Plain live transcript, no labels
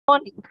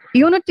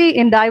Unity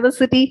in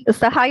diversity is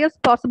the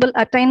highest possible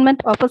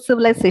attainment of a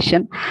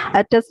civilization,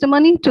 a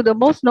testimony to the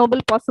most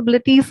noble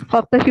possibilities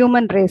of the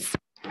human race.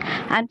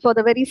 And for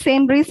the very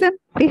same reason,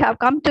 we have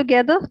come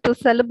together to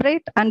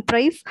celebrate and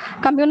praise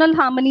communal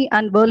harmony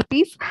and world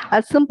peace,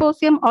 a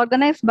symposium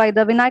organized by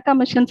the Vinayaka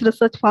Missions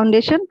Research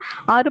Foundation,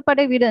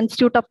 Arupade Vida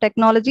Institute of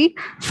Technology,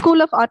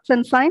 School of Arts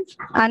and Science,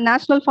 and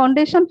National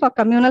Foundation for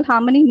Communal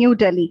Harmony, New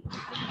Delhi.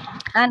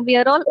 And we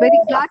are all very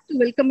glad to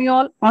welcome you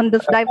all on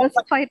this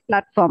diversified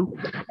platform.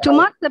 To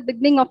mark the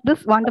beginning of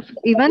this wonderful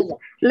event,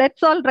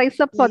 let's all rise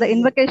up for the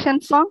invocation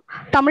song,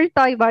 Tamil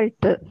Thai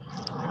Vazhuttu.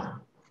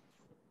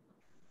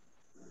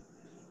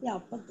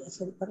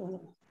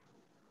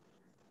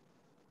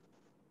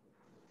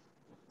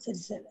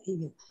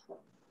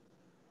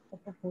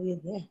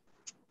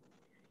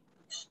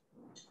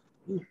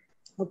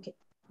 Okay.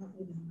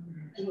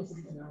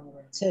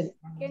 Sorry.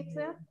 Okay,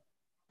 sir.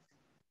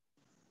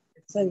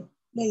 Sorry.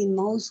 The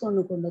mouse on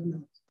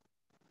the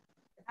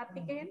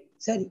Applicant.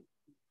 Sorry.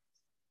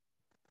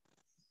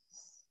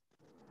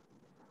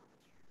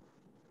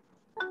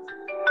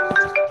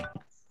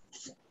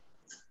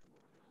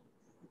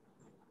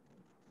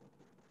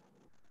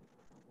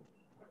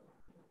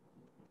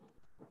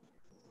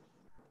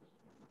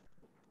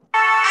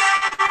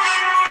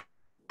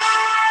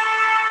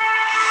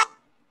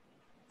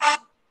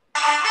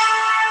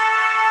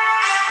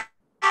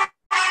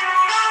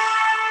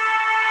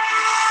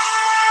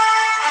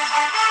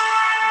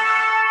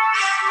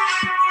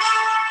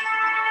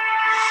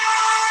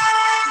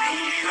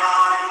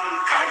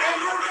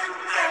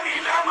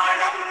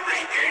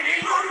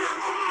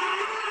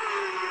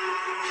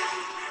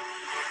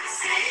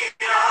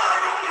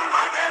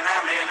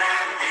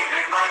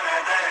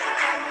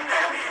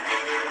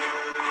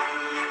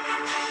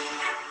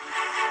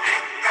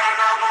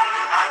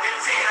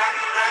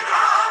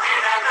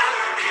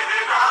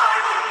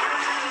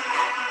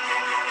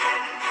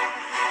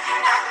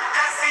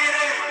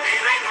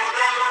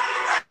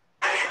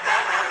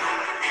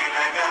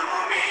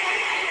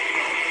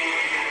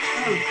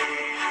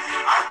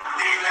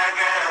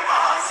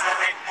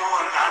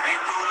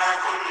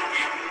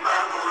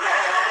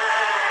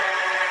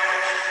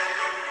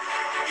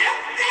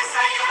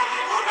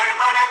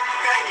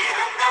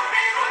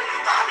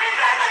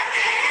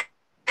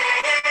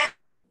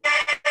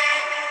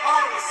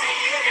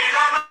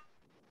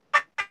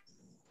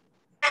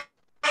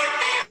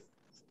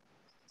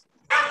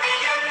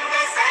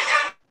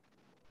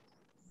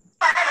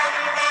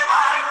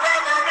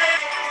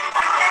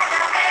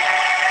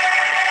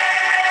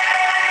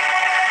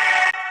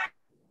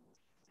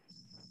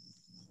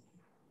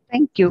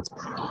 Thank you.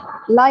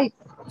 Light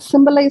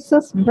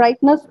symbolizes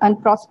brightness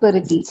and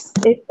prosperity.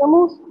 It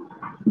removes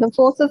the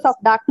forces of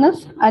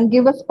darkness and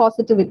gives us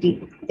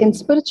positivity. In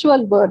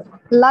spiritual word,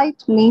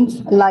 light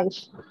means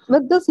life.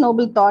 With this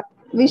noble thought,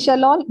 we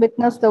shall all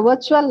witness the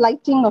virtual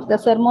lighting of the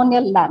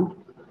ceremonial lamp.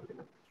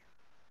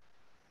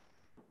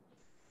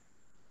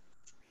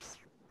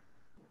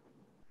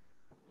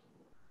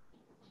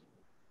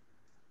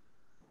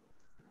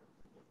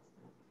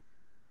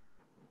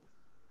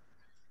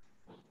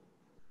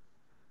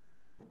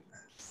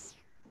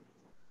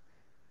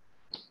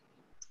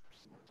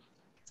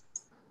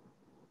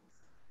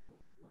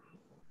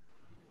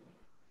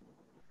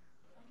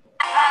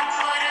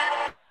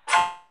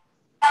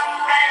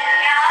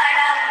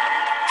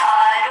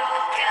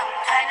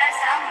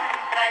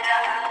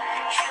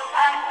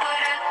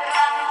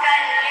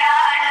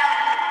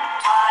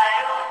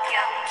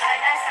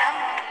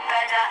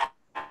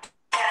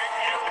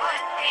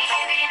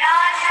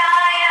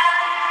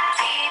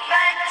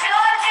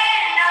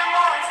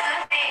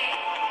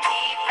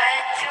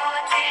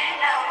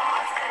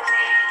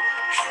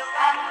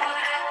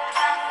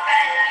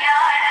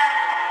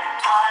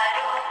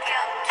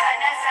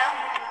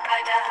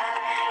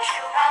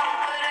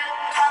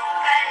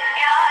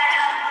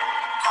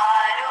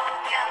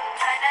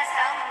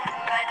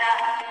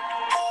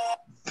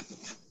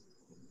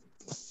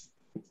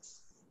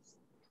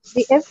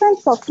 The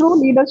essence of true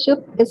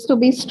leadership is to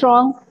be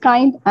strong,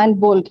 kind,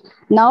 and bold.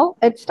 Now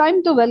it's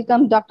time to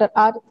welcome Dr.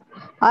 R.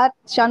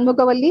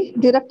 Shanmugavalli,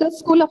 Director,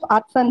 School of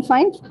Arts and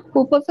Science,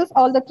 who possesses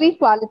all the three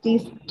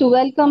qualities to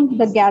welcome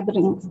the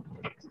gathering.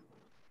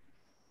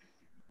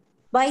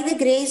 By the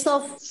grace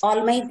of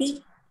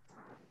Almighty,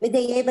 with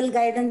the able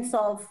guidance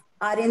of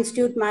our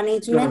Institute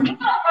management,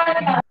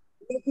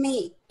 let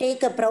me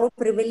take a proud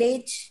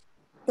privilege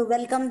to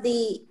welcome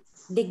the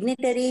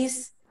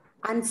dignitaries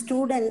and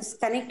students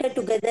connected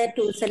together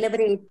to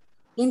celebrate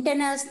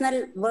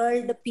International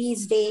World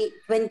Peace Day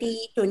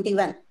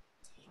 2021.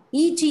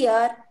 Each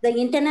year, the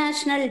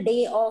International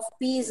Day of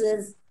Peace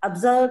is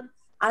observed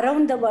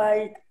around the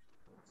world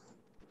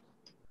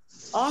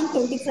on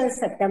 21st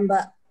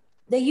September.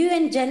 The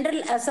UN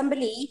General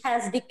Assembly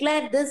has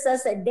declared this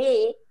as a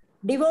day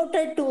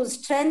devoted to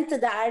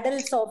strengthen the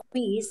adults of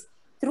peace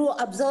through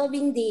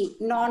observing the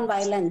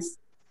non-violence.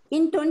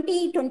 In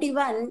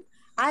 2021,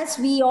 as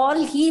we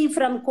all heal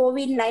from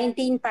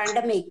COVID-19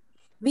 pandemic,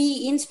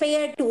 we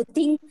inspire to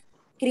think,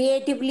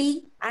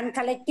 creatively and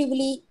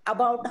collectively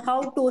about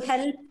how to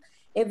help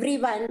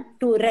everyone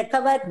to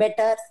recover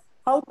better,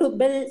 how to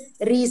build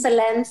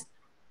resilience,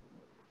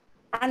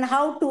 and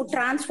how to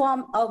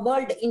transform a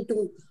world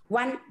into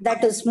one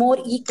that is more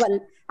equal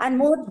and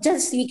more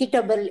just,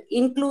 equitable,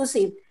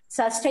 inclusive,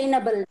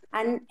 sustainable,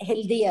 and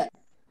healthier.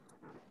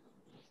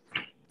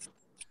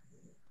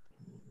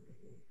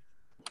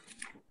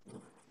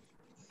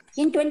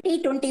 In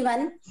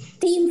 2021,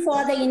 theme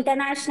for the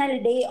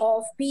International Day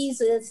of Peace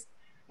is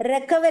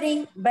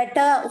Recovering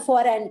Better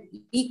for an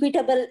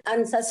Equitable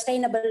and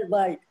Sustainable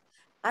World.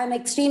 I'm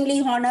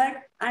extremely honored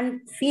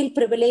and feel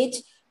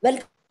privileged.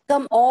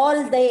 Welcome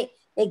all the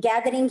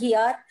gathering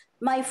here.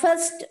 My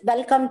first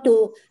welcome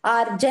to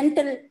our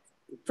gentle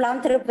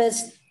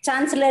philanthropist,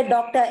 Chancellor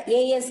Dr.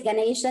 A.S.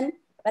 Ganeshan.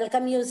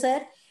 Welcome you,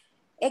 sir.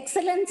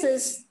 Excellence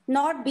is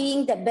not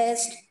being the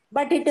best,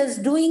 but it is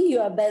doing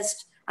your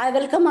best. I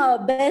welcome our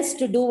best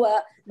to do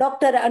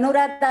Dr.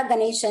 Anuradha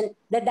Ganeshan,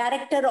 the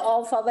director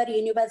of our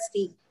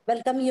university.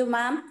 Welcome you,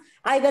 ma'am.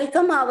 I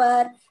welcome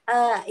our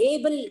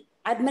able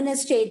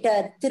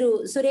administrator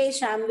through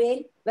Suresh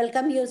Amwell.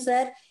 Welcome you,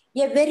 sir.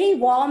 A very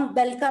warm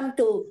welcome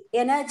to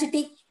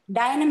energetic,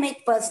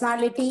 dynamic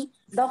personality,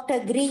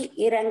 Dr. Gri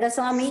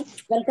Rangasamy.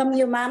 Welcome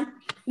you, ma'am.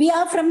 We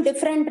are from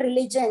different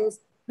religions.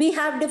 We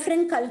have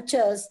different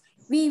cultures.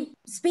 We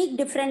speak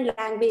different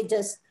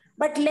languages,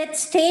 but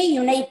let's stay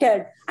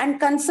united and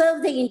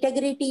conserve the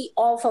integrity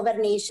of our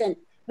nation.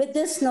 With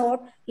this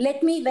note,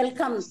 let me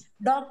welcome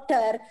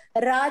Dr.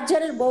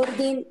 Rajal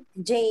Bordin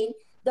Jain,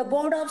 the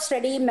Board of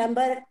Study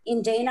member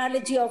in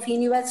Jainology of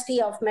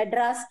University of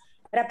Madras,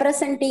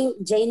 representing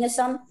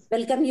Jainism.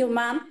 Welcome you,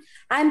 ma'am.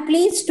 I'm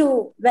pleased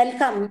to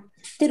welcome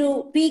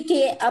Thiru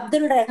P.K.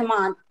 Abdul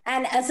Rahman,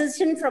 an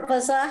assistant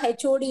professor,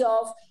 HOD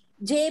of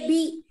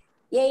JB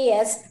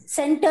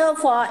Center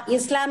for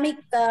Islamic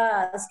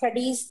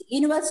Studies,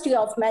 University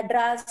of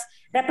Madras,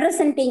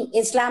 representing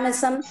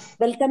Islamism.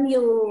 Welcome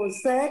you,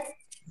 sir.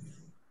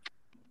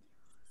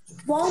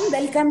 Warm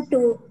welcome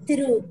to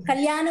Thiru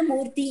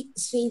Kalyanamurthy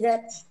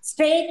Sridhar,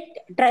 State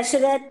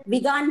Treasurer,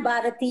 Vigan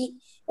Bharati,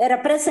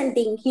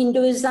 representing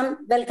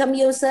Hinduism. Welcome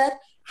you, sir.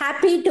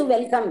 Happy to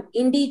welcome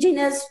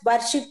Indigenous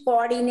Worship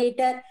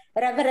Coordinator,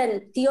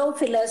 Reverend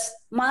Theophilus,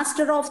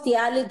 Master of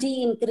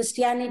Theology in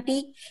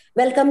Christianity.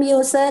 Welcome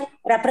you, sir,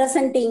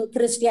 representing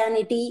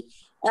Christianity.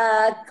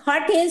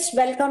 Heartiest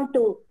welcome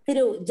to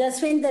Thiru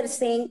Jaswinder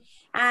Singh,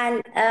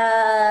 and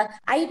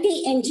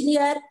IT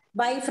engineer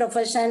by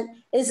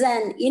profession, is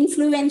an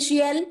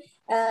influential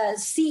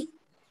Sikh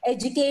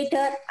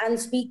educator and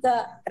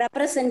speaker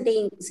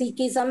representing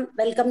Sikhism.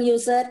 Welcome you,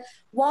 sir.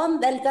 Warm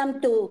welcome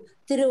to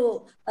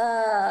Thiru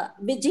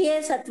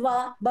Vijay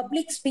Satwa,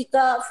 public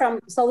speaker from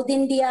South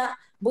India,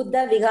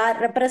 Buddha Vihar,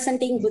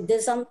 representing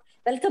Buddhism.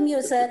 Welcome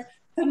you, sir.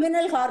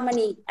 Communal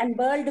harmony and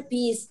world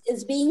peace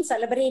is being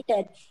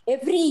celebrated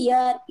every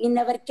year in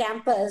our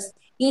campus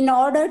in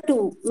order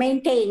to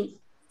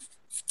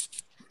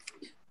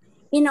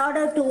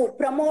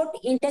promote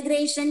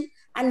integration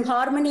and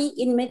harmony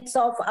in midst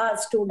of our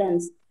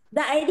students.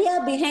 The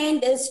idea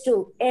behind is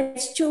to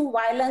eschew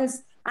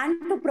violence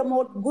and to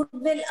promote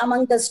goodwill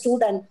among the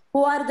students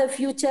who are the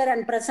future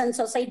and present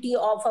society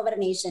of our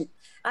nation.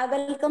 I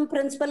welcome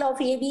Principal of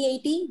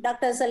ABIT,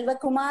 Dr. Selva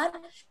Kumar,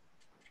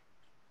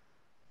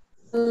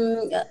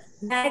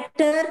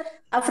 Director,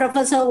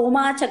 Professor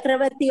Uma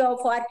Chakravarti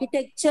of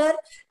Architecture,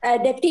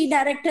 Deputy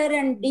Director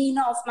and Dean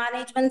of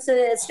Management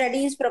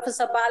Studies,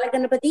 Professor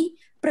Balaganapati,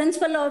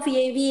 Principal of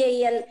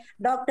AVAL,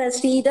 Dr.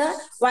 Sridhar,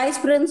 Vice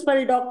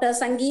Principal, Dr.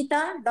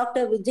 Sangeeta,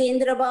 Dr.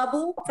 Vijendra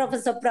Babu,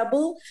 Professor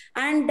Prabhu,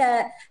 and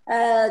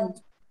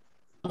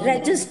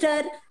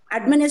Register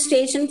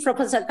Administration,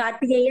 Professor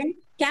Karthikeyan,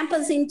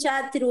 Campus in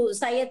charge through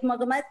Syed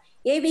Muhammad,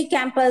 AV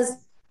Campus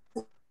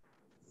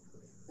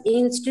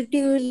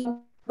Institute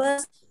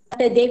members,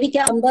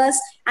 Devika members,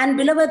 and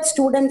beloved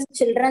students,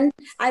 children,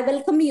 I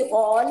welcome you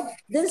all.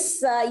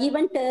 This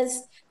event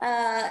is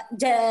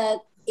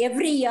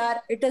every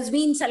year. It has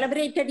been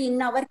celebrated in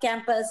our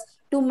campus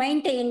to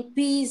maintain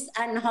peace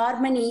and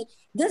harmony,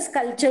 this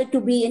culture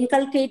to be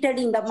inculcated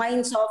in the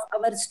minds of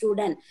our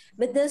students.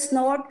 With this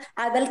note,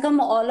 I welcome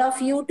all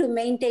of you to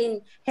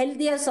maintain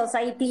healthier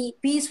society,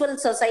 peaceful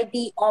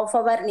society of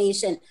our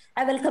nation.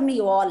 I welcome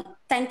you all.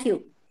 Thank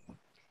you.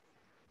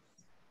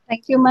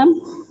 Thank you, ma'am.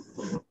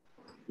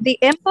 The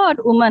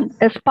empowered woman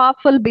is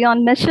powerful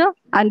beyond measure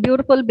and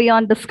beautiful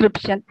beyond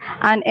description,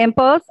 and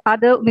empowers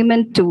other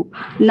women too.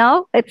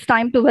 Now it's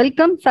time to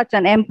welcome such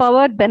an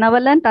empowered,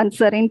 benevolent, and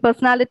serene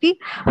personality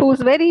whose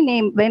very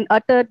name, when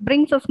uttered,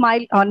 brings a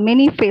smile on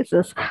many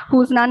faces,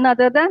 who's none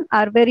other than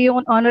our very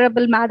own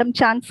Honorable Madam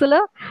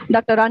Chancellor,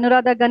 Dr.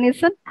 Anuradha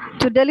Ganeshan,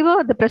 to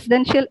deliver the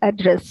presidential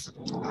address.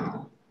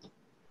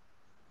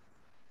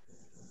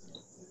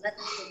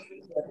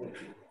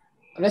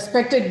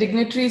 Respected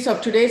dignitaries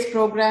of today's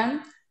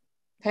program,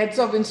 heads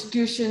of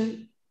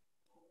institution,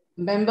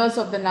 members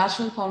of the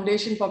National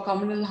Foundation for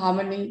Communal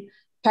Harmony,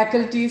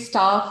 faculty,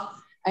 staff,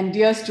 and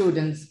dear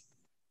students.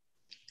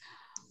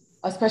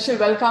 A special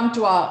welcome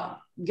to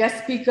our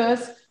guest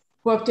speakers,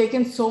 who have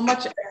taken so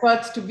much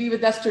efforts to be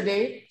with us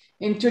today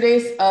in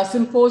today's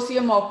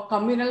symposium of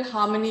communal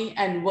harmony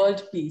and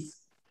world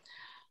peace.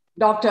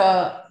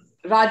 Dr.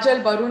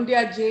 Rajal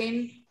Barundia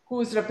Jain,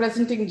 who is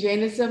representing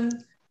Jainism,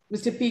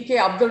 Mr. P.K.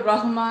 Abdul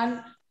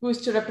Rahman, who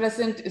is to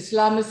represent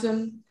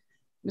Islamism,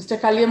 Mr.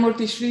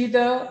 Kalyamurthy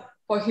Sridhar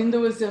for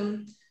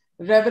Hinduism,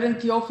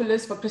 Reverend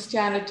Theophilus for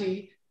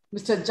Christianity,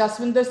 Mr.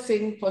 Jaswinder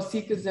Singh for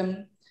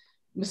Sikhism,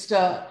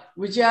 Mr.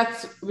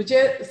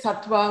 Vijay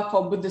Satwa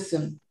for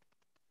Buddhism,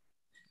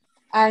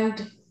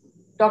 and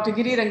Dr.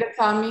 Giri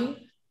Rangasamy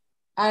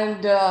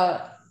and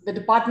the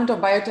Department of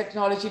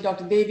Biotechnology,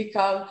 Dr.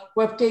 Devika,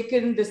 who have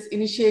taken this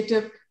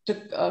initiative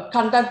to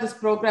conduct this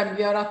program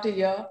year after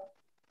year,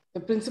 the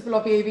principal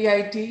of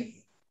AVIT,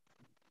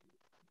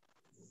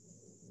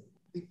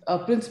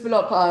 principal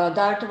of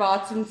Director of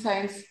Arts and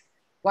Science,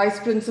 vice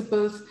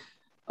principals.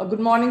 Good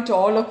morning to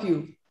all of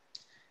you.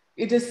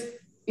 It is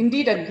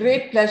indeed a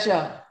great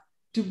pleasure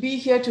to be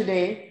here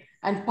today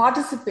and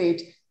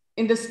participate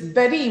in this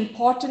very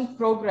important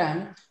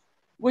program,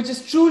 which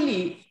is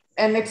truly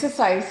an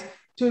exercise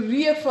to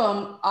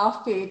reaffirm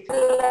our faith,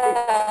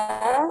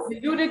 the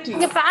unity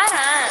and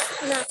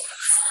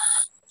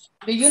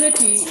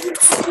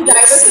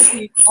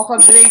diversity of a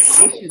great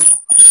nation.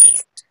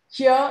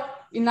 Here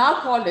in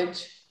our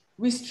college,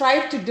 we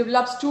strive to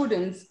develop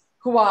students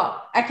who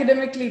are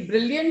academically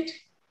brilliant,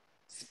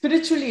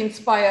 spiritually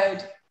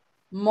inspired,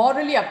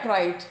 morally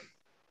upright,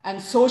 and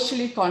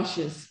socially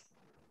conscious.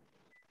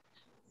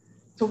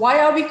 So why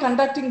are we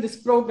conducting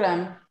this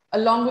program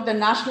along with the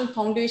National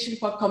Foundation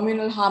for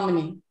Communal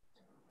Harmony?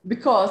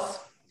 Because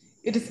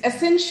it is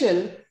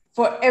essential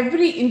for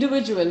every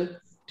individual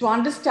to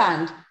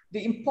understand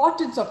the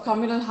importance of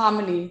communal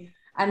harmony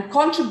and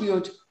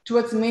contribute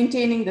towards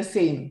maintaining the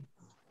same.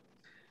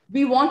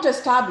 We want to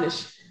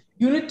establish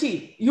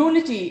unity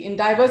in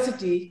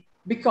diversity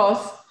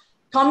because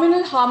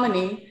communal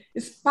harmony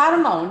is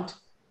paramount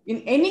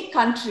in any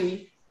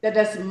country that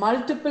has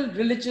multiple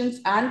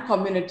religions and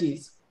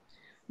communities.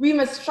 We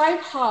must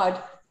strive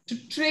hard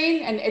to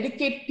train and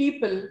educate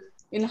people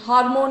in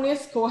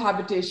harmonious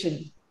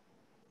cohabitation.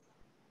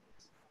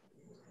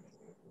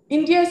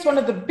 India is one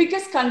of the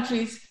biggest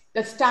countries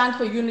that stand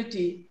for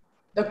unity.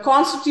 The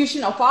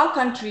constitution of our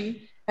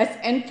country has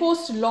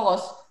enforced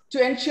laws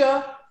to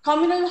ensure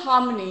communal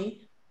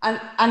harmony,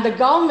 and the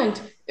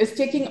government is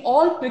taking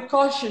all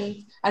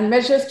precautions and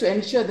measures to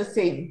ensure the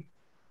same.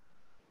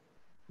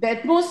 The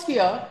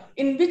atmosphere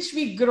in which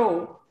we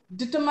grow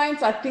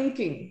determines our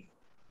thinking.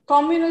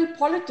 Communal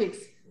politics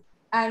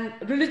and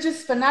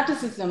religious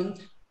fanaticism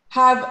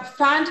have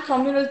fanned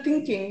communal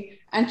thinking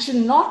and should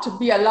not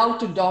be allowed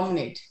to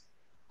dominate.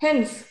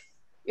 Hence,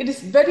 it is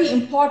very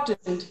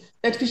important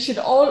that we should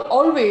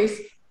always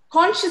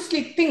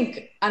consciously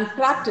think and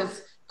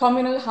practice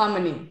communal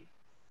harmony.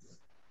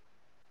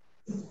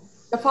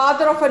 The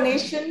father of a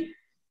nation,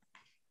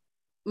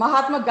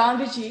 Mahatma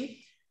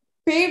Gandhiji,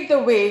 paved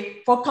the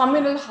way for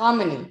communal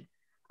harmony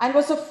and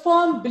was a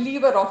firm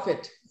believer of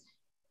it.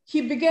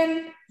 He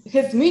began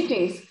his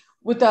meetings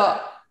with an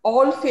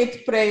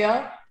all-faith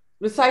prayer,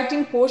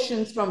 reciting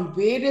portions from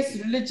various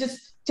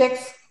religious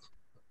texts.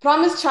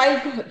 From his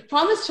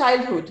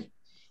childhood,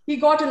 he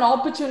got an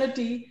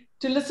opportunity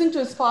to listen to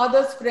his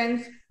father's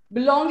friends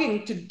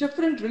belonging to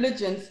different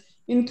religions,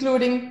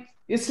 including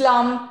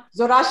Islam,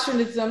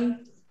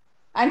 Zoroastrianism,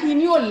 and he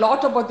knew a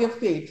lot about their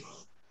faith.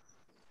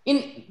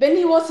 When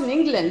he was in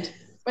England,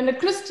 when a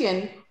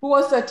Christian who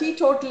was a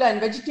teetotaler and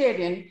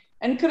vegetarian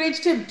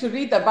encouraged him to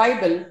read the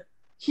Bible,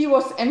 he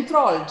was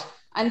enthralled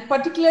and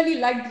particularly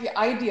liked the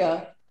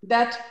idea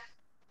that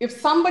if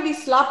somebody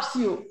slaps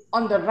you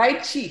on the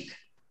right cheek,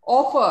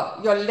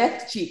 offer your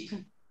left cheek.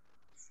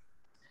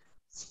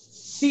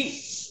 The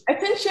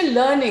essential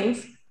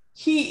learnings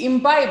he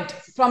imbibed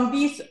from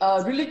these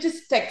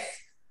religious texts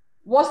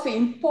was the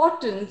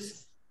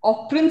importance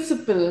of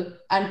principle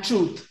and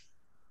truth.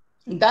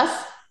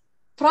 Thus,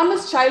 from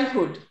his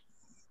childhood,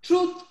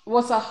 truth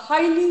was a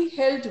highly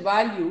held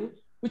value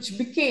which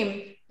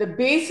became the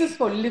basis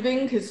for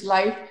living his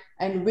life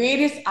and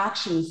various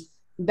actions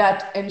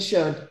that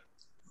ensured.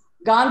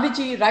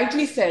 Gandhiji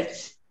rightly said,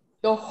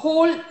 the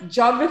whole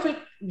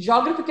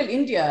geographical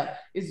India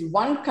is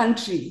one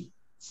country.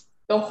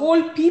 The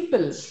whole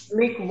people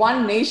make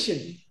one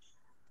nation.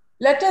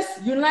 Let us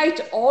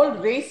unite all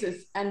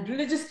races and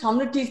religious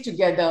communities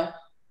together.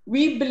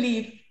 We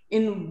believe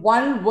in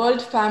one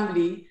world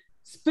family,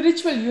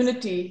 spiritual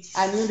unity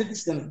and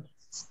unionism.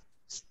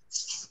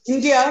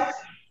 India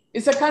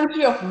is a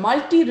country of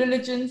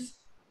multi-religions.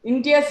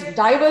 India's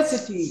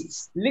diversity,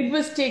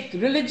 linguistic,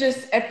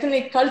 religious,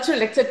 ethnic,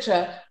 cultural,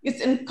 etc.,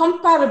 is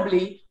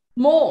incomparably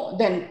more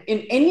than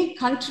in any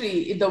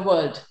country in the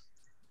world.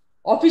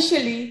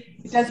 Officially,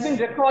 it has been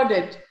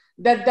recorded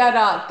that there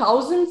are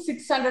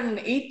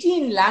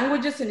 1,618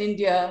 languages in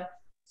India,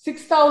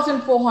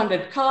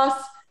 6,400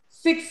 castes,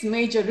 6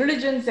 major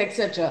religions,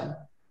 etc.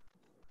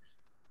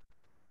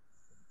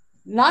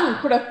 None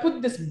could have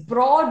put this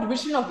broad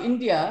vision of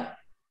India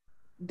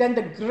than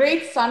the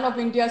great son of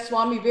India,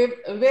 Swami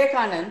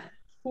Vivekananda,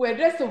 who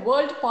addressed the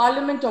World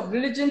Parliament of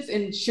Religions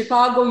in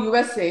Chicago,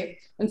 USA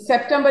on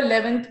September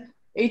 11th,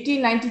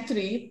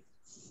 1893,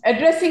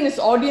 addressing his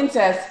audience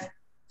as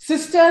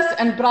 "Sisters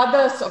and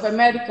Brothers of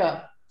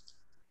America,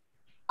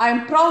 I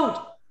am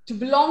proud to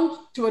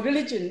belong to a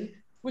religion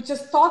which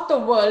has taught the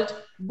world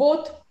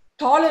both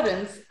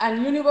tolerance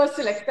and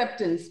universal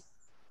acceptance.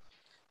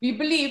 We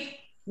believe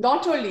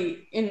not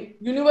only in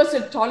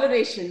universal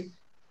toleration,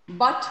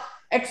 but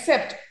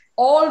accept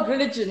all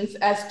religions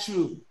as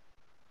true.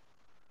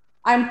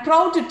 I am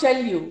proud to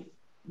tell you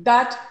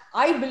that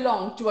I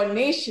belong to a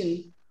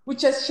nation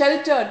which has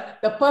sheltered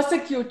the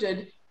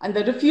persecuted and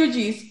the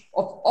refugees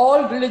of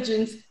all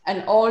religions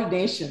and all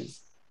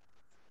nations.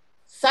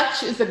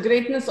 Such is the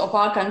greatness of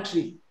our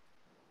country.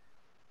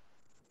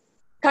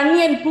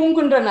 Kanniyan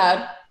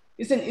Pungundranar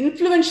is an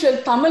influential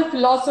Tamil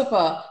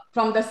philosopher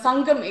from the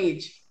Sangam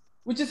age,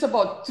 which is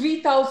about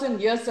 3,000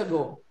 years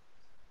ago.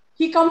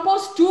 He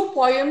composed 2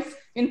 poems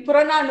in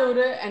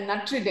Purananuru and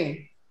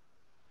Natride.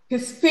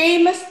 His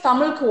famous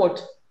Tamil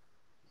quote,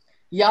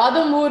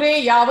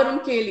 Yadamure Yavarum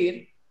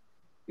Kelir,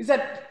 is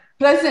at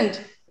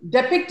present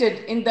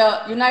depicted in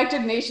the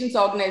United Nations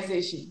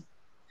organization.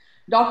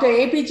 Dr.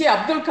 APJ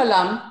Abdul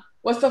Kalam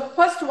was the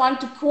first one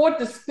to quote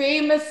this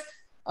famous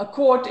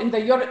quote in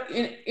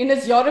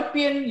his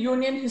European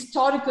Union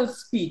historical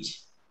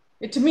speech.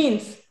 It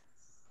means,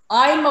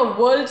 I'm a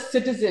world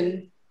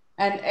citizen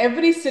and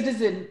every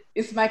citizen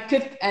is my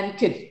kith and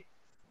kin.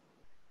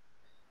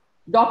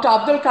 Dr.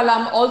 Abdul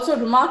Kalam also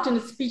remarked in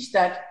his speech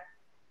that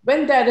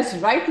when there is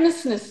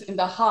righteousness in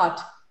the heart,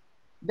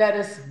 there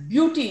is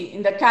beauty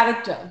in the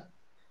character.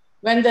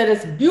 When there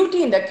is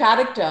beauty in the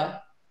character,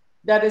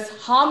 there is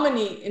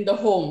harmony in the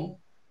home.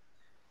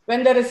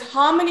 When there is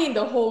harmony in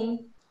the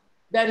home,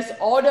 there is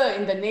order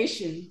in the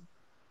nation.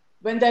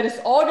 When there is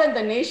order in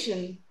the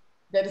nation,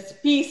 there is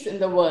peace in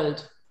the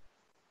world.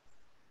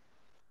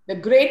 The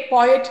great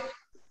poet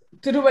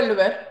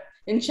Thiruvalluvar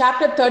in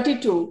chapter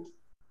 32,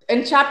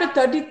 in chapter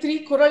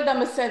 33, Kural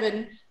number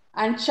 7,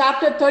 and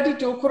chapter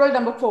 32, Kural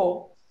number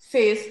 4,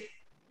 says,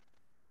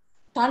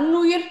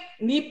 Tannuyir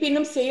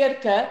neepinum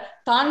seyarka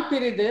tan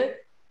piridu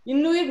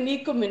innuyir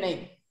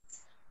neekum.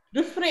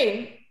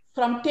 Refrain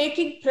from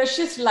taking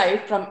precious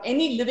life from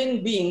any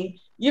living being,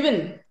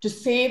 even to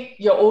save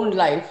your own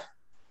life.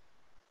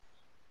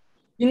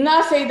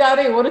 Inna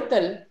seidare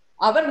oruthal,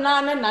 avar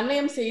nana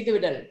nannayam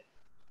seiduvidal.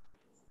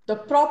 The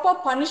proper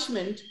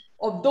punishment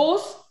of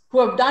those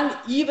who have done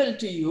evil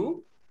to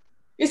you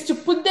is to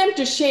put them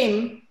to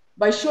shame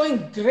by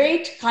showing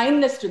great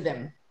kindness to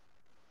them.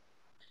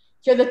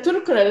 Here the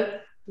Thirukkural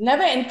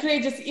never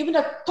encourages even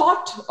a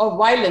thought of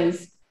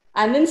violence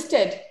and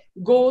instead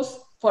goes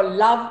for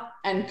love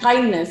and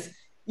kindness,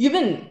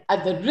 even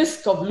at the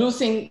risk of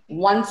losing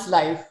one's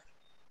life.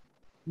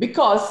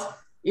 Because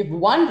if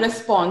one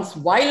responds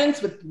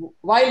violence with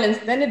violence,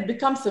 then it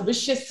becomes a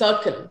vicious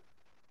circle.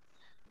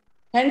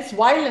 Hence,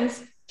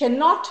 violence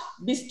cannot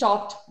be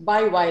stopped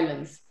by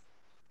violence.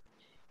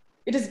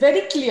 It is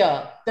very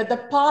clear that the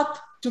path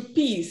to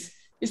peace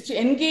is to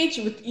engage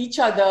with each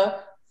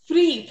other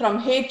free from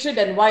hatred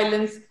and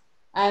violence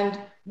and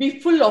be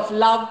full of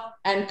love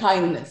and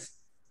kindness.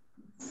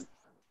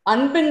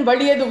 Anbin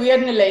vadiyadu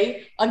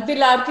uyarnilai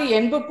agdilarku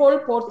enbu pol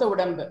portha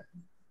udambu.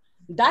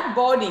 That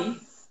body,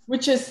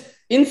 which is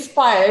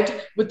inspired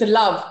with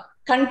love,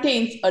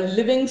 contains a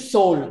living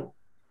soul.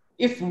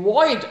 If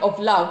void of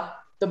love,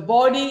 the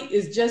body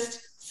is just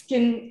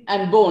skin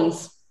and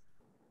bones.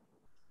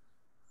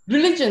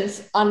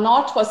 Religions are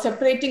not for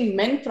separating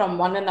men from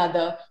one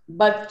another,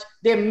 but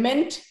they're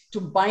meant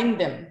to bind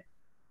them.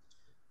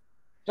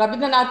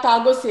 Rabindranath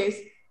Tagore says,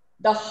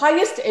 the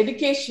highest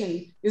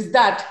education is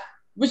that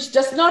which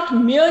does not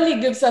merely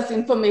gives us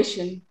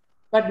information,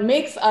 but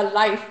makes our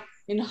life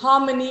in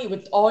harmony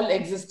with all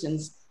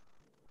existence.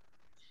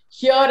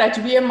 Here at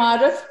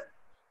VMRF,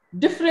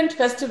 different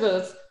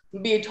festivals,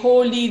 be it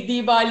Holi,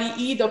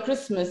 Diwali, Eid, or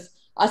Christmas,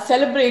 are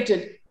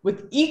celebrated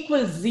with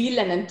equal zeal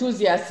and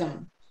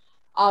enthusiasm.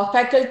 Our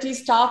faculty,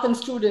 staff, and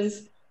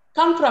students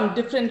come from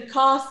different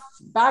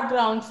castes,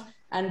 backgrounds,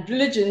 and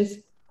religions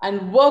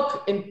and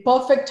work in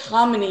perfect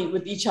harmony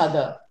with each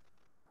other.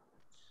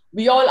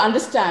 We all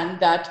understand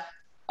that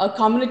a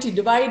community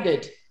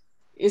divided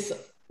is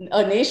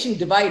a nation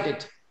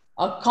divided.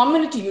 A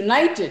community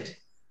united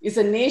is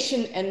a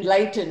nation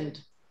enlightened.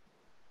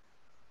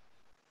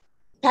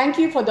 Thank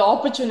you for the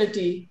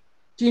opportunity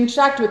to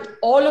interact with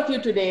all of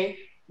you today,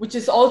 which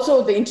is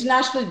also the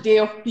International Day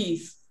of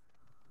Peace.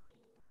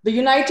 The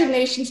United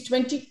Nations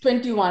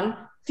 2021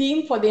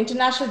 theme for the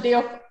International Day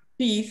of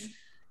Peace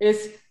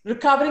is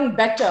Recovering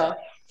Better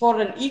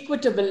for an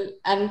Equitable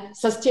and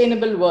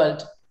Sustainable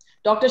World.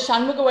 Dr.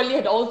 Shanmugavalli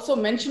had also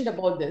mentioned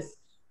about this.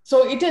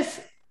 So it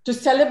is to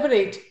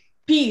celebrate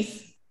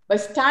peace by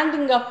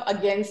standing up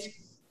against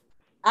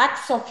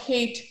acts of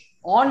hate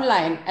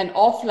online and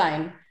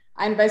offline,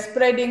 and by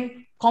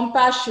spreading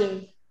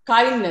compassion,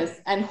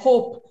 kindness, and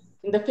hope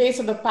in the face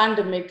of the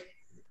pandemic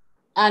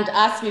and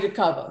as we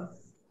recover.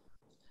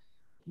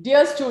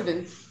 Dear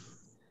students,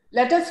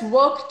 let us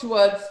work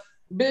towards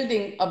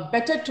building a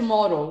better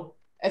tomorrow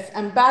as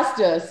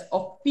ambassadors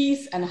of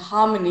peace and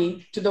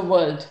harmony to the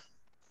world.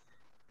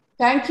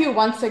 Thank you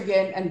once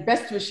again and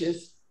best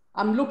wishes.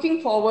 I'm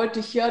looking forward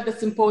to hear the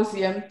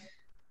symposium.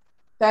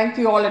 Thank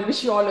you all and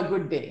wish you all a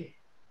good day.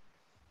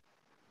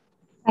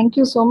 Thank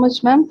you so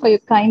much, ma'am, for your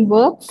kind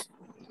words.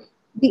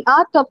 The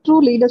art of true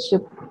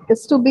leadership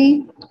is to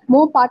be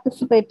more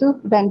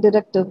participative than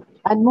directive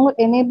and more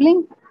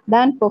enabling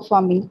than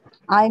performing.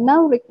 I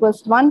now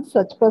request one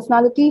such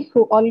personality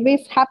who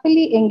always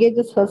happily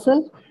engages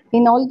herself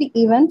in all the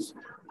events,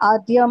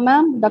 our dear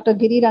ma'am, Dr.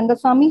 Giri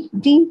Rangasamy,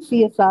 Dean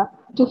CSR,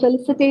 to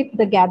felicitate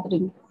the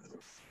gathering.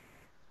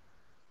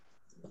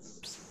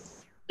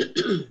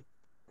 Good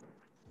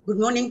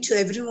morning to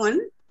everyone.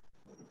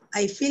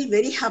 I feel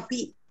very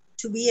happy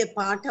to be a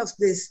part of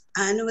this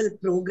annual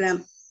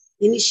program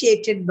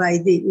initiated by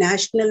the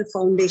National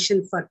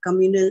Foundation for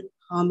Communal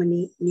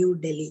Harmony, New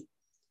Delhi.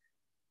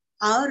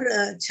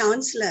 Our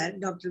Chancellor,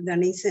 Dr.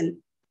 Ganesan,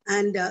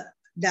 and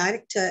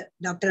Director,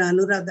 Dr.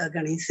 Anuradha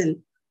Ganesan,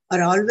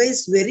 are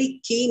always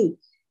very keen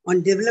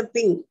on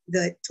developing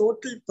the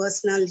total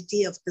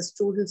personality of the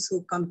students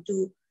who come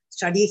to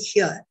study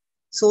here,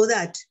 so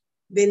that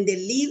when they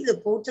leave the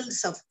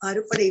portals of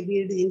Arupade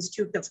Veedu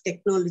Institute of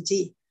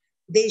Technology,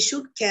 they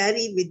should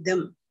carry with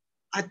them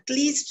at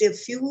least a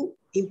few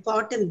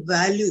important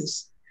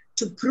values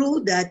to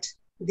prove that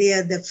they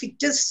are the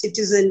fittest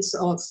citizens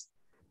of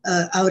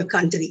our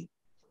country,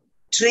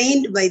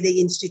 trained by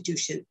the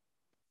institution.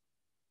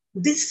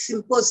 This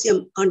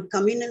symposium on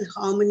communal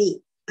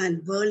harmony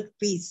and world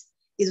peace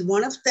is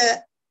one of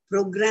the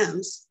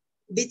programs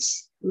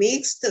which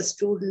makes the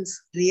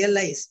students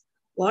realize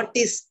what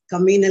is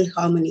communal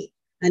harmony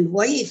and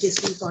why it is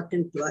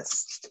important to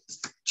us.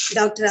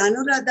 Dr.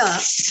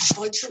 Anuradha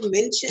also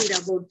mentioned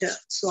about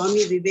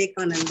Swami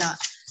Vivekananda.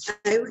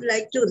 I would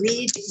like to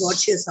read what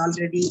she has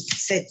already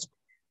said.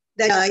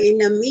 That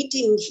in a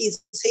meeting, he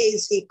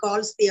says, he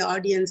calls the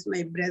audience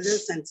my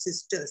brothers and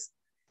sisters.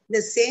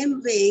 The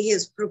same way he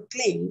has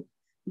proclaimed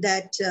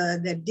that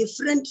the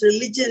different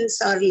religions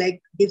are like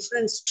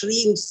different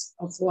streams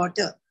of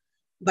water,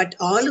 but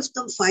all of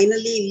them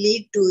finally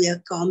lead to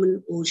a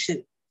common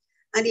ocean.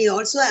 And he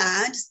also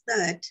adds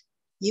that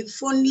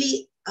if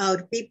only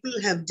our people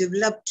have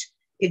developed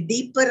a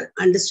deeper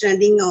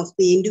understanding of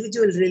the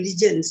individual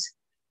religions,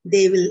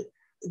 they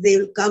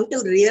will come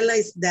to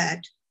realize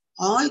that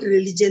all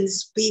religions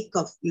speak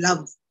of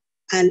love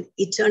and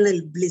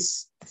eternal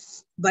bliss,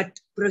 but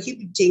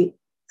prohibiting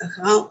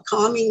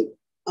harming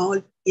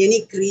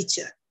any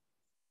creature.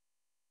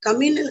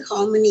 Communal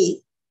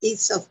harmony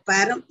is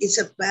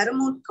a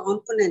paramount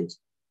component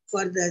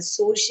for the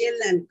social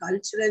and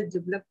cultural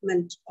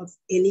development of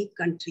any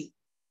country.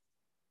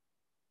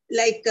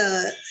 Like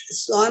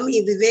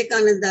Swami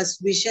Vivekananda's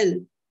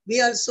vision,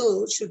 we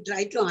also should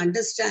try to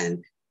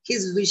understand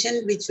his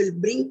vision, which will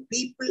bring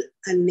people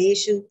and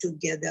nation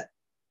together.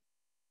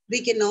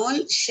 We can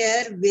all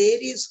share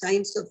various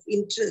kinds of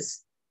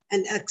interests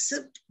and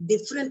accept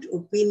different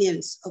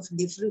opinions of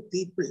different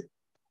people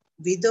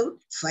without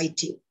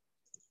fighting.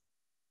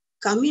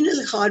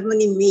 Communal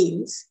harmony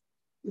means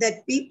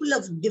that people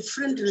of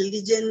different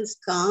religions,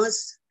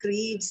 castes,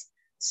 creeds,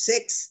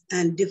 sex,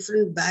 and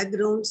different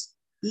backgrounds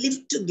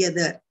live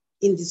together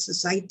in the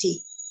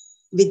society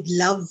with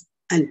love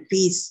and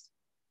peace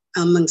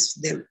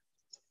amongst them.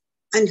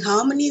 And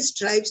harmony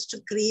strives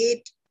to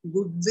create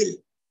goodwill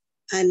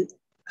and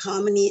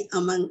harmony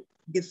among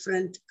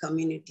different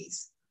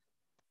communities.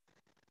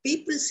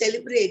 People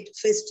celebrate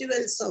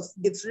festivals of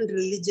different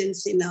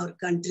religions in our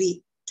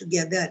country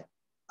together,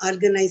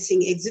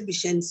 organizing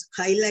exhibitions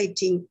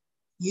highlighting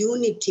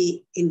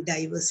unity in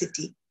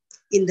diversity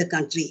in the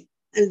country.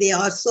 And they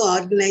also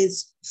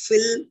organize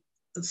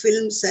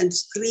films and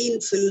screen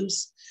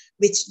films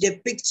which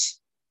depict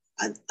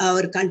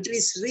our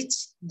country's rich,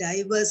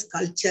 diverse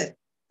culture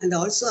and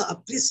also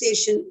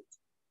appreciation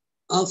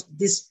of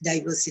this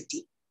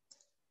diversity.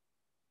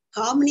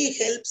 Harmony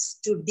helps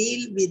to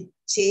deal with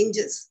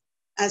changes,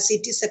 as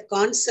it is a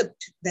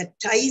concept that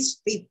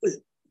ties people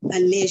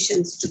and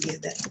nations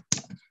together.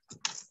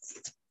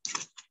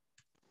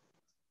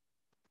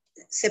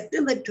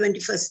 September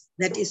 21st,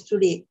 that is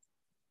today,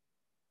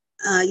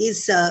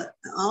 is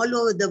all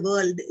over the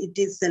world. It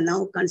is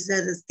now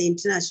considered as the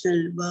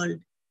International World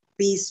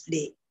Peace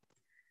Day.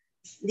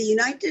 The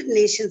United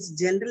Nations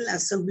General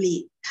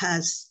Assembly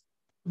has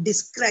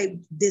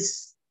described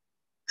this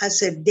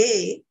as a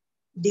day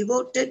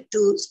devoted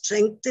to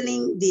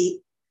strengthening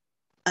the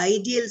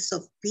ideals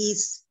of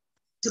peace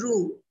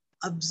through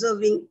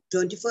observing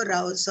 24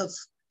 hours of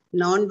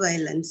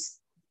non-violence.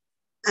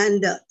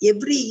 And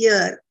every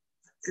year,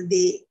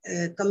 the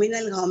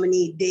Communal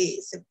Harmony Day,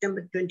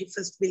 September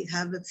 21st, will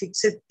have a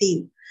fixed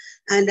theme.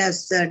 And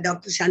as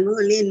Dr.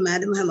 Shanmugali and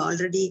Madam have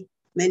already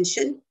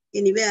mentioned,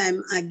 anyway,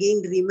 I'm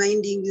again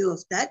reminding you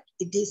of that.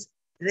 It is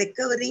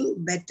recovering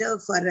better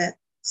for a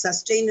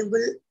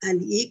sustainable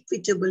and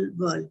equitable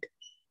world.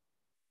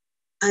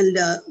 And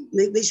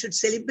we should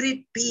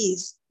celebrate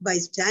peace by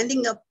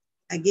standing up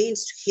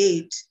against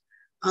hate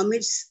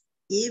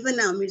even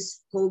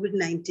amidst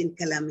COVID-19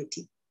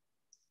 calamity.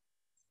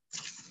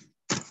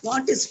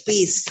 What is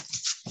peace?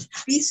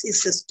 Peace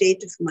is a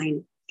state of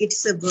mind.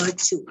 It's a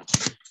virtue.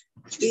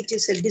 It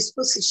is a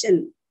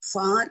disposition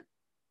for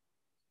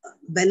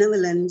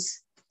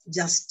benevolence,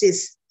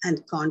 justice,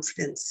 and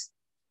confidence.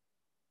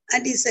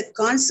 And is a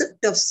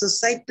concept of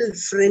societal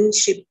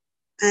friendship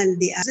and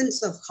the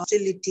absence of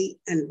hostility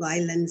and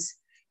violence.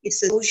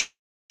 It's a social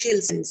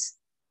sense,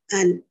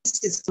 and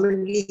this is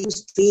commonly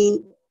used to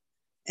mean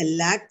a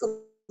lack of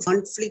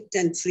conflict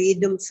and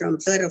freedom from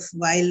fear of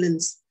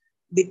violence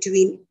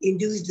between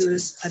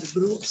individuals or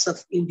groups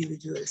of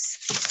individuals.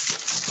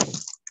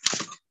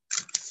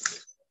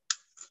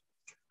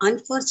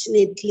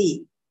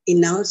 Unfortunately,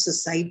 in our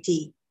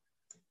society,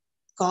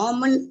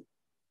 common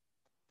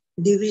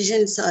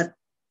divisions are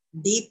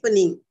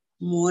deepening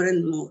more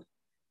and more.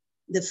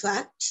 The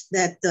fact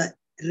that the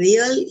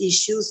real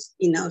issues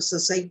in our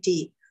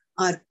society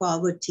are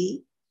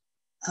poverty,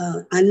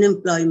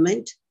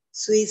 unemployment,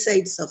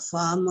 suicides of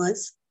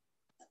farmers,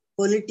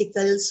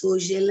 political,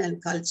 social,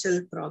 and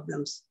cultural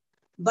problems.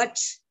 But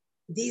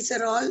these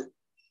are all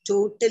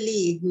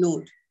totally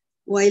ignored,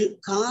 while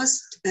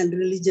caste and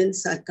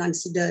religions are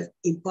considered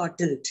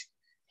important.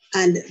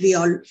 And we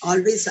all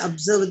always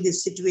observe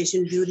this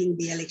situation during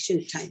the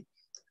election time.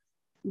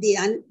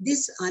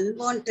 This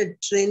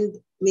unwanted trend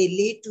may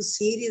lead to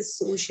serious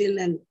social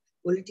and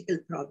political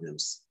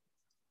problems.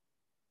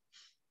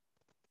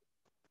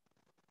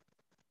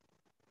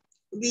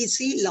 We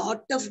see a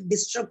lot of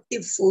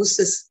disruptive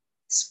forces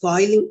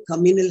spoiling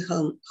communal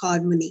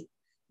harmony,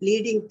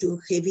 leading to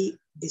heavy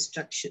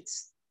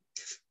destructions.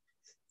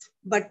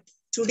 But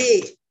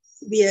today,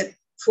 we are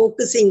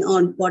focusing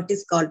on what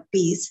is called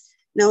peace.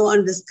 Now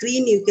on the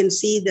screen, you can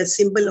see the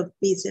symbol of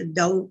peace, a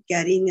dove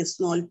carrying a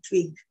small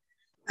twig.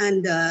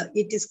 And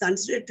it is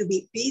considered to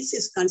be, peace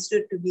is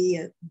considered to be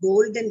a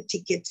golden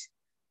ticket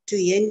to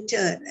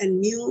enter a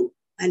new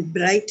and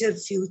brighter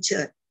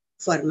future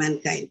for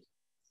mankind.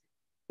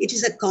 It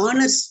is a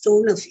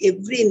cornerstone of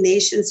every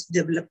nation's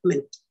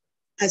development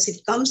as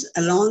it comes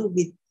along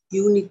with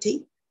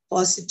unity,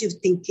 positive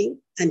thinking,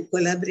 and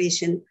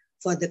collaboration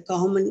for the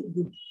common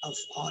good of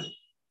all.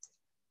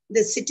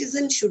 The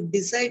citizen should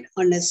decide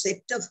on a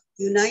set of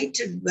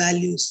united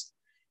values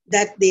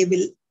that they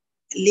will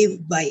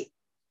live by.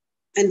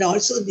 And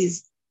also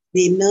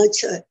they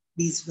nurture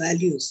these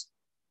values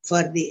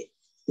for the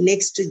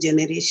next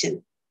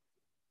generation.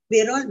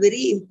 We are all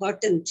very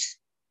important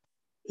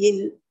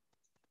in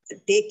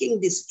taking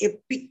this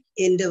epic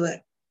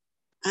endeavor,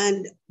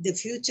 and the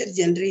future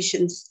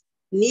generations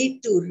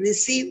need to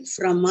receive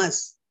from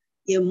us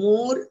a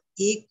more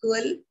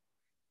equal,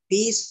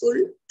 peaceful,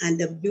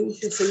 and a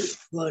beautiful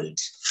world.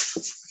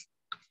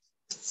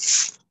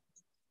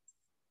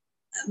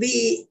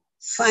 We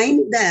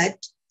find that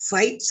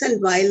fights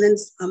and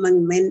violence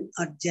among men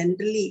are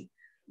generally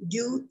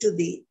due to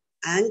the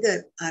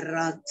anger or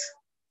wrath.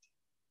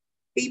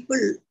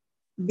 People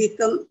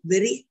become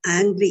very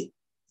angry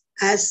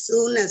as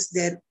soon as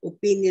their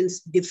opinions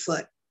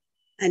differ,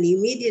 and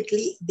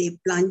immediately they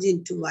plunge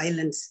into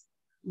violence,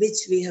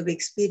 which we have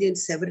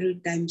experienced several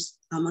times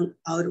among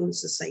our own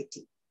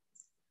society.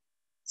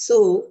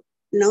 So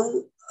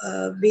now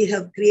we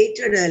have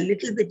created a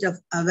little bit of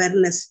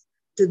awareness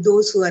to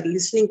those who are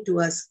listening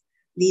to us,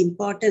 the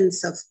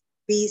importance of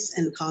peace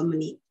and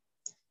harmony.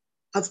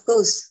 Of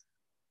course,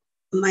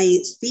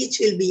 my speech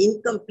will be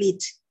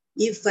incomplete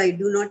if I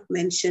do not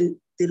mention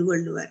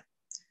Tiruvalluvar.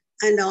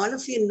 And all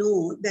of you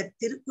know that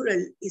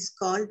Tirukkural is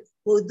called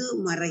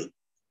Podu Marai.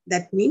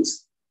 That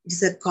means it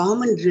is a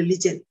common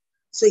religion.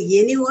 So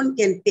anyone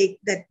can take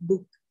that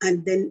book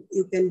and then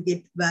you can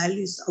get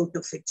values out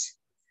of it.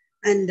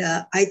 And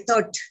I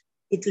thought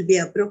it will be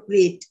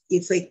appropriate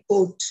if I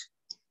quote,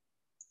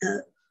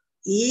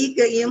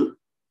 Eegayum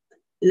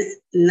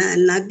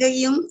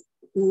Nagayum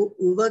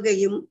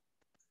Uvagayum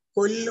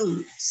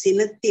Kollum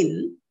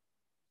Sinathin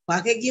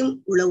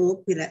Pagayum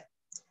Ulavopira.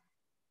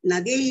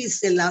 Nagai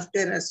is a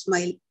laughter, a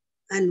smile,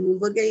 and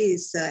Uvagai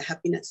is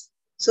happiness.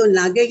 So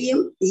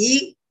Nagayum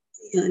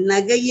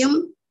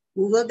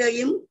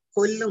Uvagayum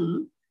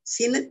Kollum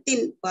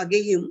Sinathin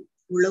Pagayum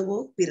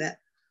Ulavopira.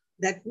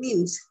 That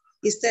means,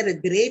 is there a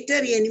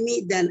greater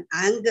enemy than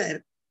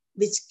anger,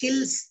 which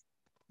kills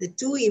the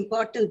two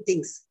important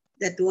things?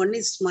 That one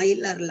is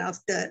smile or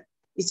laughter,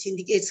 which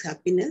indicates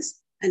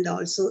happiness, and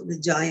also the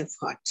joy of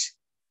heart.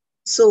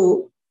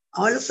 So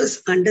all of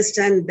us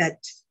understand that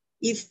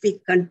if we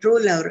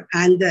control our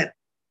anger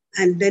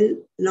and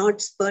then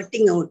not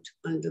spurting out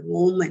on the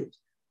moment,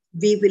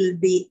 we will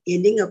be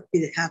ending up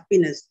with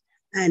happiness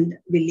and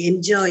will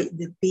enjoy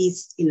the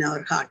peace in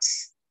our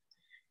hearts.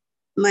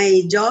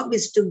 My job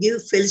is to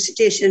give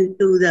felicitation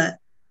to the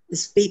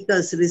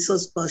speakers,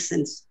 resource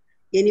persons.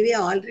 Anyway,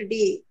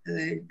 already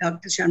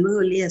Dr.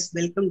 Shanmugoli has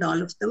welcomed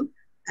all of them,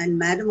 and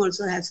Madam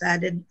also has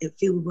added a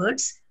few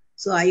words.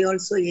 So I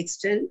also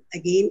extend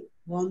again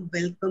warm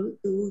welcome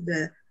to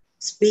the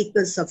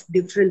speakers of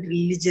different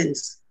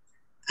religions.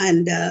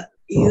 And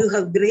you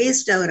have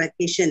graced our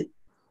occasion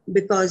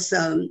because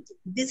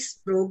this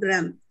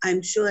program,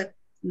 I'm sure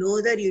no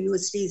other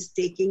university is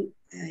taking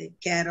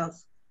care of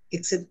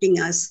accepting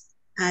us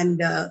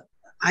And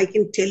I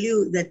can tell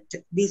you that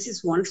this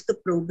is one of the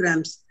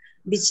programs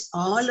which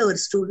all our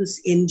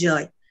students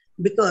enjoy,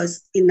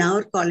 because in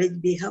our college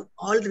we have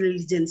all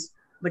religions,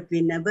 but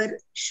we never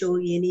show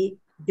any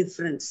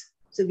difference.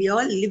 So we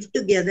all live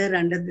together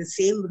under the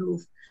same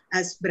roof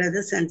as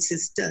brothers and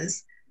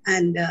sisters.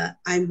 And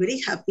I'm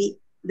very happy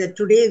that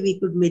today we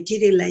could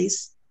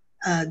materialize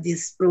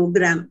this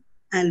program,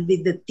 and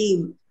with the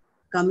theme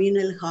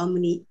Communal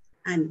Harmony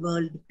and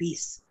World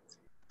Peace.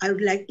 I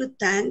would like to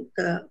thank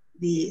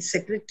the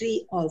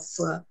Secretary of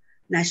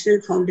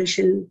National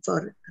Foundation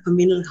for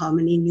Communal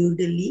Harmony, New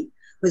Delhi,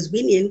 who has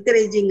been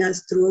encouraging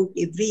us throughout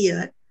every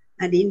year.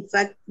 And in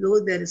fact, though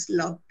there is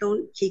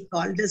lockdown, he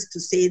called us to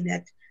say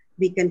that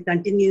we can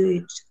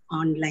continue it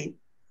online.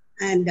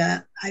 And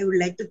I would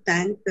like to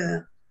thank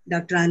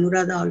Dr.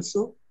 Anuradha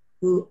also,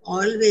 who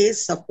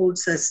always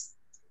supports us.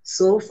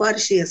 So far,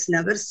 she has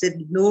never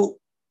said no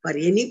for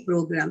any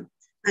program.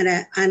 And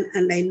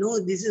I know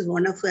this is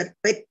one of her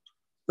pet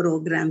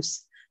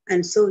programs.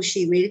 And so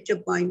she made it a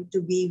point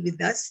to be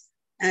with us.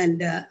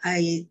 And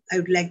I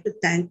would like to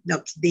thank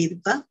Dr.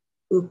 Devika,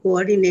 who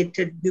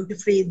coordinated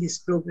beautifully this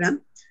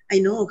program. I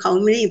know how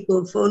many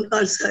phone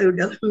calls I would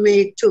have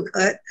made to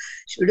her.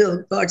 Should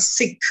have got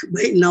sick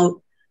by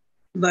now.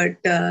 But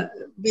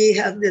we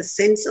have the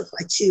sense of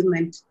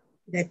achievement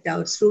that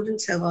our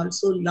students have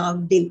also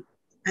logged in.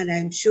 And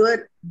I'm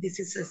sure this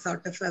is a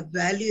sort of a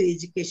value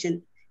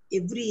education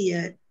every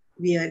year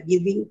we are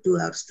giving to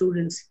our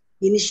students,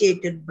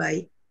 initiated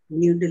by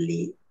New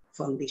Delhi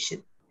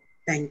Foundation.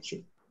 Thank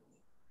you.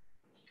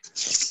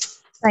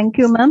 Thank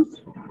you, ma'am.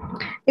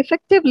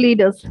 Effective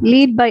leaders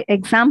lead by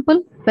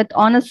example with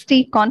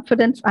honesty,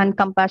 confidence, and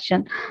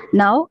compassion.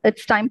 Now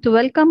it's time to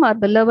welcome our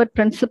beloved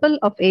principal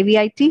of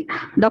AVIT,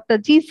 Dr.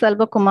 G.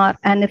 Selvakumar,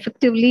 an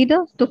effective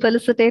leader, to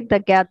felicitate the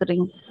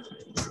gathering.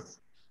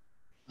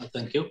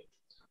 Thank you.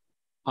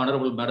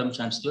 Honorable Madam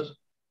Chancellor,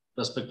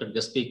 respected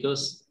guest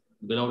speakers,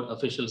 beloved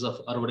officials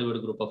of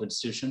Arvadivud Group of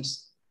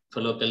Institutions,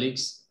 fellow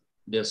colleagues,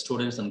 dear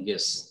students and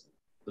guests.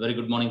 A very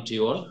good morning to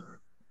you all.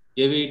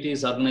 AVIT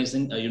is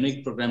organizing a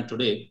unique program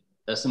today,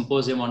 a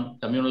symposium on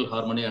communal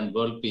harmony and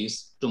world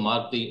peace to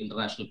mark the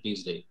International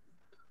Peace Day.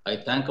 I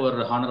thank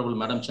our Honorable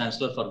Madam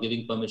Chancellor for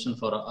giving permission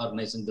for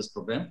organizing this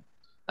program.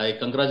 I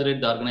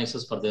congratulate the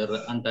organizers for their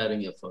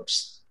untiring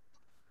efforts.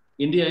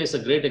 India is a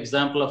great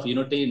example of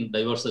unity in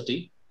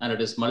diversity, and it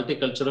is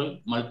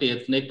multicultural,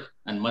 multi-ethnic,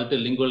 and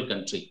multilingual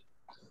country.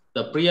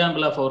 The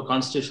preamble of our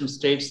constitution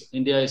states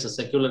India is a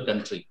secular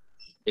country.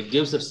 It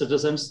gives its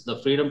citizens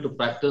the freedom to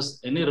practice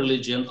any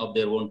religion of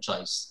their own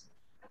choice.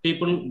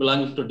 People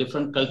belonging to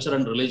different culture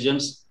and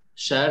religions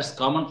shares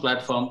common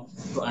platform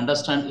to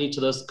understand each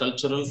other's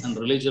cultural and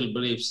religious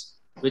beliefs,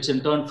 which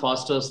in turn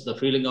fosters the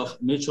feeling of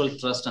mutual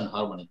trust and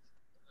harmony.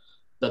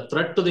 The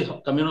threat to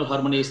the communal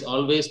harmony is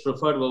always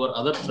preferred over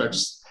other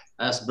threats,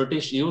 as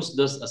British used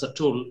this as a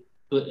tool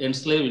to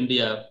enslave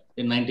India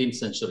in 19th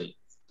century.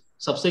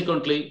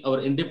 Subsequently,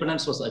 our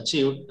independence was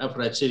achieved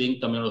after achieving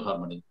communal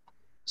harmony.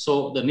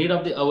 So the need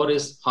of the hour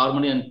is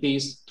harmony and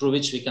peace, through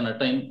which we can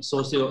attain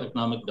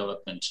socio-economic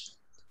development.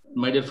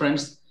 My dear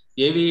friends,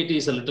 AVIT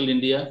is a little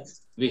India.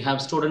 We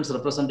have students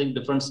representing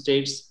different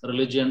states,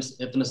 religions,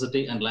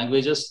 ethnicity, and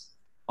languages.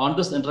 On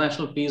this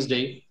International Peace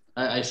Day,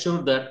 I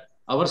assure that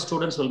our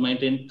students will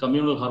maintain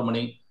communal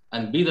harmony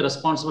and be the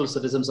responsible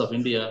citizens of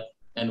India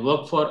and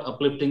work for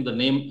uplifting the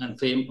name and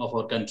fame of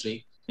our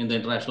country in the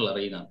international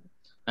arena.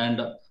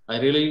 And I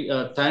really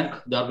thank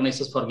the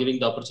organizers for giving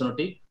the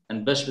opportunity,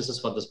 and best wishes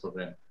for this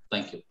program.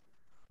 Thank you.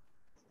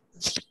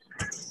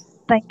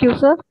 Thank you,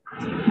 sir.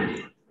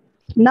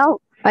 Now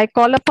I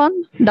call upon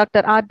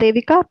Dr. R.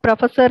 Devika,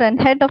 Professor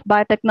and Head of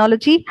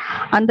Biotechnology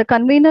and the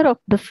convener of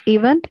this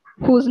event,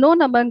 who is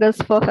known among us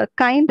for her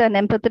kind and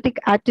empathetic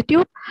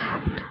attitude,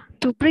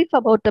 to brief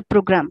about the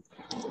program.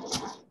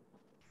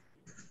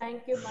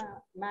 Thank you,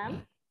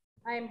 ma'am.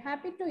 I am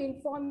happy to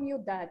inform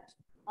you that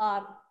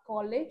our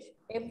college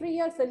every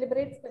year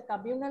celebrates the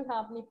Communal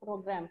Harmony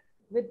program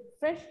with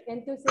fresh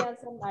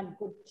enthusiasm and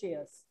good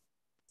cheers.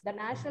 The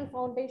National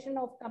Foundation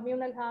of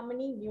Communal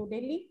Harmony, New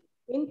Delhi,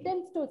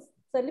 intends to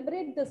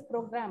celebrate this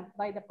program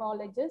by the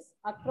colleges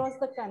across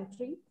the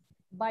country,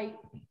 but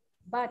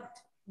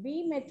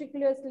we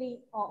meticulously,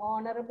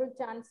 Honorable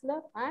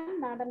Chancellor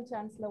and Madam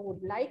Chancellor,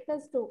 would like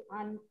us to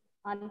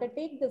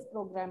undertake this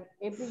program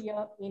every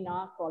year in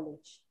our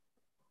college.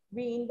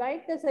 We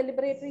invite the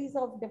celebratories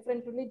of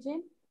different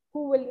religion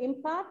who will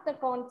impart the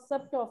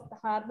concept of the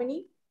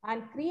harmony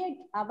and create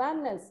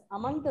awareness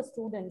among the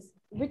students,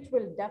 which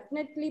will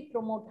definitely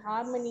promote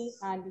harmony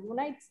and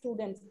unite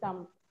students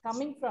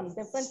coming from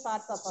different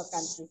parts of our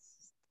country.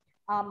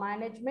 Our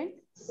management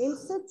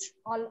insists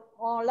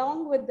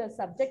along with the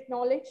subject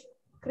knowledge,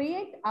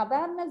 create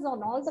awareness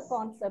on all the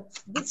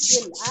concepts, which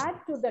will add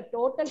to the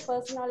total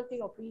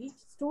personality of each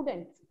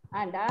student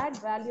and add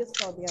values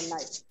for their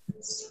life.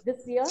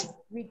 This year,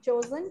 we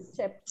chosen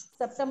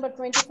September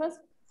 21st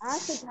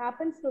as it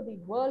happens to the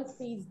World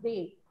Peace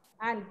Day,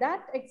 and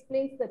that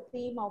explains the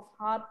theme of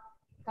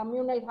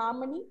communal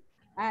harmony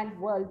and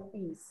world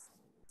peace.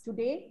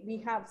 Today,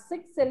 we have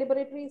 6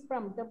 celebratories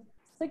from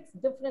 6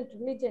 different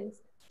religions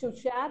to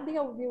share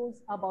their views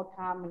about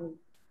harmony.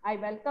 I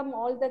welcome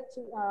all the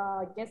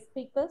guest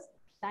speakers.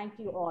 Thank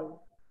you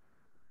all.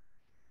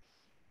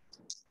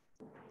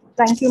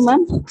 Thank you,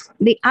 ma'am.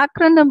 The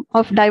acronym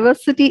of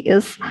diversity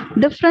is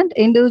different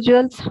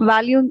individuals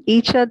valuing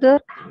each other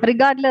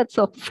regardless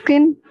of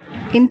skin,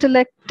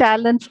 intellect,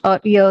 talents,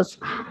 or years.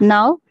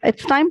 Now,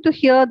 it's time to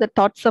hear the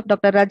thoughts of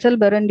Dr. Rajal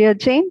Barandia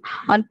Jain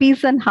on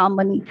peace and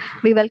harmony.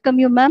 We welcome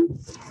you, ma'am.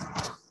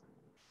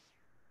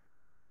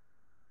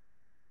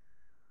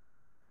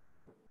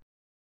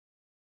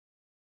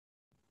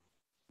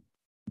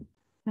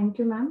 Thank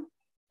you, ma'am.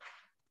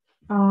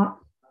 I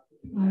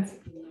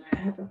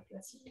have a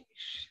presentation.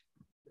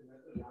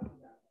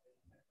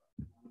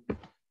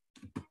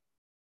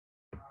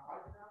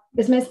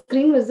 Is my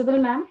screen visible,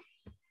 ma'am?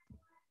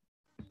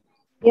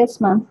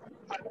 Yes, ma'am.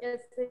 Yes,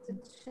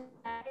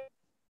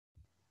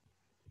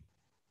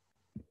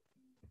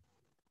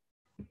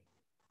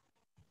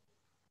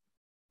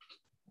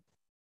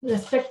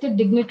 Respected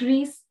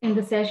dignitaries in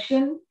the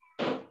session,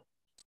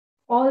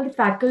 all the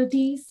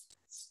faculties,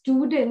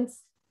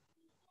 students,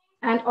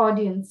 and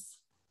audience,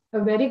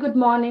 a very good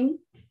morning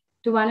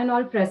to one and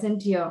all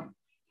present here.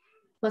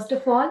 First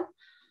of all,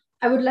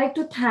 I would like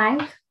to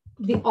thank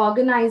the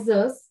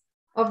organizers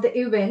of the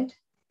event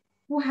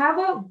who have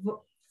a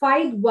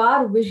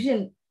wide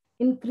vision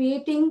in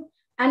creating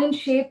and in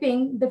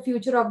shaping the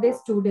future of their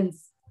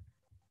students.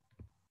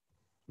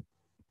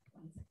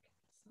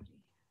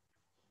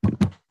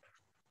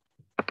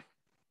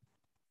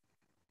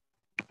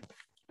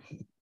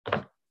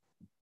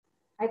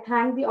 I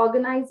thank the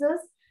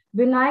organizers,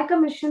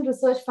 Vinayaka Mission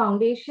Research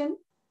Foundation,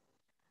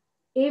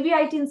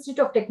 AVIT Institute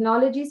of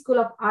Technology, School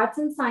of Arts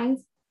and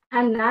Science,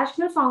 and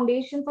National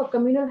Foundation for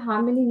Communal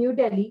Harmony, New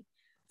Delhi,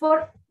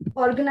 for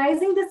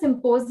organizing the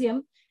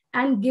symposium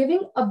and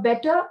giving a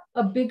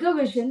bigger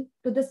vision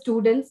to the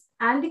students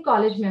and the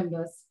college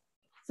members.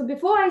 So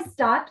before I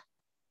start,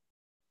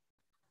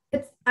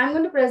 I'm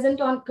going to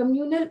present on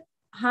communal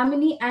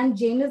harmony and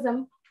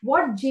Jainism,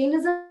 what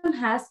Jainism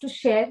has to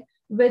share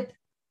with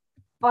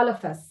all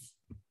of us.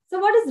 So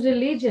what is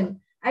religion?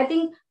 I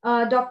think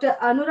Dr.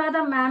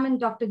 Anuradha ma'am and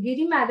Dr.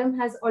 Giri madam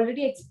has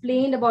already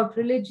explained about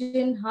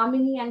religion,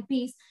 harmony, and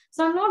peace.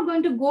 So I'm not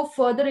going to go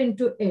further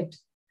into it.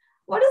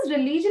 What is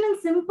religion in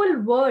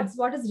simple words?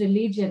 What is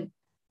religion?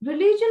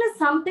 Religion is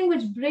something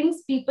which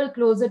brings people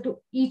closer to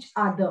each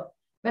other.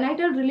 When I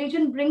tell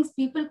religion brings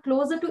people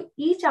closer to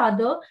each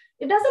other,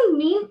 it doesn't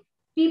mean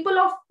people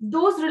of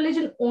those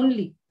religion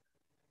only.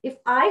 If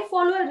I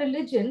follow a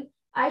religion,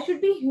 I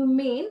should be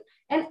humane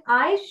and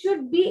I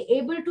should be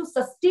able to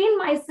sustain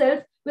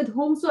myself with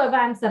whomsoever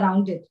I'm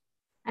surrounded.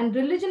 And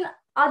religion,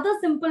 other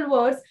simple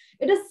words,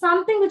 it is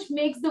something which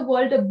makes the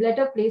world a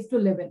better place to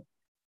live in.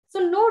 So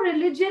no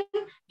religion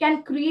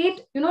can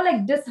create,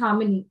 like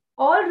disharmony.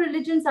 All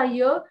religions are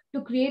here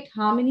to create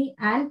harmony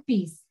and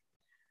peace.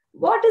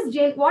 What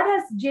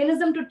has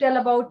Jainism to tell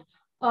about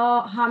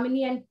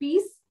harmony and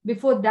peace?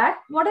 Before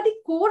that, what are the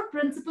core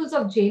principles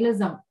of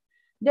Jainism?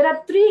 There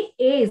are 3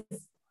 A's: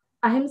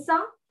 ahimsa,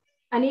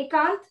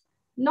 anekant,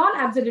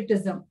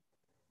 non-absolutism.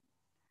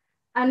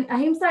 And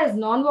ahimsa is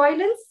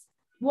non-violence.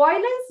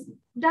 Violence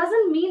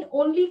doesn't mean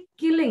only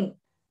killing.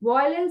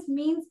 Violence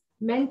means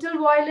mental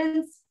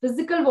violence,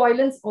 physical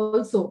violence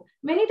also.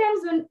 Many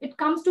times when it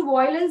comes to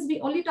violence, we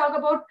only talk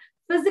about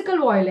physical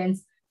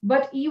violence,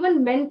 but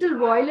even mental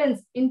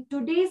violence in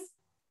today's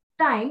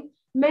time,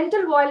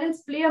 mental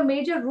violence play a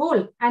major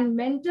role, and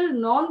mental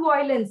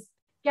non-violence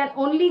can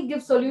only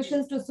give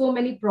solutions to so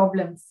many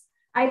problems.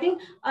 I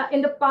think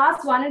in the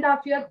past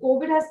 1.5 years,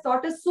 COVID has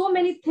taught us so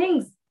many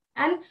things,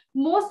 and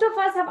most of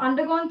us have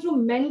undergone through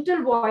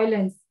mental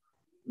violence.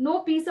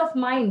 No peace of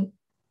mind.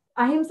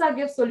 Ahimsa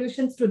gives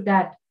solutions to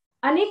that.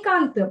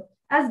 Anekant,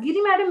 as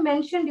Giri madam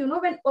mentioned,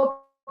 when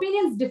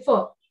opinions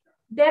differ,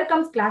 there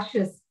comes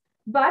clashes.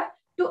 But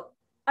to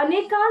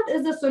Anekant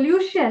is the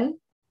solution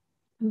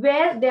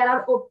where there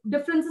are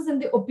differences in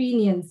the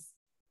opinions.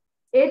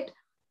 It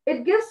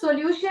gives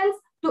solutions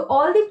to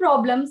all the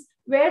problems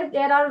where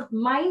there are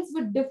minds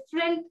with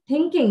different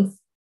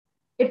thinkings.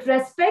 It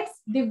respects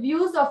the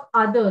views of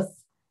others.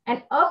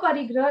 And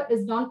aparigraha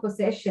is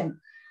non-possession.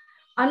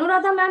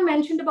 Anuradha ma'am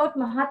mentioned about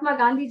Mahatma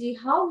Gandhi ji,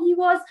 how he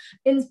was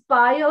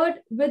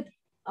inspired with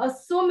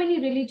so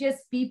many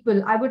religious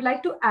people. I would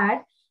like to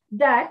add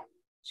that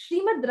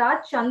Srimad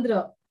Raj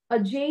Chandra, a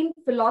Jain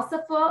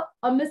philosopher,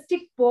 a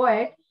mystic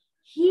poet,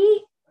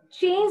 he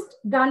changed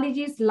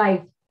Gandhiji's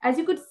life. As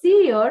you could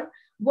see here,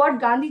 what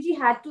Gandhiji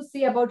had to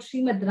say about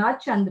Srimad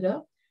Raj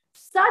Chandra,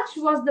 such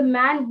was the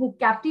man who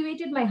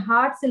captivated my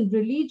hearts in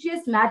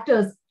religious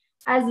matters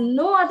as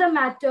no other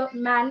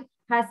man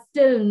has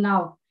till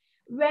now.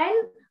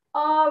 When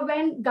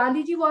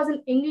Gandhiji was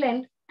in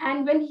England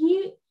and when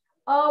he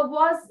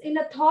was in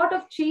a thought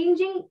of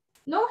changing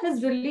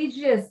his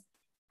religious,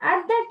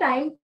 at that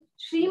time,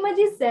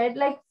 Srimaji said,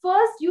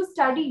 first you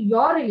study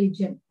your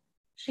religion.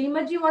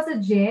 Srimaji was a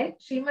Jain.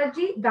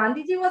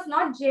 Gandhiji was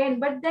not Jain,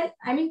 but then,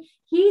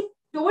 he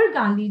told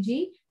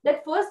Gandhiji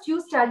that first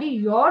you study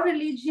your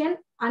religion,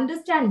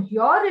 understand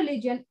your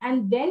religion,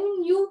 and then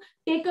you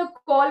take a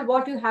call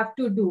what you have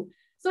to do.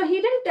 So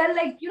he didn't tell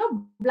like,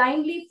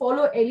 blindly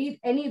follow any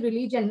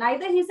religion.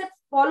 Neither he said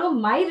follow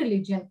my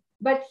religion,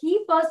 but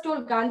he first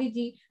told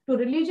Gandhiji, to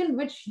religion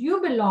which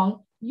you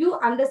belong, you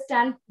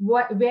understand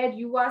where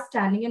you are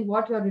standing and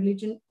what your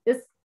religion is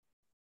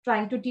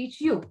trying to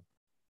teach you.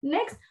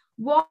 Next,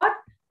 what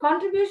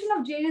contribution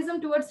of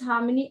Jainism towards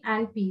harmony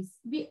and peace?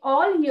 We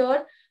all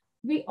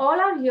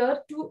are here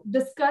to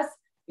discuss,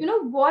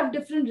 what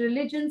different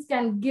religions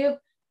can give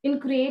in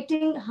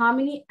creating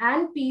harmony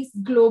and peace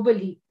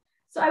globally.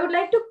 So I would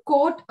like to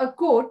quote a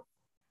quote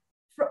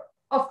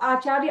of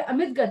Acharya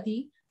Amit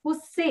Gati, who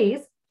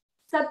says,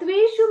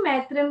 Satveshu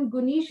Maitrim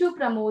Gunishu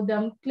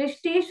Pramodam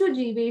Klisteshu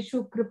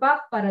Jiveshu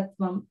Kripa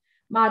Paratvam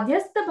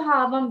Madhyastha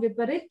Bhavam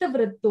Viparita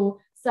Vritto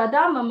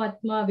Sada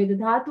Mamatma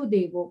Vidhatu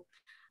Devo.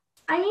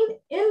 I mean,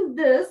 in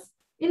this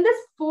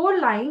 4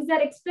 lines,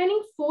 they're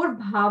explaining 4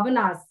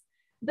 bhavanas.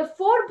 The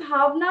 4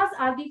 bhavanas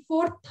are the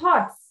 4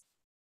 thoughts.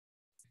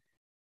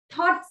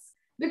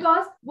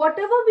 Because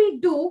whatever we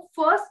do,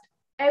 first,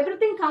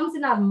 everything comes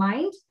in our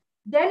mind,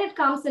 then it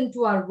comes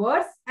into our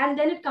words, and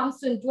then it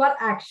comes into our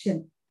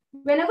action.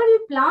 Whenever we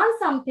plan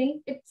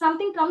something,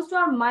 something comes to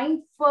our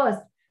mind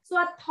first. So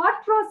our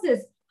thought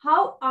process,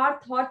 how our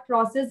thought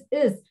process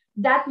is,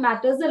 that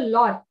matters a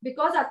lot,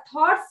 because our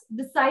thoughts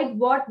decide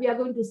what we are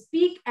going to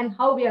speak and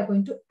how we are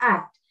going to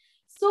act.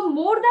 So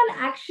more than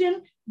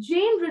action,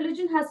 Jain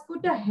religion has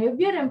put a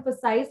heavier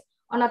emphasis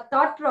on a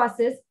thought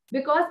process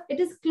because it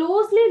is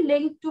closely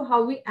linked to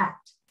how we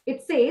act.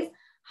 It says,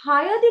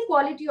 higher the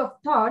quality of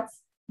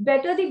thoughts,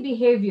 better the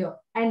behavior,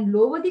 and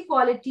lower the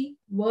quality,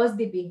 worse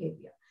the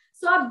behavior.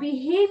 So our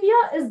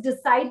behavior is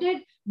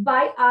decided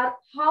by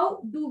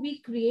how do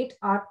we create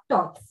our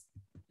thoughts.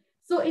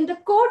 So in the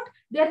quote,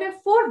 there were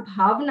 4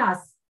 bhavanas: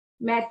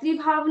 Maitri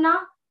Bhavana,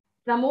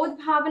 Pramod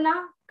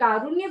Bhavana,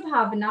 Karunya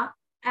Bhavana,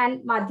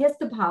 and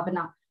Madhyastha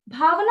Bhavana.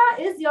 Bhavana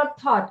is your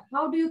thought.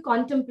 How do you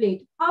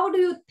contemplate? How do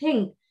you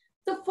think?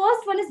 The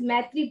first one is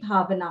Maitri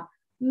Bhavana.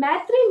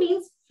 Maitri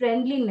means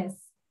friendliness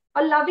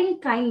or loving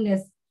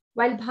kindness,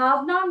 while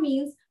Bhavana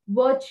means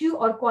virtue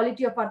or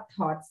quality of our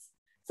thoughts.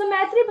 So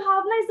Maitri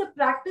Bhavana is the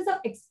practice of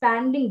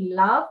expanding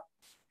love,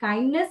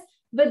 kindness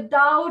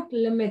without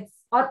limits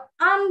or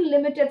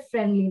unlimited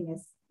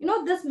friendliness.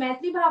 This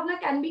Maitri Bhavana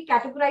can be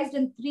categorized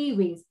in 3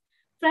 ways.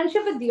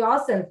 Friendship with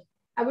yourself.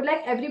 I would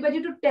like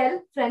everybody to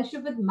tell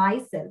friendship with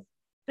myself.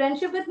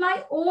 Friendship with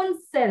my own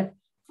self.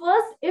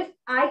 First, if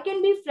I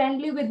can be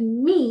friendly with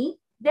me,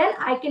 then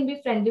I can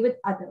be friendly with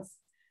others.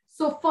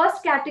 So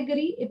first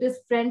category, it is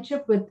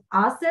friendship with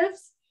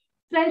ourselves,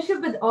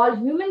 friendship with all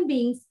human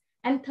beings,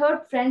 and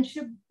third,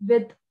 friendship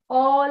with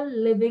all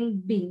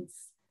living beings.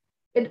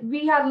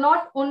 We are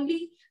not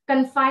only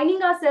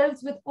confining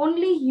ourselves with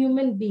only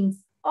human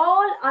beings,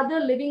 all other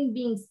living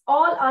beings,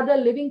 all other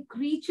living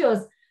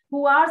creatures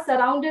who are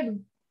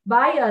surrounded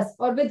by us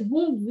or with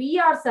whom we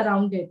are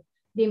surrounded.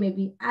 They may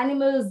be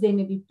animals, they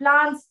may be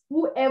plants,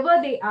 whoever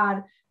they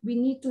are, we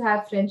need to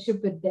have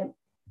friendship with them.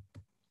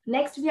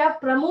 Next, we have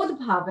Pramod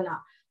Bhavana.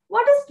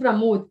 What is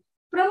Pramod?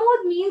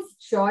 Pramod means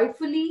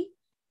joyfully,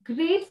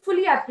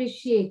 gratefully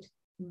appreciate,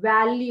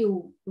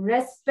 value,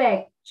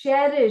 respect,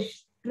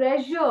 cherish,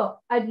 treasure,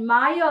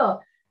 admire,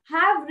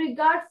 have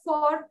regard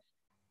for,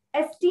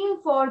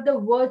 esteem for the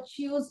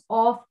virtues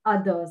of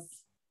others.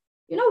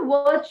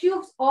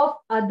 Virtues of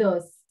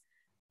others.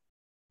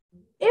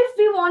 If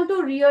we want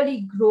to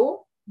really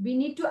grow, we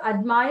need to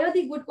admire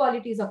the good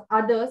qualities of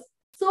others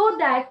so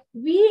that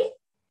we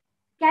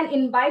can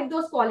imbibe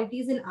those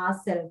qualities in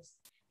ourselves.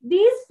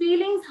 These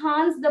feelings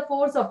harness the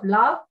force of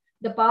love,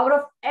 the power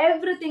of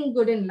everything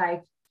good in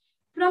life.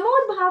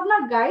 Pramod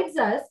Bhavana guides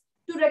us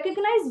to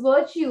recognize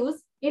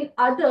virtues in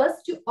others,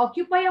 to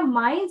occupy our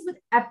minds with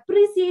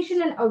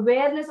appreciation and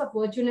awareness of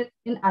virtue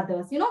in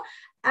others.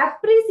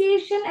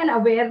 Appreciation and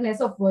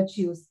awareness of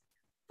virtues.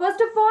 First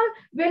of all,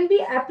 when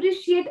we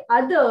appreciate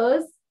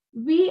others,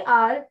 we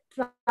are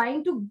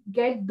trying to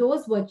get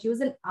those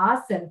virtues in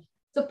ourselves.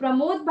 So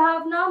Pramod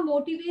Bhavana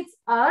motivates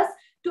us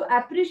to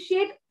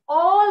appreciate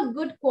all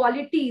good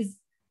qualities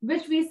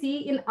which we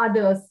see in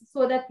others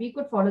so that we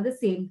could follow the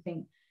same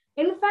thing.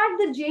 In fact,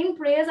 the Jain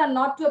prayers are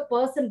not to a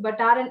person, but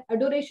are an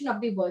adoration of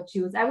the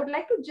virtues. I would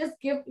like to just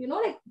give,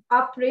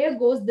 our prayer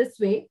goes this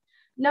way.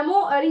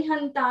 Namo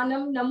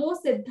Arihantanam, Namo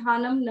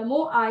Siddhanam,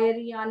 Namo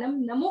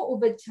Ayariyanam, Namo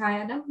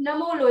Ubachhayanam,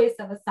 Namo Loe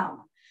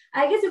Savasamam.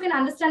 I guess you can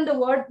understand the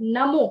word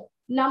Namo.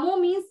 Namo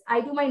means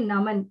I do my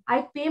naman.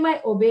 I pay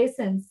my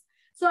obeisance.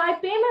 So I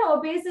pay my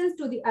obeisance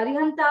to the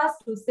Arihantas,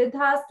 to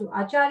Siddhas, to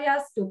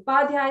Acharyas, to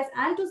Upadhyayas,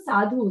 and to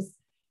Sadhus.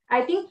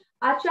 I think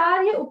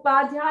Acharya,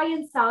 Upadhyaya,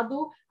 and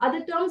Sadhu are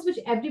the terms which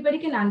everybody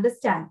can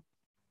understand.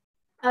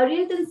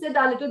 Arihant and Siddha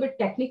are a little bit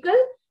technical,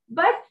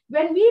 but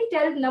when we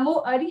tell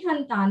Namo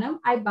Arihantanam,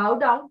 I bow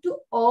down to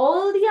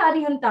all the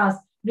Arihantas,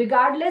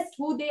 regardless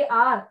who they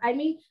are. I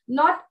mean,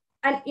 not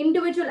an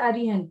individual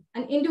Arihant,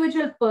 an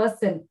individual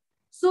person.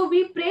 So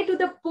we pray to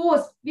the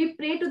post, we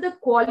pray to the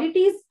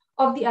qualities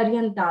of the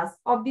Aryantas,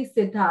 of the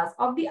Siddhas,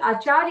 of the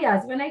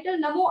Acharyas. When I tell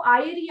Namo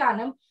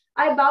Ayariyanam,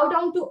 I bow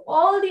down to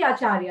all the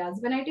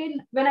Acharyas. When I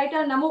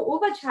tell Namo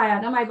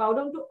Upachayanam, I bow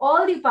down to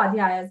all the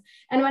Upadhyayas.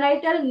 And when I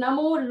tell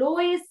Namo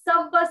Loe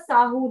Sabba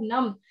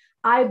Sahunam,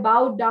 I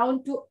bow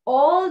down to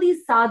all the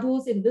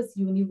sadhus in this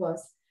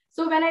universe.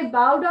 So when I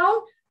bow down,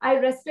 I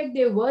respect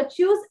their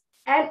virtues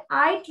and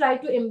I try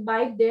to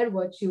imbibe their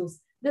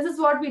virtues. This is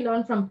what we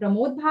learn from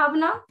Pramod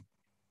Bhavana.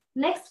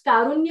 Next,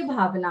 Karunya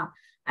Bhavana.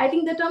 I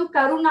think the term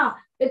Karuna,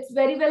 it's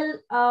very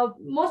well,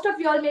 most of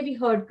you all maybe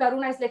heard,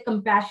 Karuna is like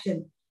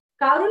compassion.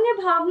 Karunya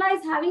Bhavana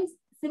is having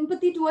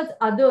sympathy towards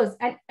others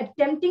and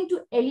attempting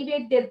to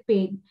elevate their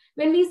pain.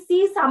 When we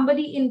see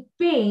somebody in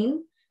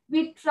pain,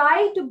 we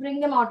try to bring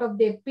them out of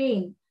their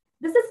pain.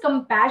 This is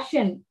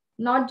compassion,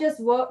 not just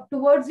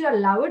towards your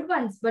loved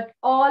ones, but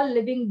all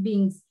living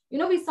beings. You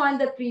know, we saw in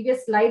the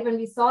previous slide when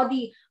we saw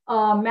the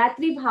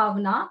Maitri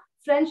Bhavana,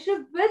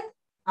 friendship with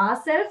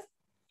ourselves,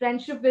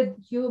 friendship with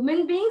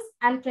human beings,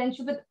 and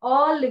friendship with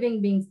all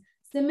living beings.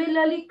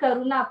 Similarly,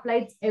 Karuna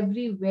applies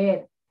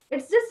everywhere.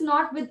 It's just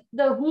not with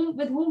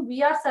whom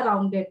we are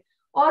surrounded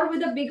or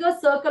with a bigger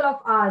circle of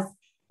ours.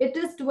 It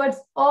is towards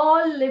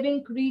all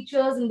living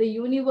creatures in the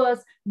universe.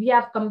 We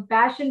have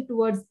compassion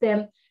towards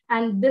them.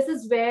 And this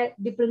is where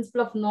the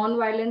principle of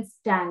non-violence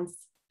stands.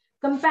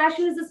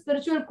 Compassion is a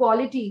spiritual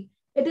quality.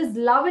 It is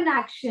love in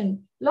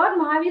action. Lord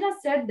Mahavira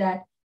said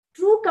that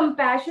true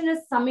compassion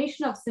is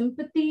summation of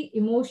sympathy,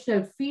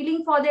 emotional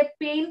feeling for their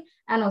pain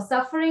and of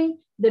suffering,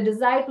 the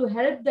desire to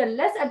help the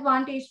less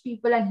advantaged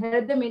people and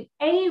help them in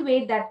any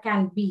way that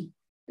can be.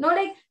 You know,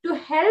 like to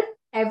help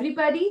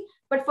everybody,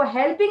 but for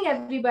helping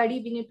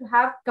everybody, we need to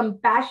have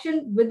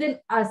compassion within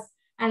us.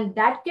 And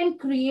that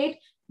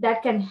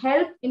can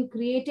help in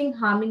creating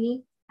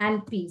harmony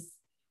and peace.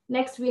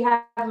 Next, we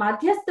have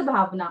Madhyastha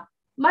Bhavana.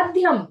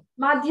 Madhyam,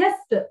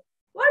 Madhyastha.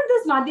 What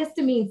does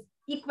Madhyastha mean?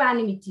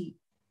 Equanimity.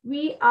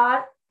 We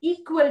are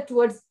equal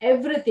towards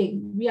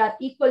everything. We are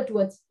equal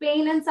towards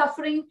pain and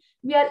suffering.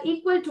 We are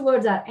equal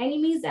towards our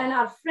enemies and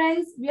our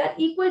friends. We are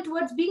equal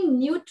towards being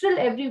neutral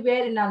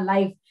everywhere in our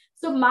life.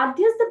 So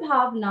Madhyastha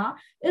Bhavana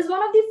is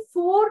one of the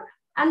 4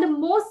 and the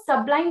most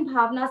sublime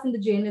bhavanas in the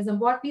Jainism.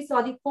 What we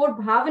saw, the 4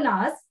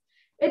 bhavanas,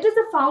 it is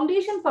the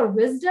foundation for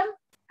wisdom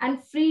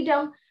and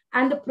freedom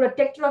and the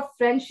protector of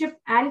friendship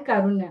and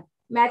karuna.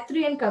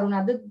 Maitri and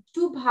Karuna, the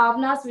 2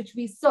 bhavanas which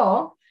we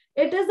saw,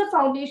 it is the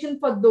foundation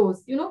for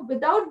those. You know,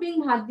 without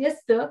being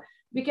Madhyastha,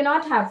 we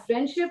cannot have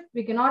friendship,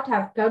 we cannot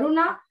have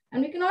Karuna,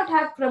 and we cannot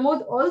have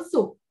Pramod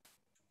also.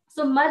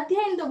 So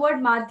Madhya in the word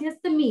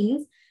Madhyastha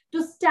means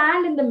to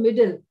stand in the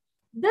middle.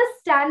 This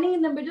standing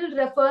in the middle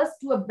refers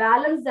to a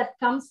balance that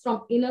comes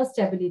from inner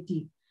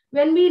stability.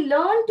 When we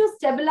learn to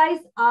stabilize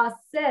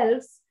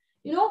ourselves,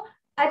 you know,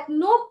 at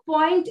no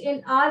point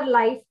in our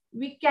life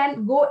we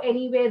can go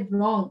anywhere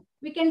wrong.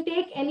 We can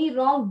take any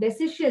wrong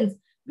decisions.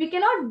 We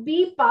cannot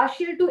be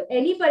partial to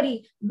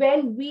anybody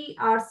when we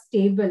are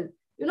stable.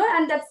 You know,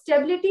 and that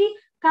stability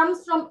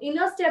comes from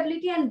inner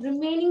stability and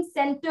remaining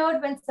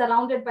centered when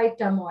surrounded by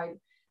turmoil.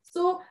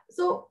 So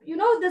you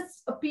know,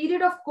 this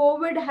period of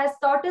COVID has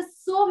taught us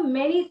so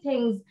many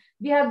things.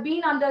 We have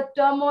been under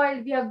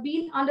turmoil. We have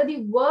been under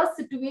the worst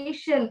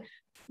situation.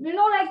 You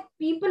know, like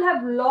people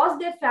have lost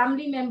their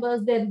family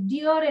members, their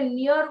dear and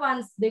near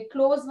ones, their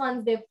close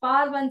ones, their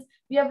far ones.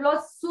 We have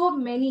lost so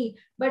many.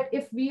 But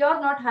if we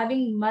are not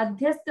having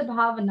Madhyastha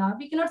Bhavana,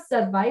 we cannot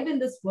survive in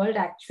this world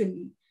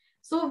actually.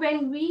 So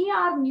when we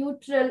are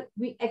neutral,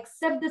 we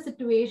accept the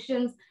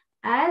situations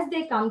as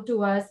they come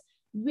to us.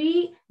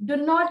 We do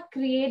not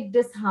create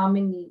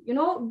disharmony. You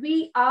know,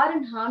 we are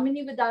in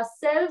harmony with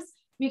ourselves.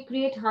 We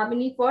create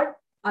harmony for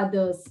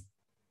others.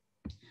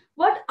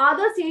 What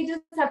other sages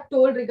have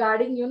told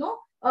regarding, you know,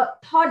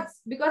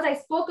 thoughts, because I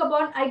spoke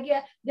about,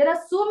 there are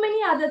so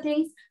many other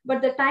things,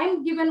 but the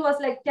time given was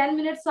like 10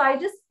 minutes. So I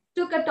just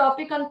took a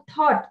topic on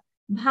thought,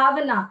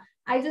 bhavana.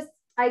 I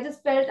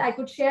just felt I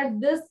could share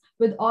this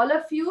with all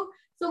of you.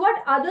 So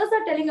what others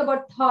are telling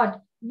about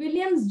thought,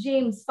 William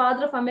James,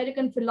 father of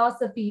American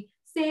philosophy,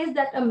 says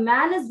that a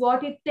man is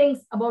what he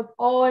thinks about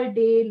all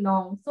day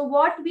long. So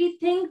what we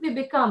think, we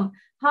become.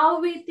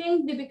 How we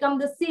think, we become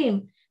the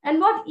same. And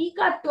what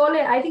Eckhart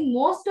Tolle, I think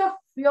most of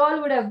you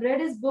all would have read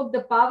his book,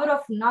 The Power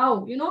of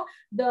Now. You know,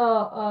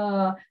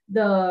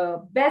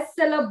 the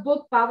bestseller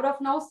book, Power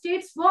of Now,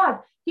 states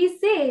what? He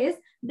says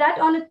that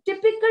on a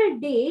typical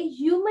day,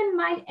 human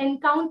mind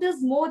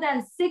encounters more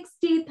than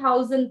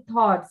 60,000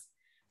 thoughts.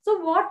 So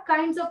what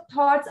kinds of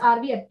thoughts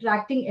are we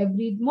attracting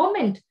every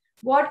moment?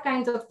 What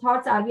kinds of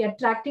thoughts are we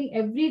attracting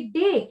every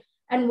day?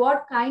 And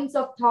what kinds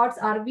of thoughts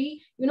are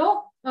we, you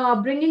know,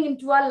 bringing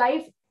into our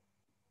life?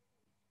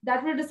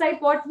 That will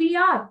decide what we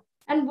are.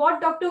 And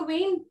what Dr.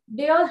 Wayne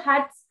Dale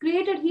had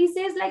created, he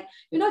says, like,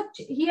 you know,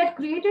 he had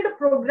created a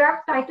program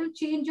titled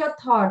Change Your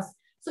Thoughts.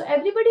 So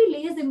everybody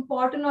lays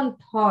importance on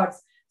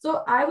thoughts.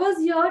 So I was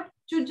here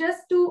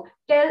to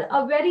tell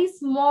a very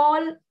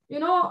small, you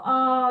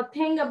know,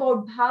 thing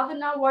about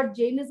bhavana, what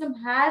Jainism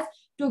has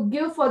to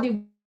give for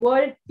the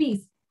world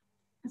peace.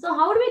 So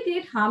how do we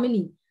create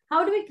harmony?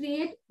 How do we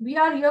create? We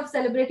are here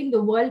celebrating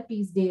the World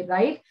Peace Day,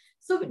 right?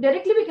 So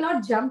directly we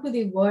cannot jump to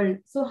the world.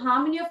 So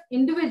harmony of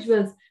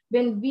individuals,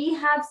 when we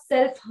have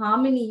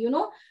self-harmony, you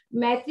know,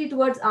 maitri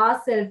towards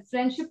ourselves,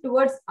 friendship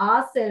towards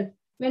ourselves,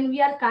 when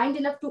we are kind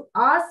enough to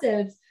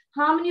ourselves,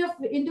 harmony of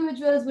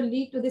individuals will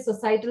lead to the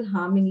societal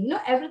harmony. You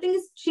know, everything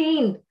is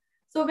chained.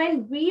 So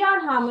when we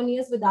are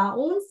harmonious with our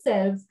own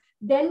selves,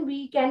 then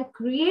we can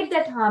create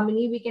that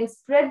harmony, we can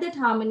spread that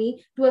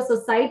harmony to a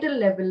societal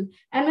level.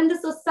 And when the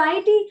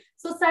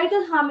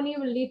societal harmony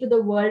will lead to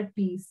the world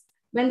peace.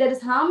 When there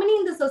is harmony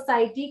in the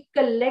society,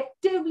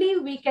 collectively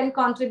we can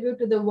contribute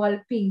to the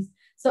world peace.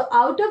 So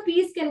outer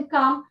peace can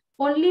come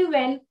only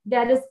when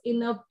there is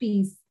inner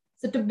peace.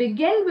 So to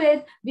begin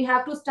with, we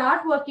have to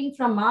start working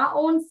from our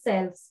own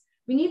selves.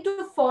 We need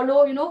to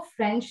follow, you know,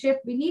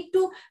 friendship. We need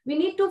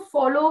to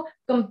follow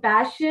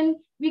compassion.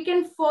 We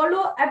can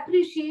follow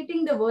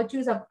appreciating the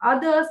virtues of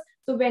others.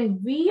 So when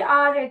we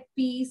are at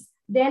peace,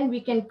 then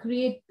we can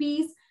create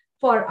peace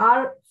for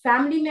our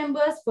family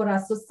members, for our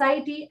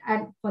society,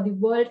 and for the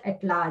world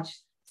at large.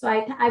 So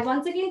I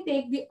once again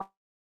take the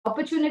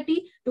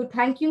opportunity to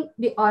thank you,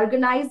 the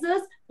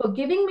organizers, for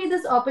giving me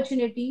this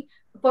opportunity,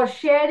 for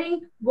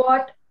sharing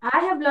what I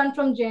have learned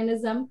from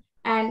Jainism.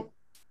 And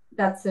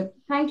that's it.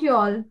 Thank you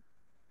all.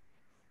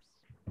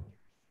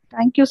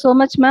 Thank you so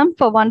much, ma'am,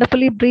 for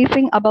wonderfully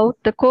briefing about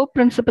the core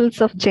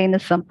principles of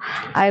Jainism.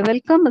 I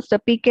welcome Mr.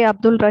 P.K.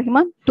 Abdul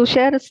Rahman to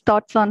share his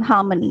thoughts on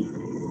harmony.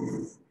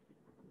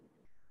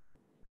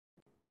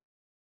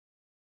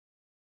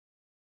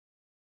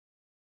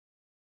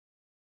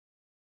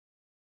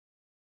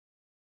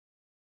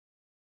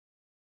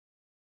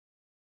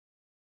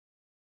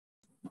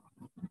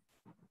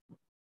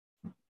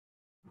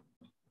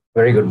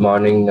 Very good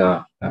morning,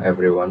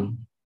 everyone.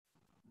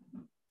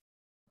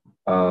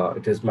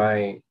 It is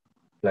my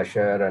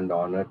pleasure and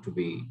honor to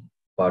be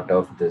part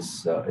of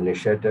this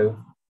initiative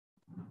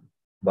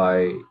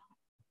by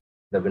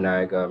the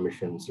Vinayaka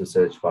Missions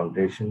Research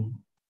Foundation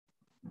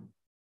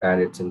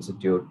and its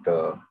institute,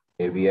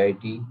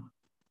 AVIT,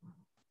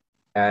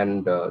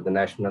 and the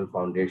National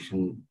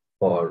Foundation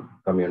for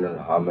Communal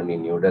Harmony,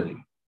 New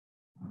Delhi.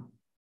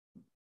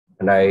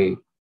 And I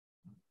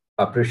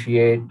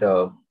appreciate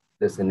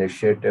this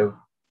initiative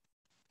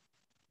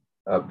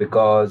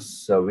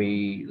because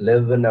we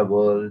live in a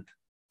world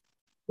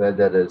where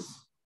there is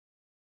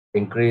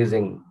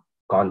increasing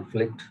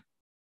conflict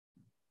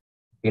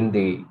in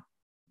the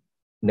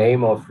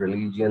name of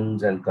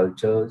religions and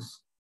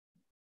cultures,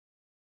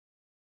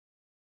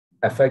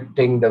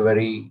 affecting the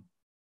very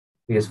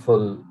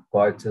peaceful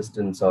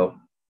coexistence of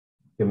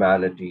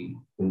humanity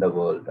in the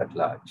world at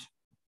large.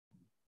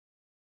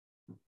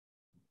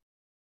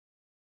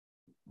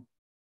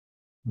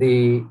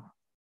 The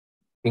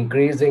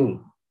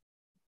increasing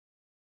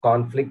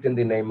conflict in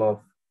the name of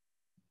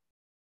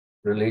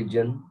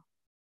religion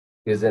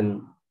is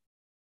in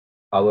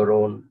our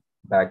own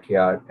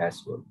backyard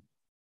as well.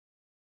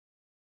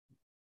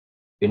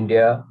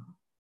 India,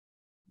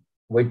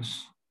 which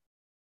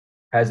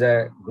has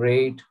a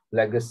great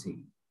legacy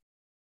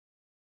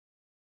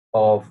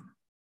of,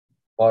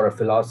 or a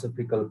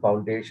philosophical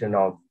foundation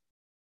of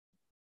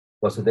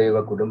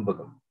Vasudhaiva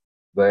Kudumbakam,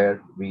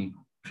 where we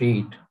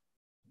treat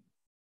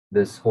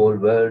this whole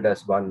world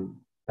as one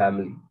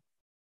family,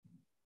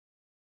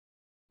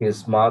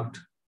 is marked,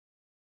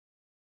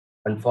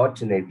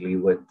 unfortunately,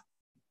 with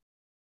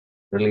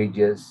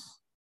religious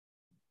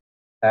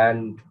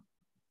and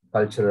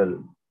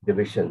cultural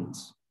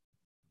divisions,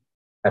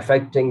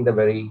 affecting the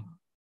very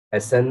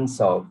essence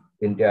of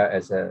India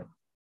as a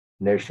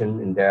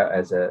nation, India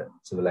as a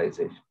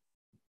civilization.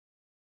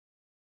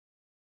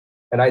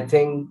 And I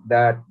think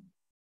that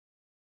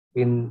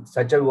in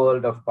such a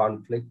world of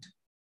conflict,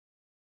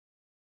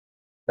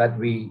 that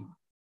we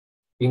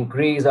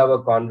increase our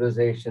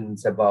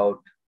conversations about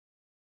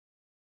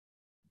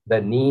the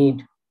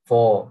need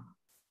for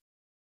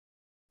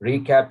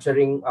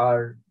recapturing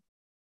our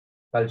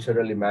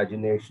cultural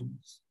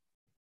imaginations,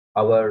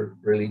 our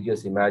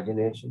religious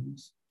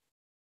imaginations,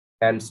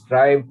 and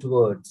strive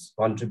towards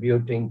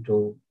contributing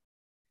to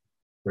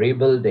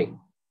rebuilding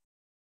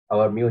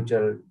our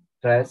mutual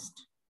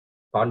trust,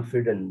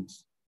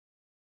 confidence,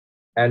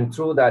 and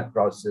through that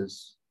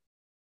process,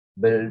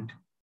 build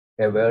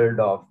a world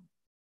of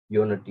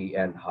unity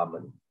and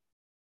harmony.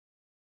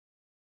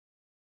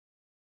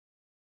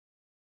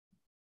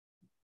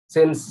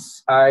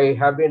 Since I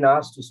have been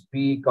asked to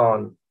speak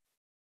on,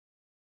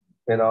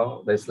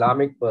 the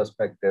Islamic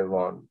perspective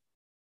on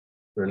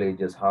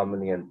religious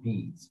harmony and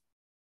peace,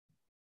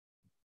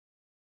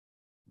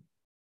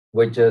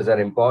 which is an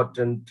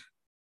important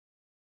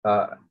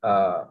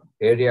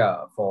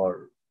area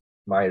for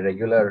my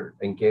regular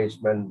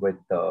engagement with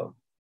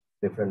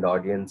different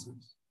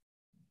audiences.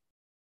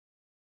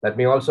 Let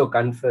me also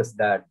confess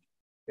that,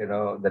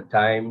 the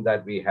time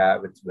that we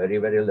have, it's very,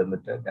 very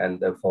limited, and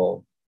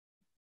therefore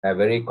a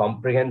very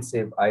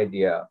comprehensive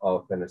idea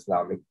of an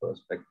Islamic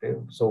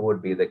perspective. So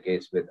would be the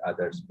case with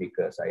other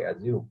speakers, I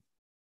assume,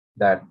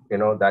 that,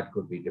 that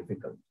could be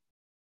difficult.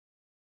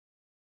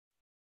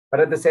 But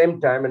at the same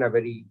time, in a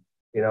very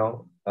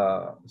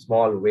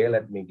small way,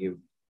 let me give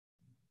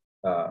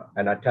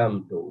an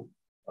attempt to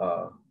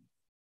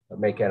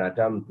make an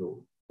attempt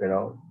to,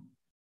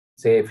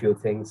 say a few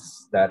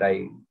things that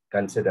I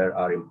consider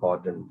are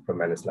important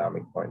from an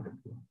Islamic point of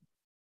view.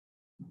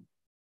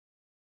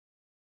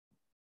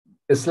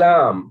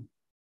 Islam,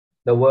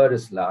 the word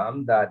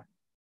Islam, that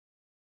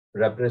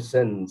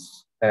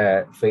represents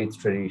a faith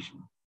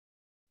tradition,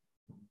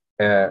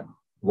 a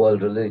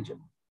world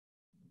religion,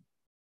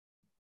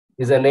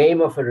 is a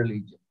name of a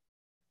religion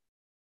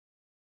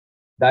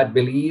that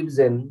believes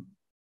in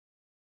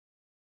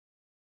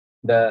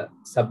the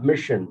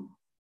submission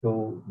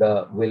to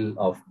the will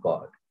of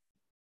God.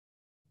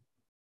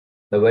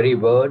 The very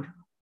word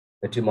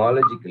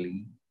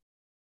etymologically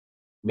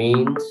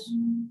means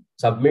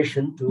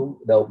submission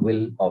to the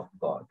will of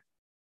God.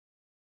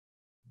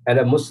 And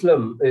a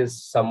Muslim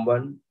is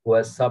someone who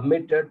has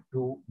submitted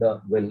to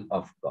the will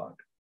of God.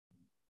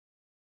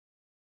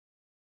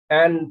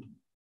 And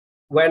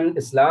when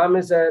Islam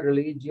is a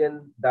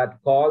religion that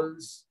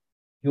calls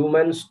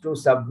humans to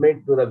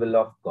submit to the will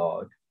of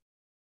God,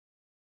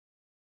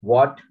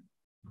 what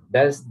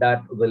does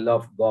that will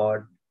of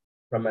God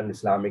from an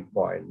Islamic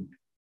point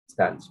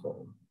stands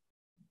for?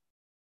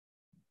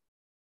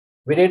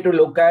 We need to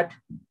look at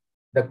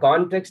the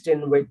context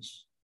in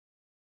which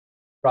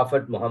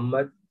Prophet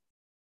Muhammad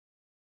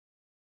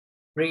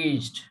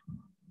preached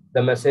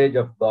the message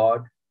of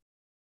God,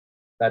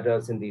 that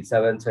was in the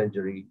 7th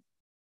century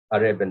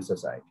Arabian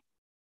society.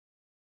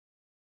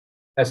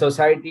 A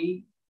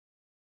society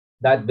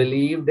that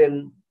believed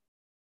in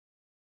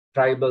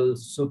tribal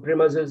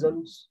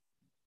supremacisms,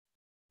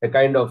 a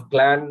kind of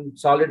clan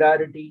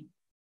solidarity,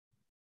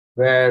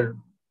 where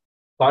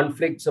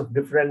conflicts of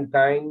different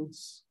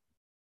kinds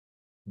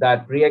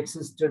that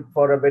pre-existed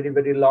for a very,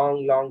 very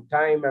long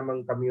time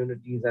among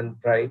communities and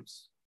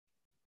tribes.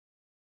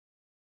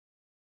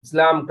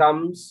 Islam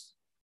comes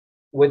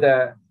with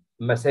a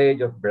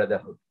message of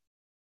brotherhood.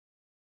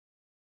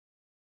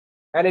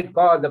 And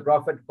the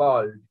Prophet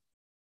called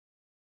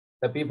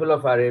the people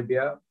of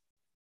Arabia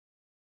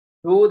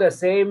to the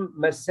same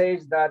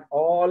message that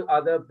all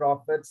other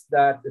prophets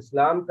that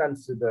Islam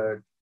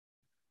considered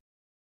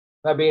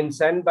have been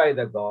sent by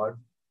the God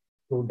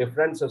to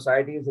different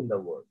societies in the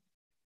world,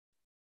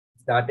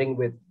 starting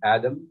with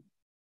Adam,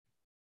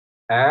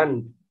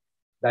 and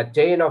the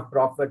chain of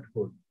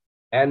prophethood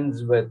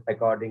ends with,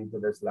 according to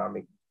the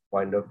Islamic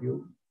point of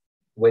view,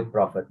 with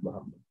Prophet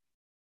Muhammad.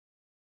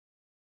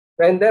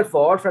 And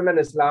therefore, from an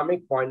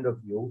Islamic point of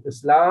view,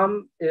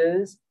 Islam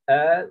is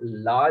a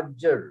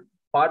larger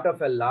part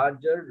of a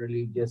larger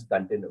religious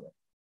continuum.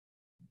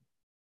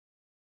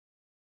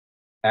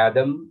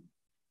 Adam,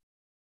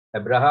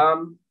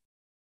 Abraham,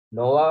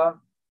 Noah,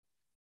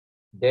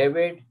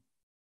 David,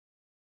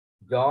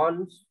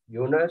 John,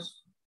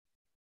 Yunus,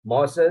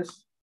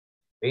 Moses,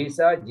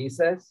 Isa,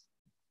 Jesus,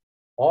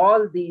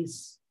 all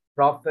these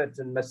prophets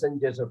and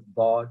messengers of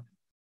God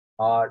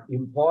are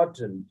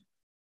important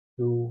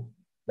to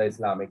the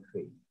Islamic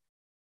faith.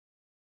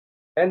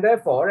 And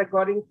therefore,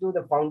 according to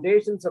the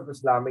foundations of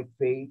Islamic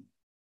faith,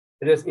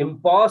 it is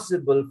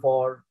impossible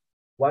for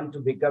one to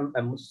become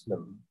a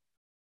Muslim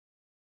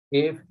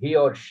if he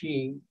or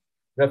she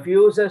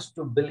refuses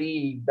to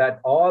believe that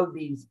all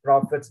these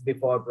prophets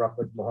before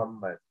Prophet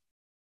Muhammad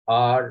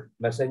are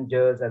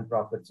messengers and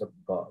prophets of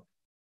God.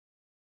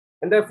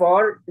 And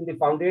therefore, in the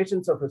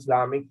foundations of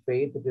Islamic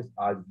faith, it is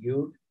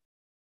argued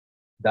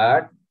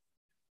that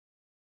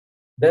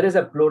there is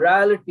a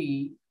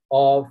plurality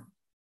of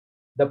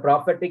the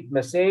prophetic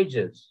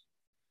messages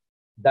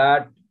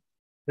that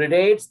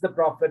predates the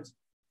prophet's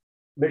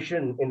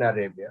mission in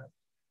Arabia.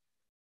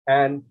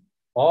 And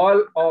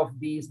all of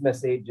these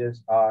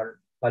messages are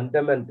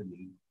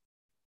fundamentally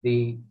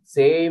the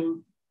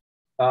same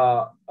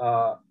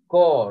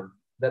core,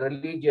 the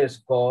religious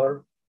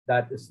core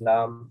that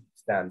Islam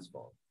stands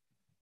for.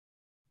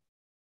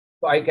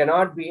 So I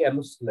cannot be a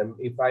Muslim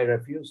if I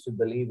refuse to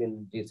believe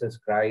in Jesus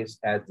Christ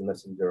as the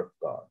messenger of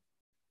God.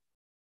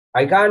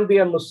 I can't be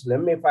a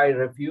Muslim if I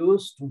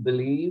refuse to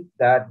believe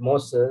that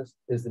Moses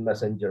is the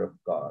messenger of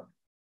God.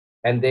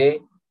 And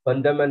they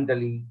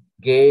fundamentally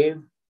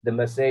gave the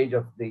message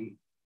of the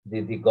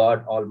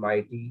God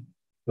Almighty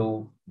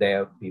to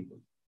their people.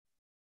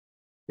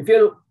 If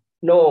you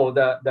know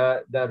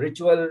the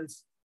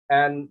rituals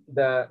and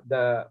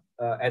the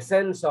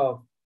essence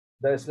of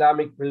the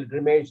Islamic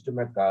pilgrimage to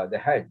Mecca, the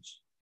Hajj,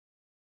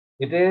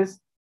 it is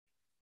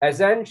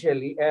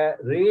essentially a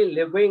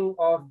reliving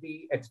of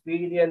the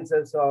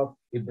experiences of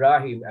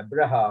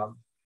Abraham,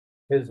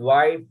 his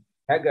wife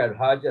Hagar,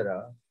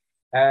 Hajara,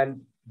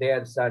 and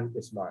their son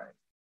Ismail.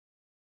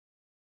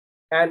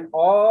 And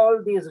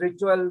all these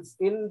rituals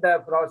in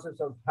the process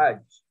of Hajj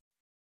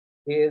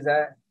is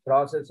a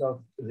process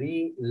of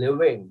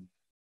reliving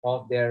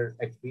of their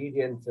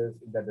experiences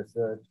in the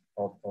desert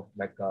of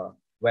Mecca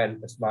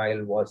when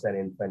Ismail was an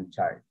infant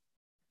child.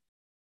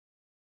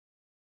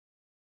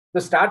 So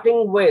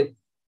starting with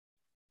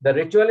the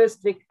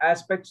ritualistic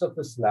aspects of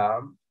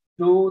Islam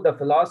to the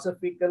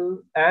philosophical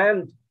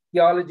and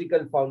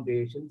theological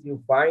foundations,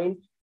 you find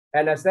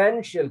an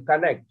essential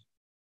connect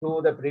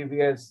to the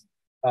previous,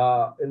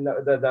 in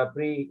the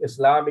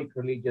pre-Islamic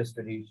religious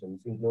traditions,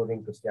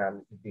 including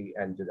Christianity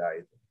and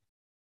Judaism.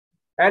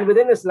 And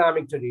within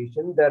Islamic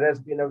tradition, there has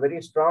been a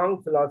very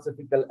strong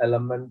philosophical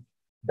element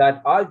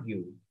that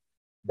argues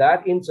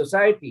that in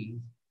societies,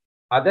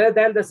 other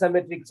than the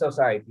Semitic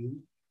society,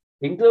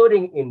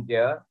 including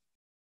India,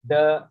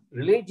 the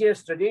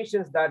religious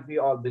traditions that we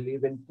all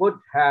believe in could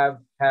have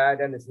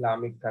had an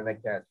Islamic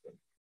connect as well.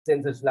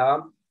 Since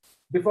Islam,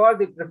 before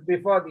the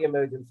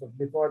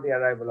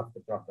arrival of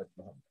the Prophet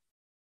Muhammad.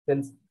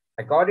 Since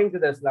according to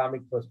the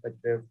Islamic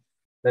perspective,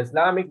 the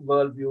Islamic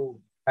worldview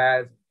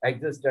has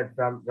existed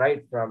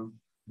right from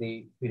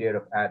the period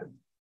of Adam.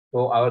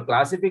 So our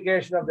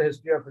classification of the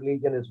history of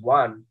religion is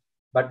one,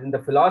 but in the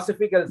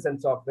philosophical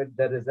sense of it,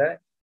 there is a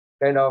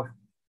kind of,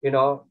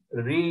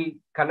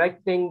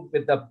 reconnecting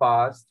with the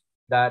past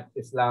that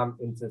Islam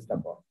insists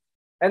upon.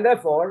 And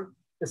therefore,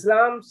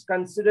 Islam's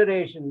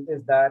consideration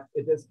is that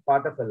it is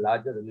part of a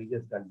larger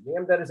religious country.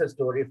 And there is a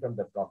story from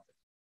the Prophet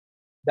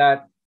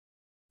that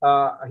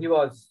he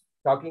was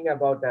talking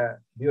about a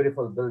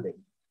beautiful building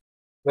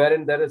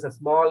wherein there is a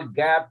small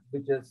gap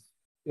which is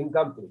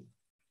incomplete,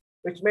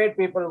 which made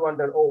people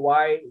wonder, oh,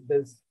 why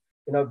this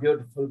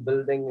beautiful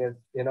building is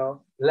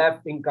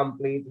left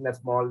incomplete in a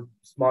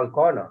small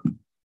corner.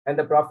 And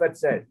the Prophet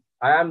said,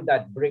 I am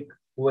that brick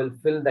who will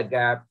fill the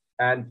gap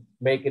and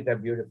make it a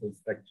beautiful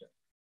structure.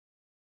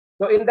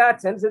 So in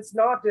that sense, it's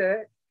not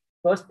a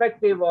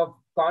perspective of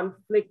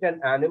conflict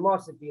and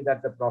animosity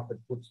that the Prophet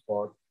puts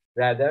forth,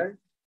 rather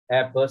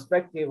a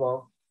perspective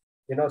of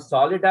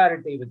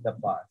solidarity with the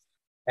past,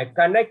 a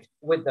connect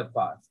with the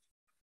past.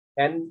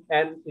 And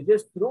it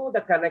is through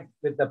the connect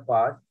with the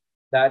past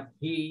that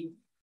he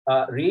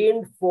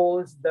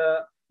reinforced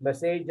the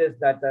messages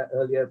that the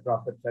earlier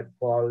prophets had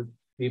called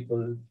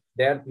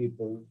their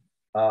people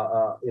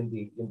in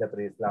the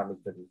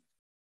pre-Islamic tradition.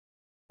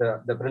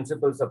 The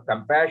principles of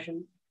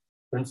compassion,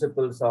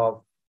 principles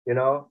of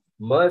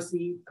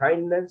mercy,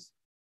 kindness.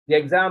 The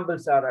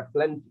examples are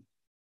aplenty.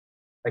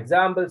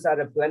 Examples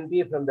are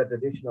aplenty from the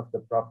tradition of the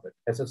Prophet.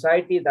 A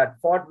society that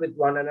fought with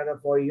one another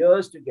for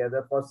years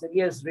together for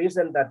serious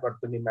reason that one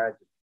can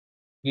imagine.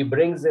 He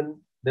brings in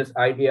this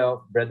idea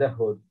of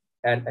brotherhood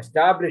and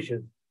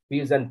establishes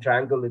peace and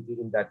tranquility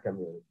in that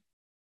community.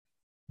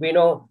 We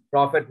know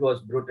Prophet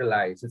was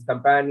brutalized. His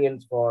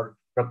companions for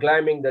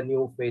proclaiming the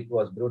new faith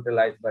was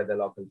brutalized by the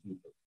local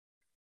people.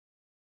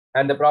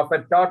 And the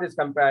Prophet taught his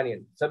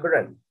companions,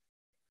 Sabran,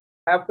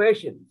 have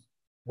patience.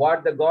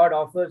 What the God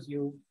offers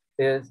you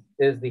is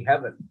the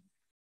heaven.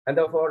 And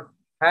therefore,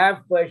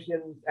 have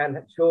patience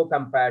and show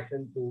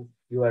compassion to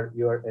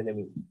your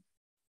enemies.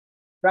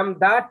 From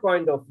that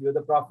point of view,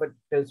 the Prophet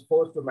is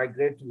forced to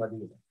migrate to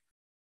Medina.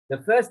 The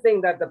first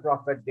thing that the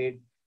Prophet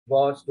did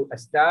was to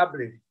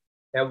establish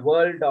a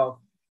world of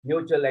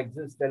mutual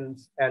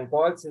existence and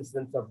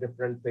coexistence of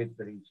different faith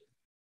traditions,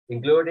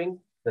 including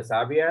the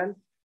Sabians,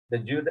 the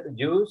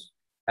Jews,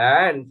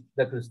 and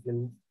the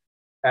Christians,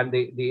 and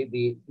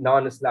the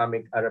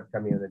non-Islamic Arab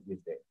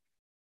communities there.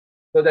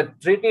 So the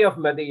Treaty of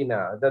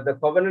Medina, the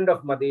Covenant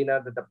of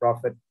Medina that the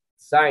Prophet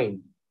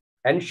signed,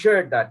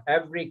 ensured that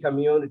every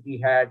community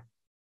had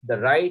the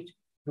right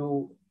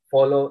to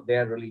follow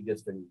their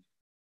religious tradition.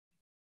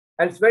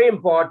 And it's very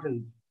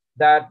important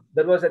that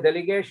there was a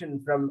delegation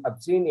from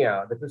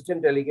Abyssinia, the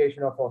Christian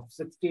delegation of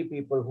 60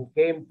 people who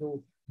came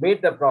to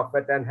meet the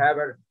Prophet and have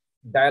a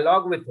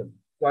dialogue with him.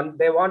 So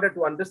they wanted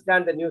to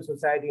understand the new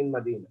society in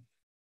Medina.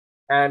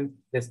 And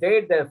they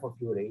stayed there for a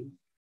few days.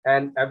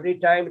 And every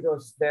time it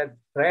was their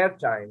prayer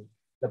time,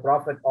 the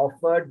Prophet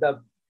offered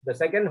the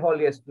second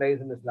holiest place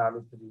in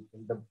Islamic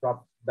tradition,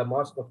 the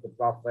Mosque of the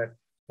Prophet,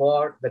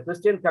 for the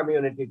Christian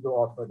community to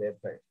offer their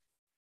prayer.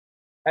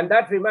 And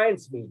that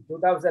reminds me,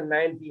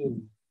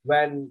 2019,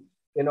 when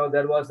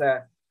there was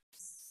a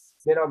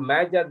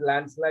major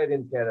landslide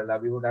in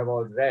Kerala. We would have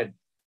all read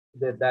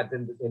that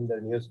in the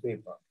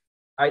newspaper.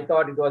 I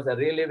thought it was a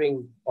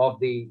reliving of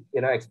the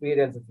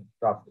experience of the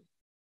Prophet.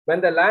 When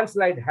the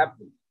landslide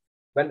happened,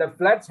 when the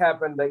floods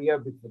happened the year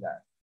before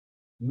that,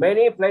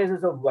 many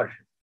places of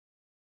worship,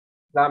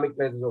 Islamic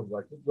places of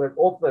worship, were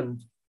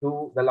opened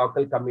to the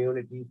local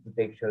communities to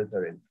take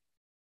shelter in.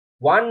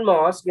 One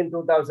mosque in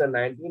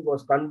 2019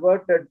 was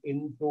converted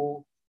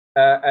into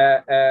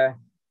a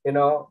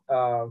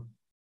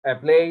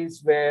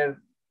place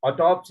where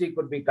autopsy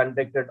could be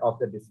conducted of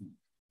the deceased.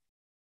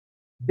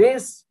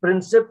 This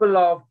principle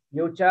of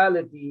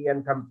mutuality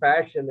and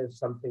compassion is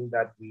something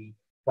that we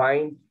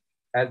find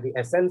as the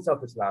essence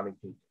of Islamic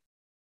teaching.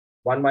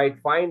 One might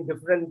find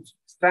different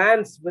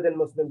strands within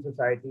Muslim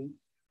society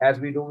as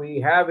we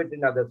have it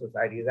in other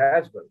societies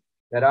as well.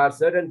 There are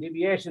certain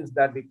deviations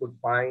that we could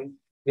find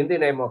in the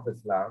name of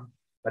Islam,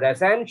 but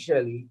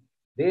essentially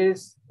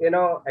these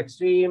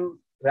extreme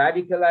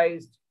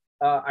radicalized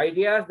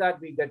ideas that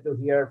we get to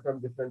hear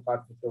from different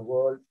parts of the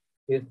world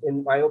is,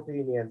 in my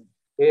opinion,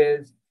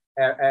 is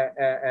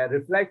a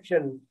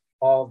reflection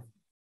of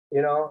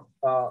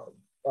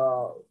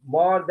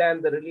more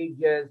than the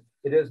religious.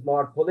 It is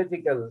more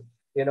political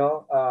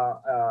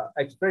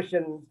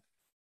expressions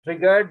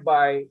triggered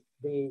by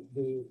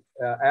the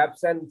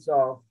absence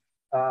of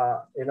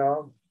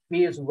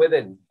peace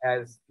within,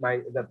 as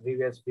the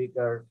previous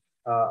speaker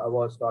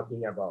was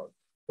talking about.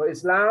 So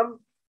Islam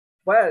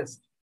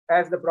first,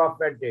 as the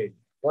Prophet did,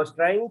 was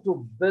trying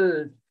to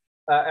build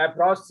a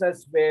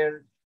process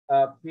where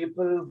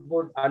people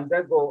would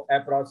undergo a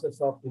process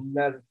of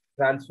inner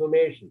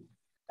transformation.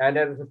 And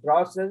there is a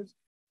process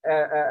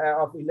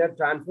of inner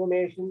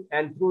transformation,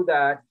 and through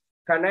that,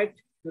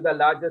 connect to the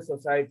larger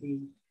society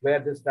where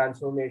this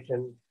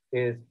transformation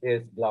is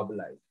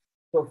globalized.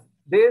 So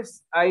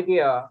this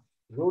idea,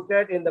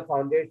 rooted in the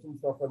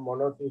foundations of a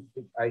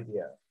monotheistic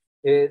idea,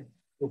 is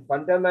to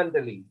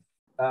fundamentally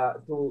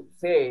to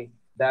say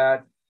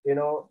that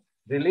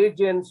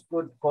religions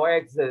could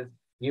coexist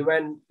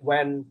even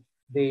when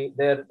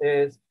there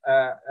is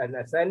an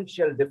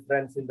essential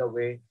difference in the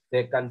way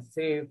they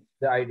conceive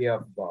the idea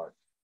of God.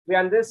 We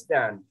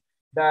understand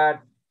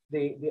that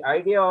the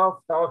idea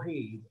of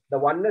Tawheed, the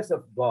oneness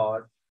of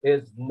God,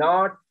 is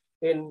not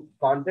in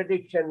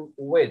contradiction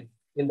with,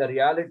 in the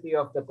reality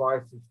of the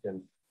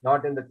coexistence,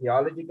 not in the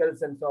theological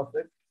sense of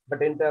it,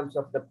 but in terms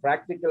of the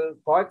practical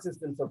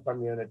coexistence of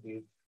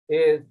communities,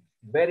 is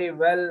very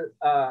well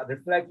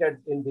reflected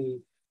in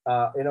the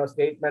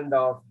statement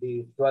of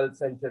the 12th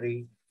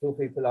century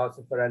Sufi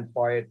philosopher and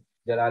poet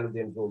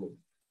Jalaluddin Rumi.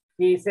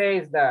 He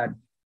says that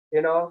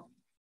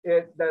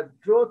the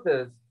truth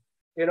is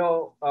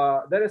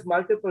there is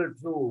multiple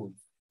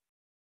truths.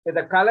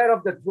 The color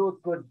of the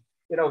truth could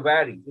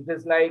vary. It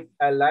is like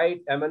a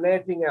light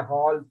emanating a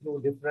hall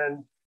through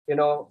different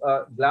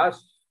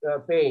glass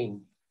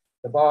pane.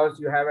 Suppose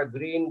you have a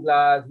green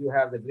glass, you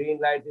have the green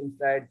light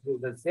inside through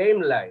the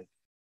same light.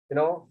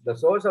 The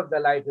source of the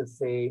light is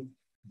same,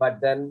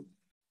 but then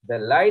the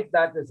light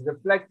that is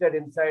reflected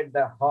inside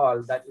the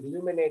hall, that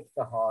illuminates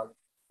the hall,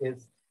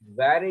 is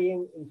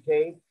varying in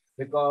shade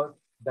because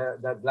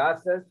the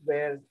glasses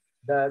where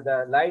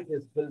the light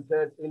is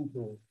filtered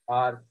into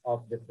are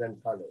of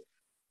different colors.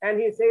 And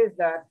he says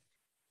that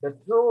the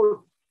truth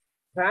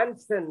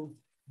transcends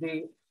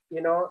the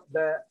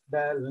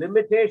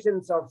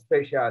limitations of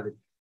spatiality.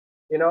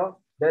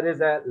 There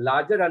is a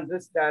larger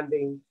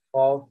understanding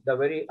of the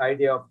very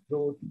idea of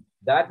truth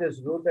that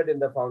is rooted in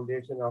the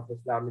foundation of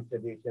Islamic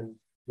tradition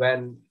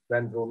when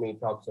Rumi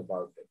talks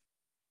about it.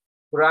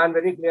 Quran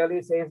very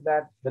clearly says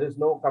that there is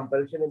no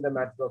compulsion in the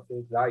matter of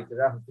faith. La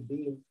ikraha fi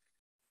din.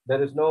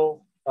 There is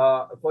no,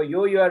 for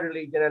you, your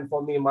religion, and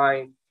for me,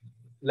 mine.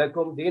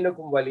 Lakum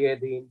deenukum waliya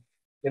deen.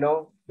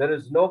 There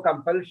is no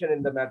compulsion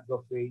in the matter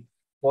of faith.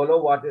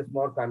 Follow what is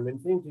more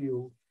convincing to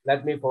you.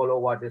 Let me follow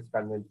what is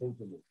convincing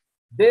to me.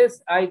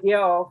 This idea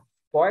of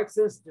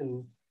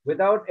coexistence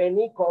without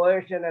any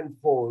coercion and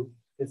force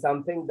is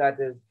something that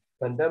is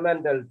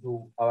fundamental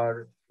to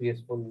our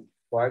peaceful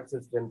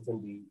coexistence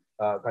in the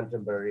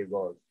contemporary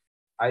world.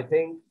 I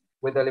think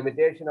with the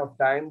limitation of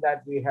time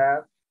that we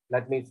have,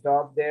 let me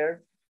stop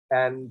there.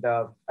 And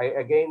I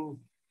again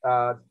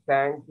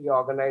thank the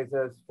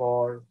organizers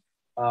for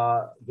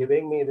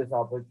giving me this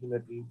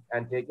opportunity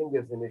and taking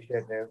this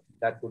initiative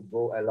that could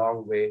go a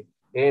long way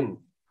in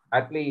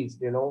at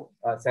least,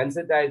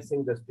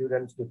 sensitizing the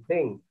students to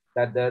think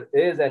that there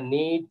is a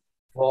need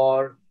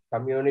for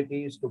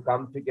communities to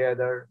come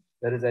together.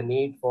 There is a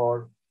need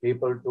for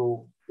people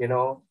to,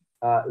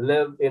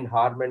 live in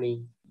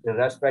harmony,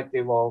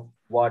 irrespective of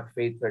what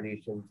faith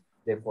traditions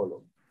they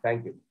follow.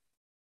 Thank you.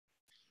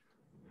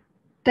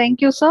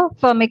 Thank you, sir,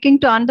 for making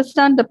to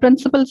understand the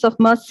principles of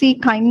mercy,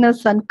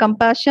 kindness, and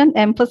compassion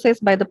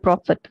emphasized by the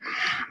Prophet.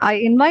 I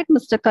invite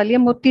Mr.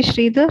 Kalyamurthy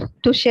Sridhar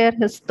to share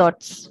his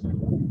thoughts.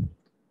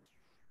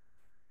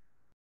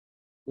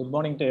 Good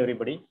morning to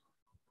everybody.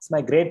 It's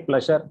my great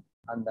pleasure,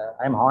 and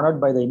I'm honored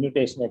by the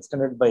invitation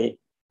extended by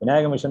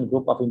Vinayaga Mission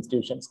Group of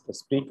Institutions to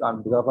speak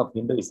on behalf of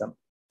Hinduism.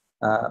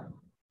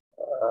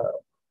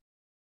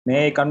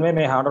 May I convey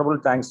my honorable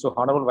thanks to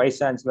Honorable Vice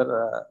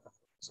Chancellor,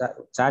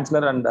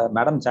 Chancellor and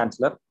Madam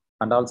Chancellor,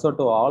 and also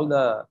to all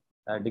the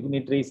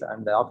dignitaries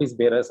and the office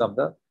bearers of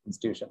the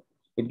institution.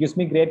 It gives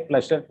me great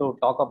pleasure to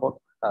talk about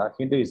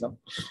Hinduism.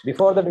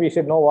 Before that, we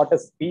should know what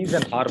is peace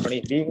and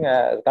harmony, being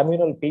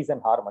communal peace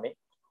and harmony.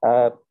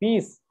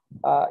 Peace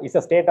is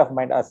a state of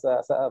mind. As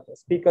a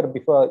speaker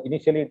before,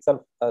 initially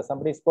itself,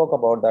 somebody spoke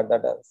about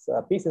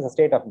that peace is a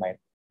state of mind,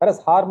 whereas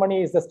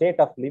harmony is the state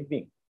of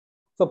living.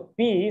 So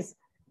peace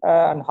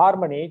and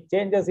harmony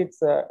changes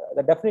the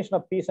definition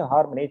of peace and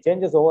harmony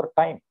changes over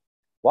time.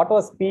 What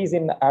was peace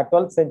in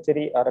 12th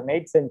century or an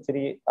 8th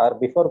century or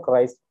before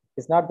Christ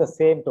is not the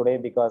same today,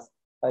 because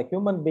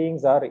human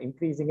beings are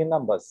increasing in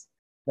numbers.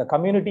 The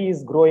community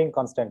is growing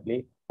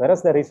constantly,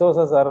 whereas the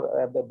resources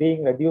are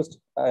being reduced.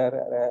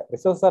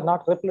 Resources are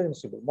not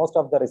replenishable. Most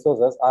of the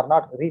resources are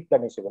not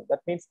replenishable.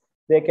 That means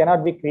they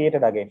cannot be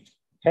created again.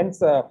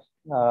 Hence,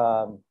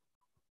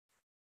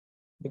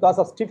 because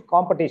of stiff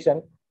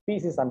competition,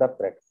 peace is under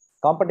threat.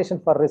 Competition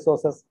for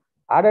resources,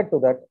 added to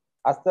that,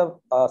 as the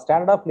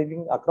standard of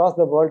living across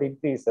the world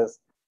increases,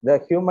 the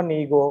human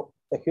ego,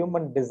 the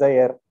human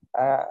desire,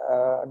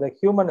 the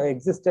human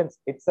existence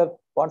itself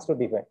wants to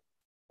defend.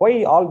 why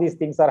all these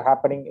things are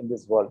happening in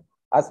this world.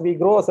 As we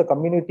grow as a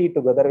community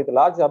together with a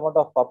large amount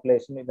of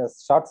population in a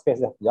short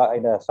space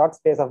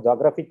of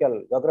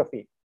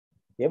geography,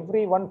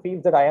 everyone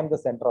feels that I am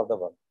the center of the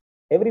world.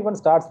 Everyone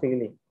starts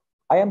feeling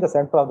I am the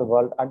center of the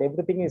world and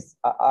everything is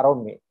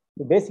around me.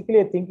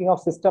 Basically, thinking of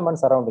system and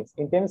surroundings.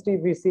 In chemistry,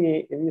 we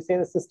say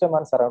the system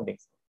and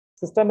surroundings.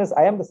 System is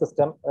I am the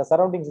system.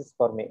 Surroundings is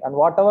for me, and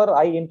whatever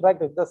I interact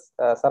with the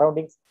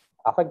surroundings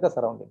affect the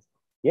surroundings.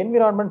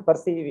 Environment per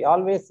se,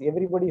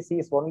 everybody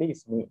sees only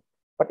is me.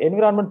 But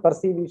environment per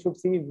se, we should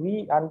see we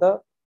and the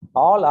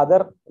all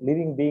other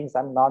living beings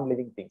and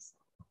non-living things.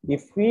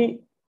 If we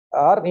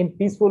are in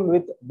peaceful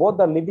with both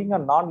the living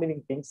and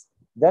non-living things,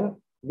 then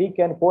we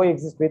can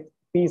coexist with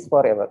peace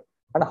forever.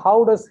 And how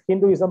does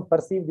Hinduism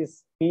perceive this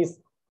peace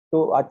to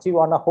achieve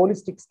on a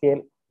holistic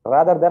scale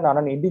rather than on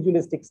an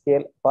individualistic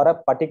scale for a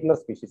particular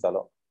species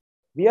alone?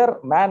 We are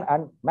man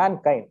and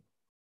mankind.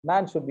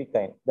 Man should be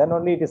kind. Then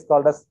only it is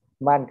called as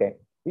mankind.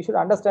 We should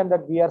understand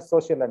that we are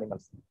social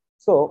animals.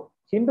 So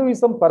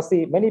Hinduism per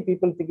se, many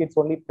people think it's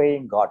only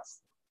praying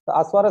gods. So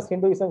as far as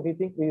Hinduism, we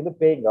think we are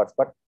praying gods.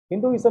 But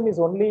Hinduism is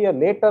only a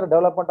later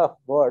development of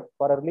word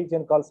for a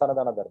religion called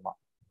Sanatana Dharma.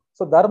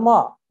 So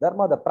dharma,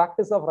 the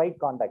practice of right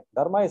conduct.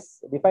 Dharma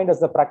is defined as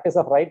the practice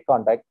of right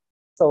conduct.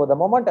 So the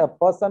moment a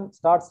person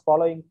starts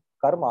following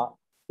karma,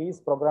 he is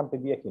programmed to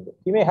be a Hindu.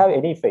 He may have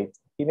any faith.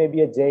 He may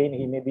be a Jain,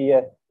 he may be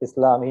a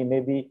Islam, he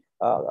may be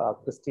a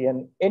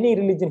Christian, any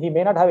religion. He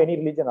may not have any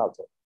religion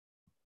also.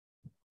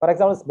 For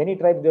example, many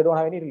tribes, they don't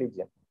have any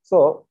religion.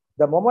 So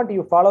the moment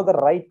you follow the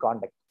right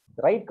conduct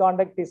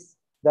is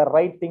the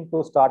right thing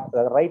to start,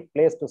 the right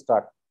place to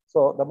start.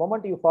 So the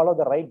moment you follow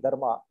the right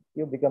dharma,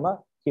 you become a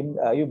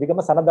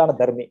Sanadana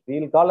Dharmi. We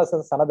will call us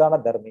as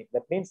Sanadana Dharmi.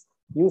 That means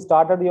you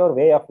started your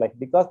way of life,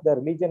 because the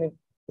religion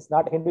is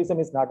not, Hinduism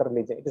is not a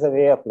religion. It is a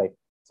way of life.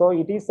 So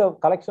it is a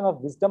collection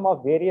of wisdom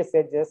of various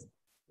sages,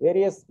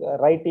 various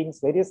writings,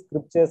 various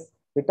scriptures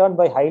written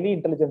by highly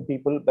intelligent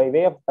people by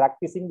way of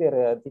practicing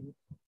their thing.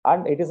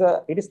 And it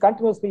is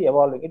continuously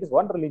evolving. It is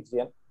one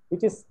religion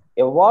which is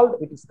evolved,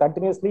 which is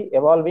continuously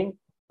evolving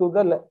to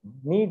the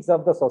needs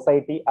of the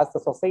society as the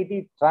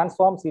society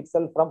transforms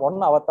itself from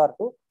one avatar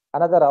to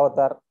another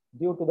avatar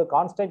due to the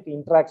constant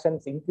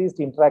interactions, increased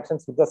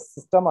interactions with the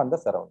system and the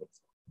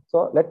surroundings.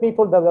 So let me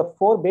put the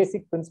four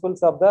basic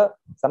principles of the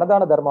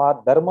Sanatana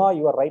Dharma. Dharma,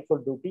 your rightful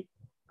duty;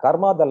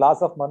 karma, the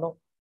laws of Manu;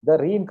 the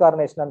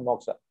reincarnation and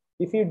moksha.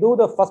 If you do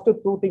the first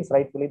two things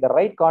rightfully, the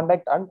right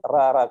conduct and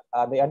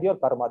your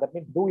karma, that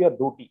means do your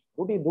duty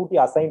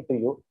assigned to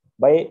you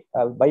by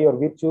your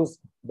virtues,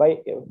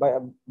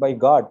 by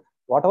God.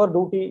 Whatever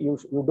duty you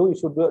do, you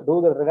should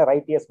do the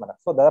righteous manner.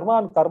 So dharma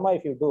and karma,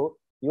 if you do,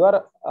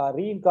 your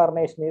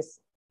reincarnation is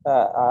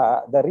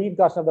the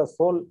reincarnation of the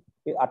soul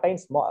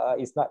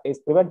is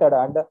prevented,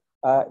 and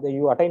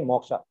you attain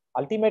moksha.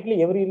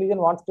 Ultimately, every religion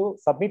wants to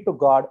submit to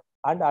God,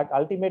 and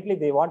ultimately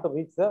they want to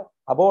reach the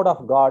abode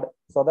of God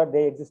so that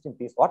they exist in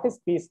peace. What is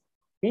peace?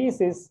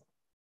 Peace is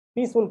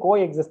peaceful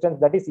coexistence.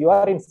 That is, you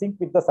are in sync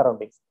with the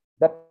surroundings.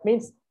 That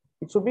means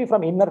it should be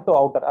from inner to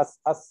outer. As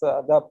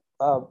the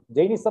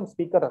Jainism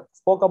speaker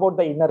spoke about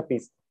the inner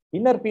peace.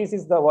 Inner peace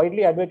is the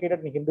widely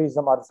advocated in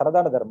Hinduism or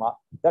Sanatana Dharma,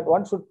 that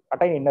one should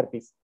attain inner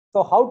peace.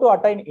 So how to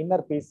attain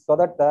inner peace so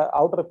that the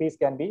outer peace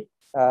can be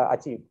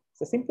achieved?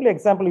 So simple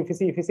example, if you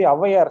see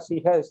Avayar,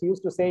 she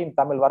used to say in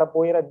Tamil,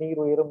 Varapoira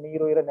Neeruirum,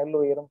 Neeruira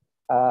Nelluirum,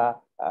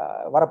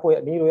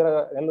 Varapoira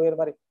Neeruira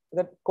Nelluirum,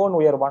 that Kon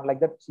one, like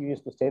that she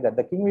used to say that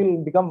the king will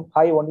become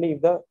high only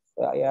if the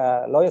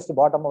lowest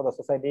bottom of the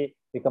society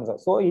becomes.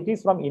 So it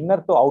is from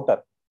inner to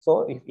outer.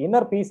 So if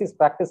inner peace is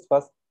practiced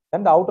first,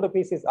 then the outer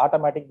peace is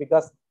automatic,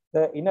 because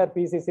the inner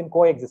peace is in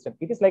coexistence.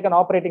 It is like an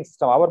operating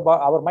system.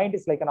 Our mind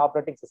is like an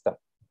operating system.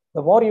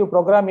 The more you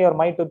program your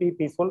mind to be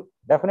peaceful,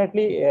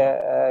 definitely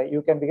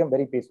you can become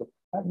very peaceful.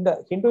 And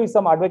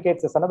Hinduism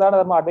advocates, Sanatana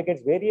Dharma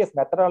advocates various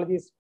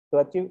methodologies to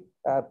achieve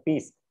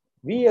peace.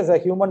 We as a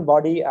human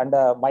body and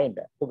mind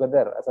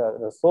together, as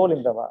a soul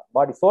in the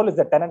body, soul is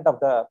the tenant of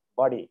the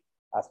body,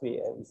 as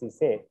we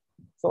say.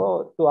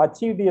 So to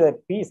achieve the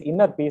peace,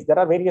 inner peace, there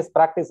are various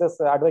practices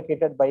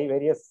advocated by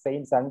various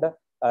saints and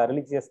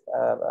religious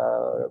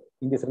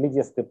in these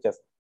religious scriptures.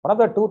 One of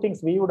the two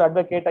things we would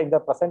advocate in the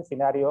present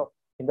scenario,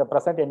 in the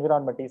present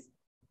environment, is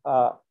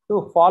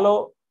to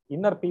follow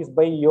inner peace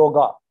by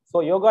yoga.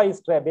 So yoga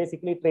is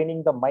basically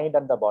training the mind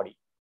and the body.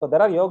 So there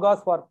are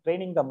yogas for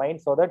training the mind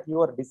so that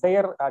your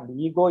desire and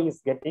ego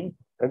is getting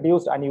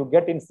reduced and you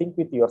get in sync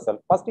with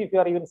yourself. First, if you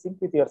are in sync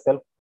with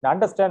yourself,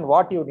 understand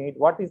what you need,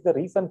 what is the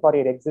reason for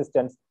your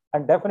existence,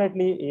 and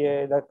definitely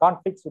the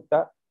conflicts with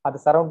the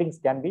surroundings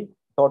can be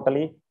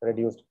totally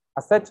reduced.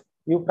 As such,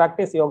 you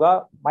practice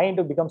yoga, mind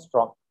will become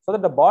strong. So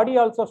that the body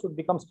also should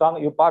become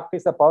strong, you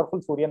practice a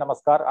powerful Surya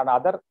Namaskar and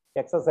other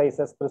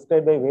exercises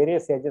prescribed by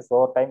various sages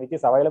over time, which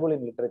is available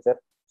in literature,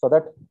 so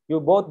that you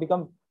both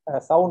become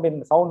sound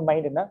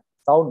mind in a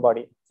sound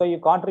body. So you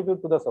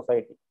contribute to the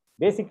society.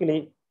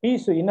 Basically,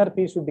 inner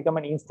peace should become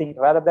an instinct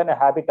rather than a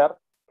habit or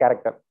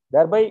character.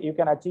 Thereby, you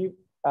can achieve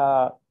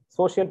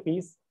social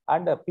peace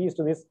and peace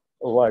to this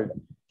world.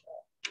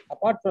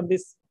 apart from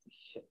this,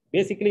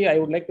 basically, I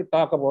would like to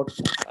talk about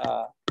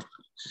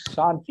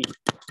Shanti.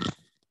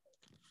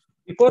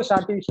 Before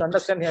Shanti, we should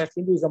understand here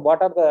Hinduism,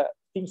 what are the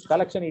things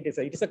collection it is.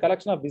 It is a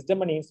collection of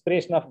wisdom and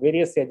inspiration of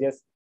various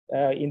sages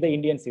in the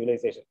Indian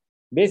civilization.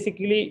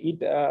 Basically,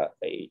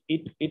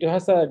 it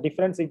has a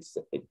difference. It's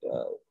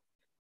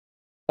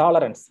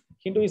tolerance.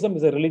 Hinduism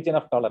is a religion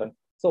of tolerance.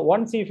 So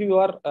once if you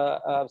are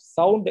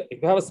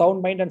if you have a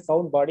sound mind and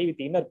sound body with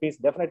inner peace,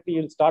 definitely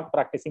you'll start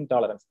practicing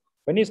tolerance.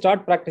 When you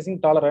start practicing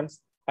tolerance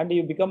and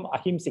you become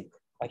ahimsic,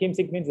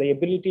 ahimsic means the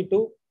ability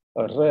to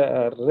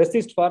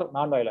resist for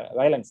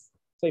non-violence.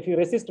 So if you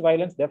resist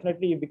violence,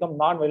 definitely you become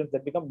non-violent,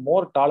 that become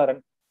more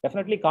tolerant.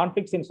 Definitely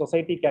conflicts in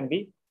society can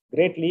be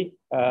greatly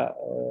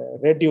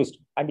reduced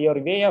and your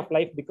way of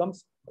life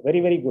becomes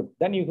very, very good.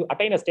 Then you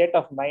attain a state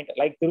of mind,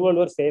 like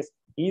Thiruvalur says,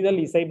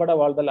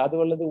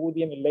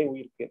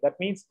 that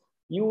means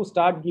you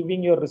start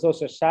giving your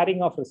resources,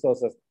 sharing of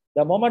resources.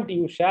 The moment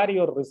you share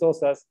your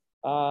resources,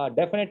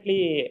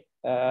 definitely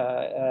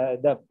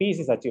the peace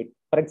is achieved.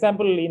 For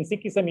example, in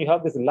Sikhism, you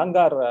have this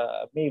langar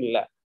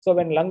meal. So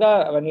in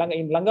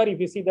langar, if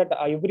you see that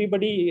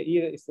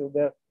everybody is,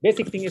 the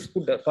basic thing is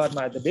food. For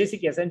the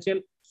basic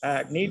essential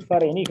need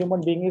for any human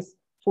being is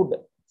food.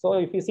 So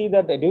if you see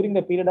that during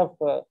the period of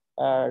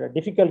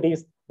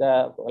difficulties,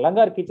 the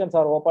langar kitchens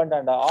are opened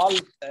and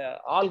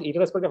all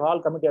irrespective of all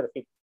community are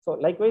fit. So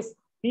likewise,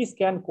 peace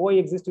can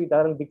coexist with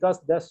others because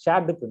they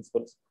shared the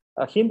principles.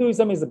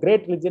 Hinduism is a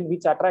great religion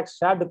which attracts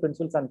shared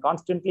principles and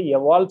constantly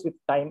evolves with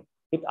time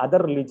with other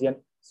religion,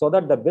 so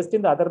that the best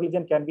in the other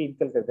religion can be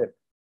inculcated.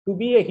 To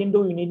be a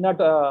Hindu, you need not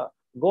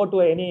go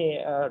to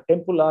any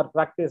temple or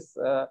practice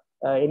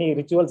any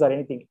rituals or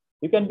anything.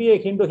 You can be a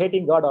Hindu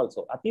hating God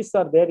also. Atheists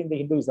are there in the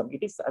Hinduism.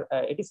 It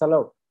is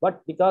allowed,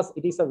 but because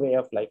it is a way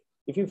of life.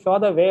 If you follow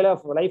the way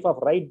of life of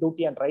right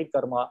duty and right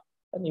karma,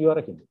 then you are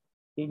a Hindu.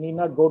 You need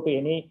not go to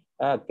any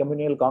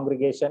communal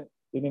congregation.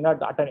 You need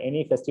not attend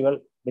any festival.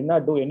 You need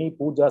not do any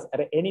pujas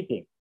or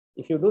anything.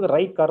 If you do the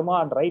right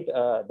karma and right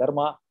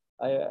dharma,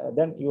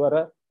 then you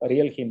are a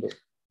real Hindu.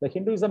 The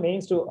Hinduism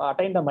aims to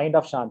attain the mind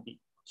of Shanti.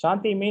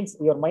 Shanti means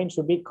your mind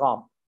should be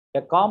calm.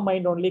 A calm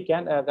mind only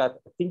can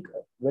think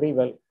very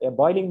well. A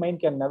boiling mind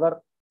can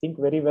never think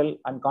very well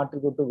and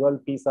contribute to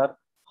world peace or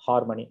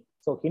harmony.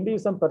 So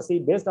Hinduism per se,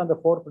 based on the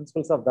four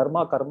principles of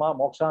dharma, karma,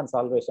 moksha, and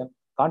salvation,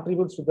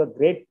 contributes to the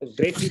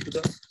greatly to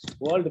the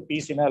world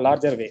peace in a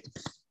larger way.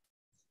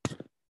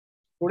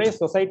 Today's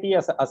society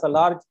as a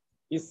large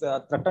is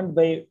threatened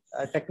by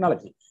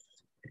technology.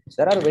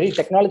 There are very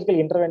technological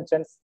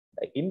interventions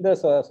in the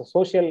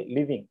social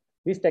living.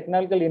 These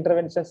technological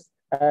interventions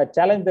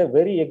challenge the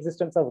very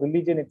existence of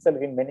religion itself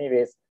in many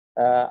ways.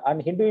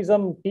 And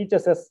Hinduism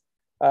teaches us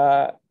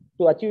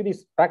to achieve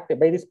this practice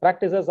by these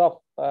practices of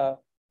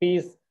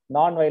peace,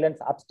 non-violence,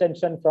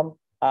 abstention from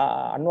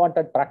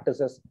unwanted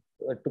practices,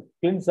 to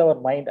cleanse our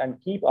mind and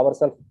keep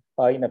ourselves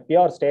in a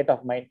pure state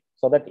of mind,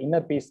 so that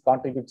inner peace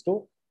contributes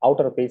to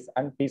outer peace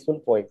and peaceful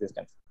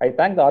coexistence. I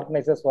thank the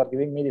organizers for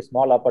giving me this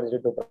small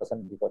opportunity to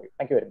present before you.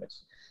 Thank you very much.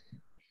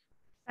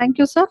 Thank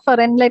you, sir, for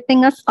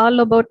enlightening us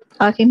all about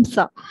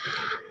Ahimsa.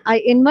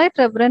 I invite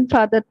Reverend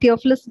Father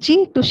Theophilus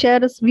G. to share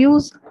his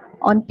views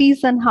on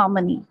peace and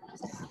harmony.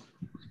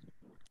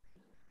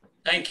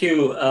 Thank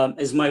you.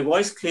 Is my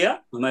voice clear?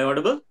 Am I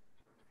audible?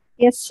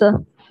 Yes,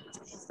 sir.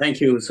 Thank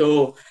you.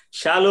 So,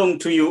 shalom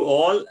to you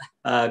all.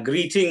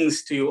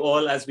 Greetings to you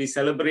all as we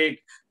celebrate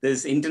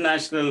this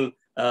International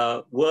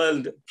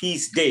World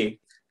Peace Day.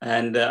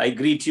 And I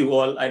greet you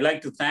all. I'd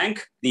like to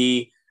thank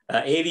the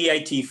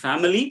AVIT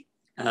family,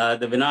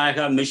 the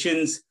Vinayaka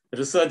Missions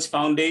Research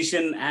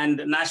Foundation,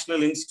 and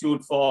National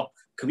Institute for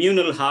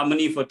Communal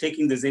Harmony for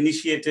taking this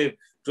initiative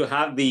to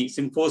have the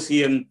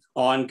symposium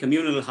on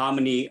communal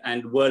harmony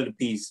and world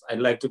peace. I'd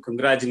like to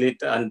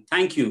congratulate and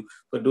thank you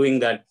for doing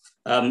that.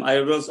 I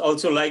would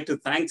also like to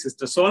thank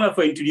Sister Sona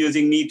for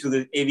introducing me to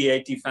the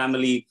AVIT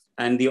family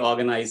and the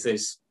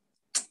organizers.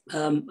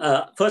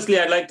 Firstly,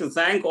 I'd like to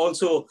thank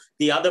also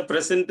the other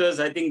presenters.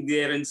 I think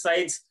their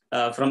insights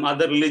from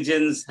other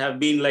religions have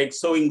been like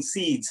sowing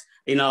seeds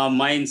in our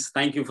minds.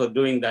 Thank you for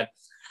doing that.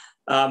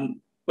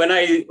 When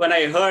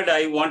I heard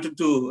I wanted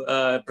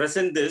to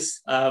present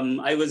this,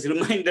 I was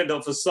reminded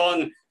of a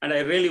song, and I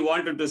really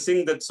wanted to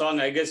sing that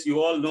song. I guess you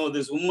all know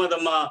this.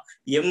 Ummadama,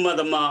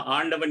 Yemmadama,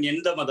 Aandavan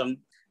Yendamadam,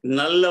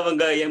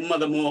 Nallavanga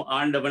Yemmadamo,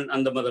 Aandavan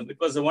Andamadam. It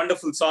was a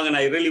wonderful song, and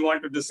I really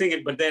wanted to sing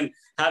it. But then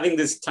having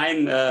this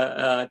time,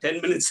 10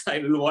 minutes, I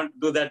will want to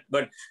do that.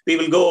 But we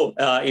will go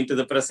into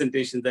the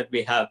presentation that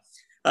we have.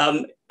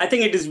 I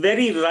think it is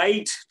very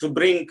right to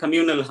bring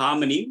communal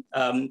harmony.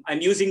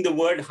 I'm using the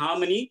word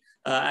harmony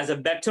as a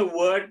better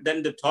word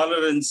than the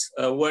tolerance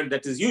word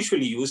that is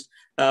usually used.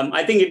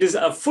 I think it is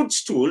a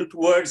footstool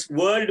towards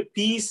world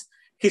peace.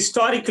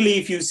 Historically,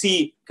 if you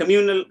see,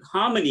 communal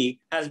harmony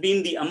has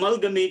been the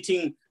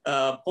amalgamating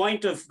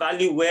point of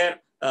value where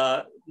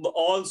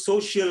all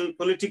social,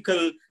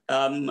 political,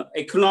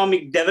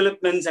 economic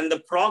developments and the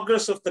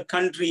progress of the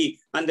country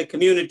and the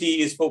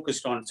community is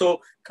focused on.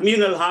 So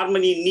communal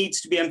harmony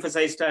needs to be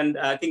emphasized. And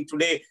I think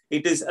today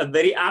it is a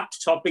very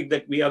apt topic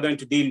that we are going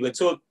to deal with.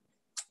 So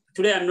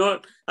today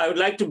I would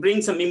like to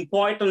bring some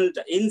important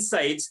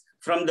insights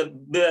from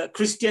the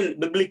Christian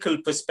biblical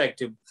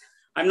perspective.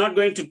 I'm not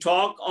going to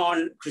talk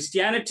on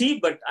Christianity,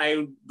 but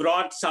I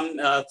brought some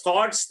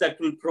thoughts that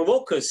will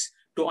provoke us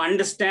to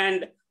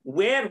understand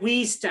where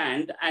we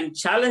stand and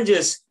challenge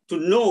us to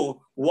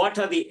know what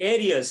are the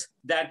areas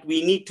that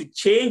we need to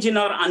change in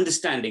our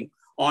understanding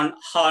on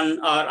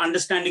our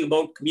understanding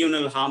about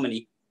communal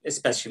harmony,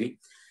 especially.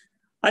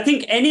 I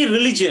think any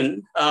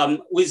religion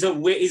is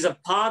a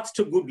path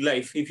to good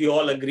life, if you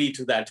all agree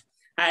to that.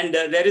 And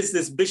there is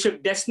this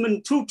Bishop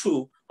Desmond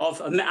Tutu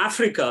of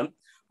Africa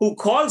who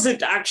calls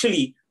it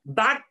actually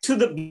back to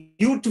the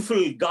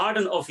beautiful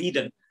Garden of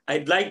Eden.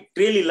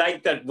 Really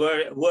like that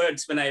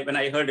words when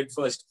I heard it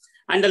first.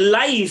 And a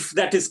life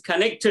that is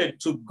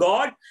connected to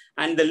God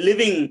and the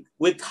living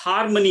with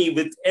harmony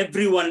with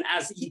everyone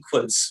as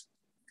equals.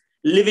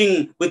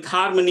 Living with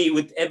harmony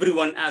with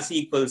everyone as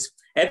equals.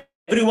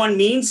 Everyone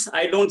means,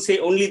 I don't say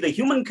only the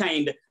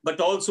humankind, but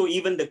also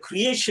even the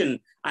creation,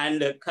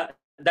 and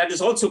that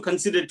is also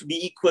considered to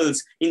be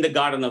equals in the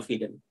Garden of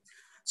Eden.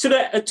 So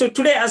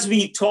today, as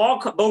we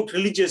talk about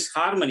religious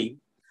harmony,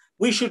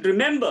 we should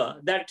remember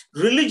that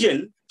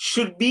religion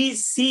should be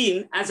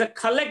seen as a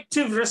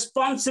collective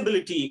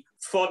responsibility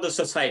for the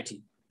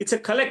society. It's a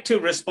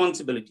collective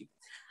responsibility.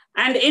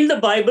 And in the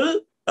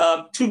Bible,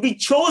 to be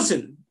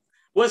chosen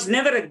was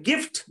never a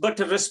gift, but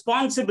a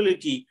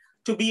responsibility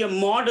to be a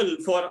model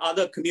for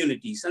other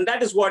communities. And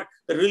that is what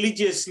the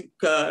religions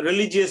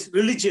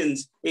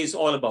is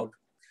all about.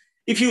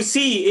 If you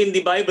see in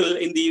the Bible,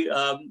 in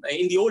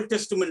the Old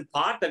Testament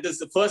part, that is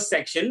the first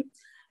section,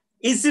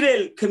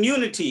 Israel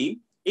community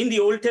in the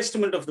Old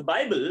Testament of the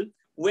Bible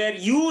were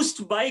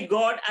used by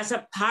God as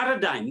a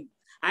paradigm,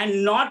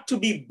 and not to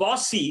be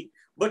bossy,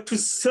 but to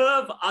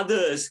serve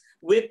others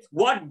with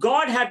what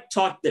God had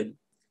taught them.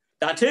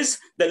 That is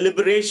the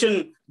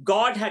liberation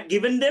God had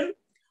given them,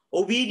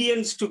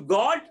 obedience to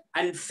God,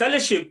 and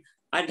fellowship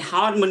and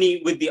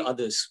harmony with the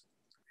others.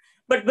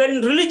 But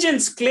when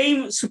religions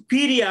claim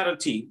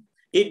superiority,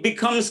 it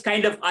becomes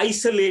kind of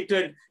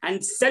isolated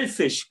and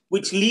selfish,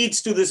 which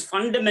leads to this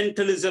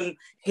fundamentalism,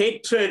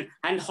 hatred,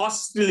 and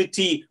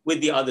hostility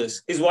with the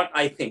others, is what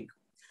I think.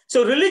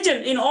 So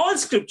religion in all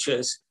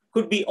scriptures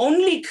could be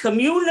only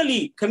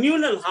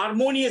communal,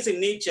 harmonious in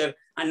nature,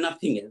 and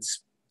nothing else.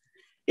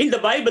 In the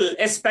Bible,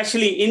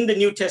 especially in the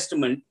New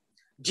Testament,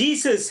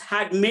 Jesus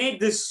had made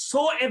this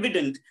so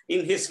evident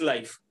in his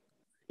life.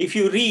 If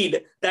you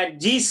read that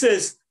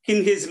Jesus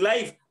in his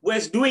life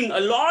was doing a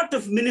lot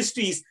of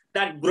ministries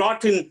that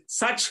brought in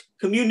such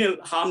communal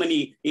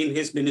harmony in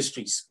his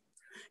ministries.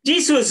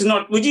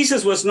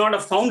 Jesus was not a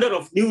founder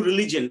of new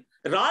religion.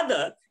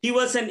 Rather, he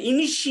was an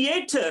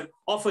initiator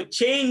of a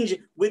change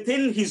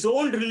within his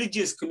own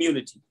religious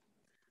community.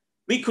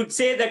 We could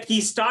say that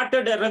he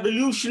started a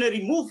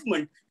revolutionary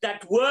movement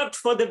that worked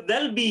for the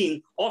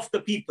well-being of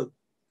the people.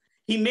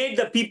 He made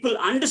the people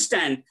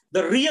understand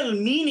the real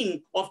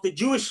meaning of the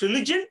Jewish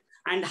religion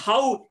and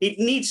how it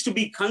needs to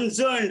be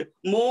concerned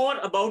more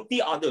about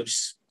the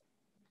others.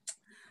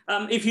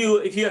 If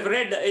you have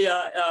read,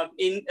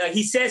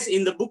 he says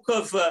in the book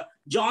of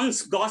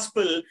John's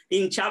Gospel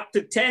in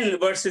chapter 10,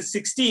 verses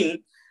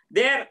 16,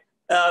 there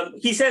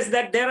he says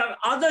that there are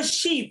other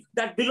sheep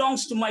that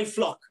belongs to my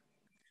flock,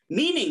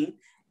 meaning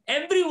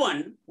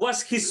everyone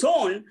was his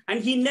own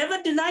and he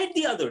never denied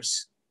the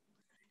others.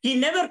 He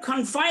never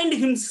confined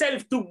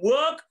himself to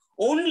work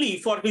only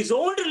for his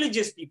own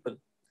religious people.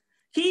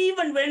 He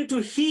even went to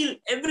heal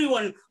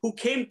everyone who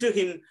came to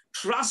him,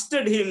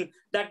 trusted him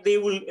that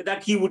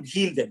he would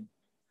heal them.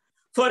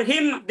 For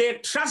him, their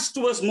trust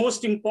was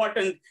most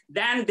important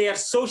than their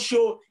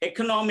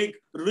socio-economic,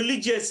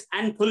 religious,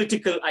 and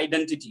political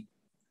identity.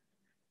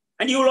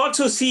 And you will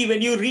also see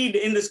when you read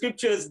in the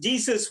scriptures,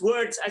 Jesus'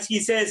 words as he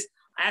says,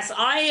 "As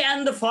I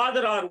and the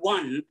Father are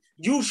one,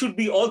 you should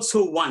be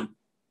also one."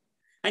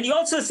 And he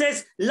also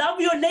says, "Love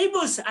your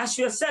neighbors as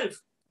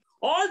yourself."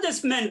 All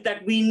this meant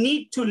that we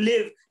need to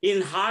live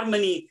in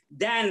harmony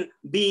than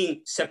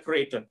being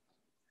separated.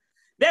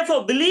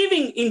 Therefore,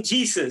 believing in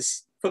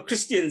Jesus for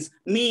Christians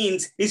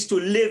is to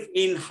live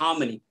in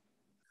harmony.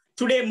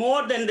 Today,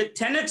 more than the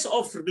tenets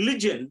of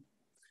religion,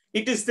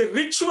 it is the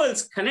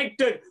rituals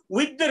connected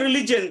with the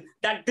religion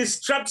that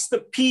disrupts the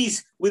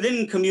peace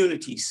within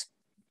communities.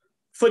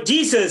 For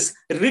Jesus,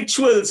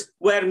 rituals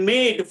were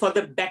made for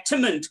the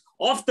betterment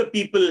of the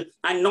people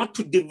and not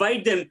to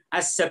divide them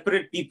as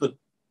separate people.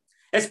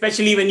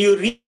 Especially when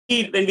we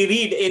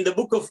read in the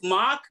book of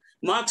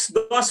Mark's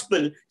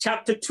Gospel,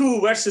 chapter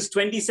 2, verses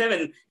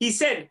 27, he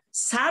said,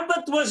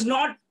 Sabbath was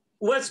not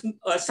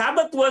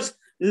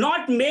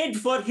made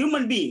for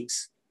human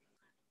beings.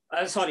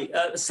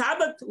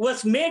 Sabbath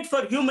was made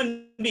for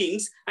human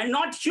beings and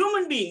not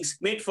human beings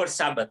made for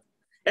Sabbath.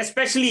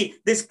 Especially,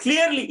 this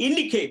clearly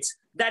indicates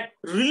that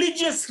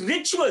religious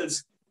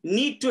rituals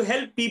need to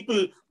help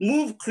people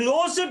move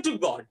closer to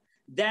God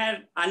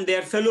and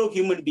their fellow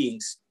human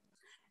beings.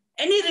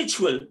 Any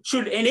ritual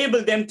should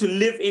enable them to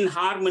live in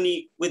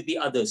harmony with the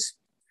others.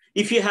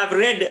 If you have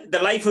read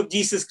the life of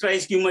Jesus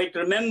Christ, you might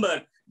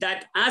remember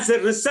that as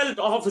a result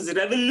of his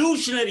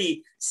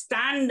revolutionary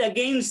stand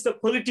against the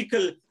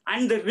political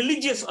and the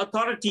religious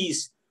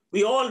authorities,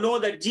 we all know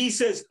that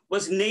Jesus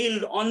was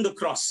nailed on the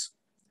cross.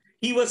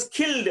 He was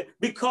killed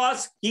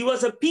because he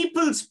was a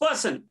people's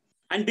person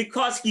and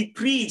because he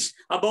preached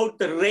about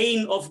the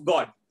reign of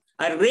God,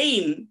 a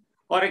reign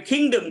or a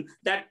kingdom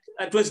that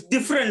was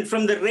different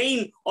from the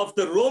reign of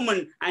the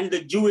Roman and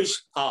the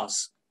Jewish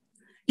powers.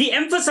 He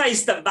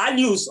emphasized the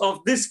values of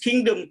this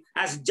kingdom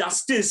as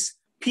justice,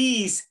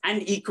 peace,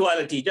 and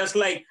equality, just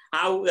like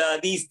how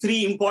these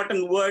three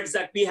important words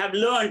that we have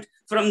learned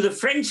from the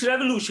French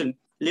Revolution: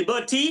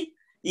 liberty,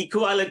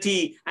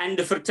 equality, and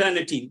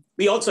fraternity.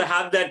 We also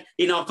have that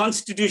in our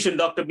constitution.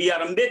 Dr. B.R.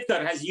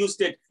 Ambedkar has used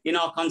it in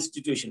our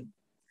constitution.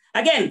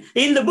 Again,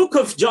 in the book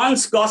of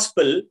John's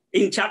Gospel,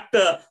 in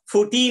chapter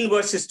 14,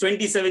 verses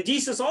 27,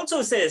 Jesus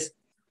also says,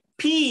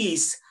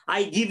 "Peace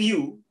I give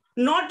you,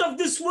 not of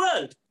this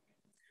world,"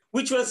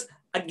 which was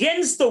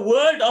against the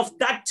word of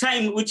that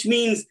time, which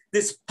means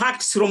this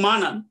Pax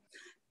Romana.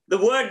 The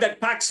word that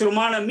Pax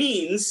Romana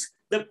means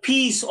the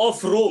peace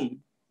of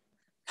Rome.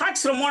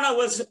 Pax Romana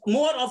was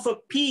more of a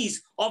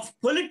peace of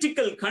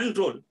political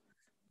control.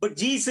 But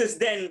Jesus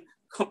then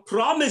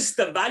promised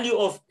the value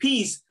of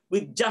peace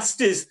with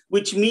justice,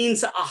 which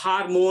means a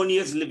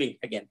harmonious living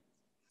again.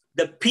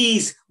 The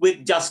peace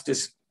with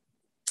justice.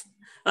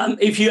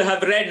 If you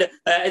have read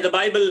the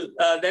Bible,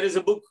 there is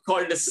a book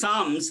called the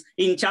Psalms.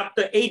 In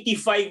chapter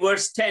 85,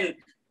 verse 10,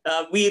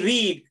 we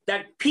read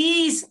that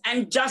peace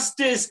and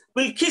justice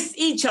will kiss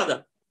each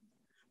other,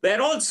 where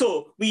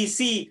also we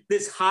see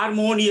this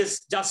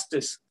harmonious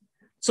justice.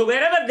 So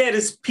wherever there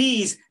is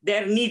peace,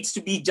 there needs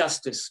to be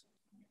justice.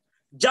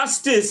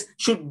 Justice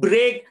should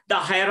break the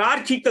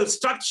hierarchical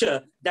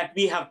structure that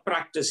we have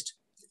practiced.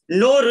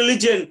 No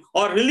religion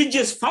or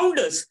religious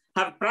founders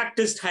have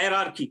practiced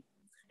hierarchy.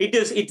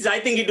 I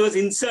think it was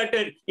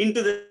inserted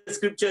into the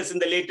scriptures in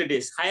the later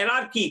days.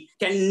 Hierarchy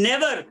can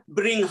never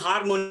bring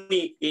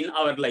harmony in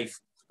our life.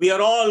 We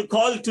are all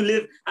called to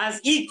live as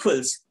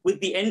equals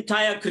with the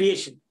entire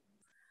creation.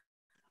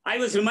 I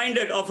was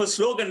reminded of a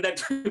slogan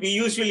that we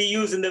usually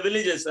use in the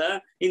villages,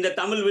 in the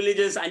Tamil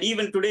villages, and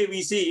even today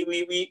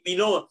we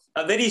know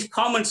a very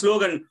common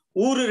slogan,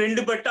 "Ooru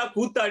rendu patta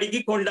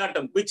koothadiki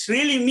kondatam," which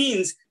really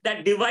means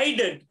that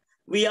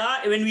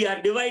when we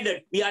are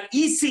divided, we are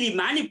easily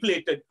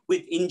manipulated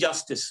with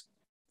injustice.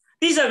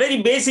 These are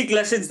very basic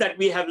lessons that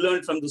we have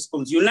learned from the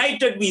schools.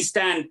 United we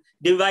stand,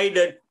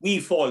 divided we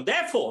fall.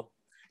 Therefore,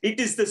 it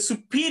is the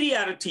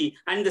superiority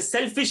and the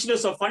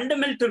selfishness of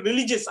fundamental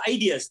religious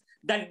ideas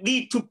that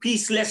lead to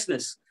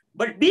peacelessness.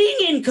 But being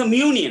in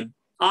communion,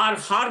 our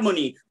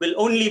harmony will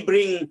only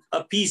bring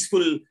a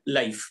peaceful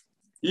life.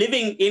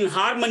 Living in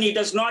harmony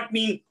does not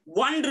mean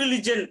one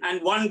religion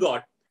and one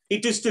God.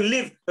 It is to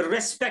live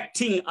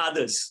respecting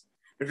others'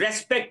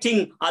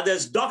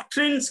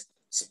 doctrines,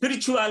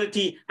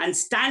 spirituality, and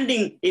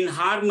standing in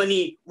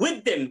harmony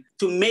with them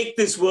to make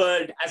this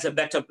world as a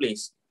better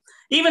place.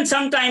 Even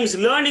sometimes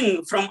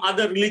learning from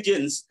other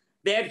religions,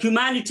 their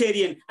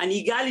humanitarian and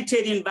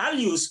egalitarian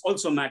values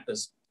also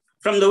matters.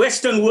 From the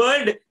Western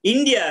world,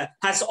 India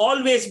has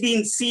always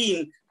been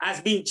seen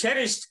as being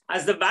cherished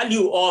as the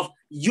value of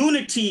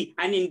unity,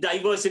 and in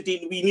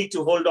diversity, we need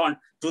to hold on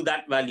to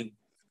that value.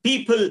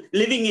 People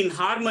living in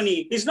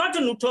harmony is not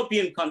an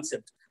utopian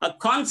concept, a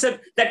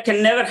concept that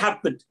can never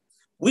happen.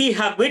 We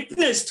have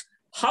witnessed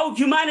how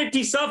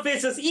humanity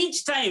surfaces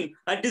each time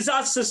a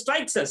disaster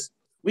strikes us.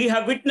 We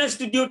have witnessed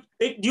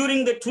it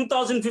during the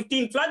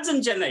 2015 floods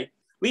in Chennai.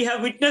 We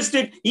have witnessed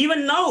it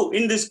even now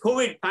in this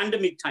COVID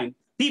pandemic time.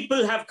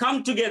 People have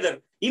come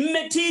together,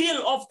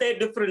 immaterial of their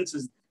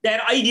differences,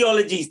 their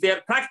ideologies,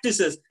 their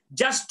practices,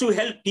 just to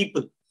help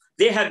people.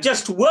 They have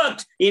just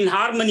worked in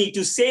harmony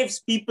to save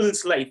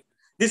people's life.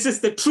 This is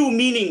the true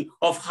meaning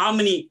of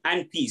harmony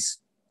and peace.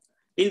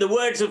 In the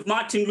words of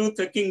Martin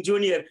Luther King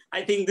Jr.,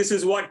 I think this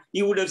is what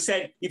he would have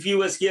said if he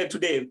was here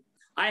today.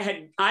 I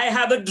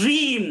have a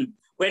dream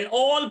when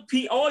all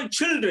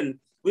children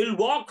will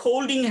walk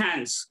holding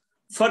hands,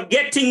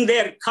 forgetting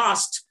their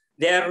caste,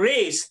 their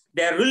race,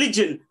 their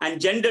religion,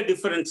 and gender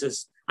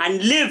differences,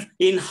 and live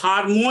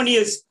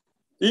harmonious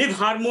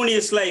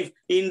life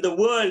in the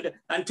world,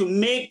 and to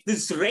make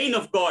this reign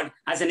of God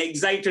as an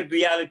excited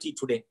reality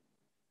today.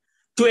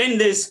 To end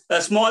this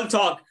small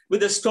talk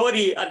with a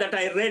story that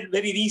I read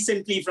very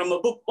recently from a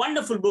book,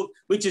 wonderful book,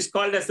 which is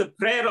called as The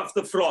Prayer of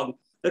the Frog,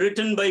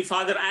 written by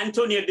Father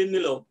Antonio de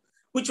Milo,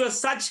 which was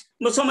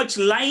so much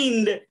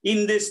lined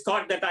in this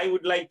thought that I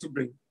would like to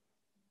bring.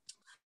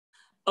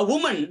 A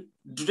woman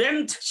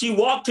dreamt she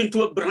walked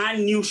into a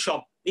brand new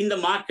shop in the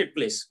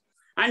marketplace,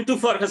 and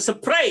for her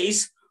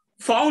surprise,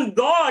 found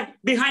God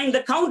behind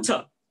the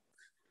counter.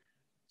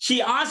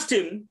 She asked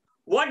him,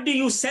 "What do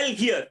you sell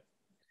here?"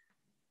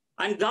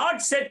 And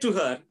God said to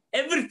her,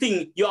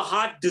 "Everything your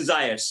heart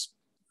desires."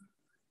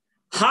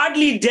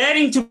 Hardly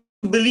daring to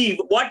believe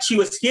what she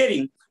was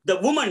hearing, the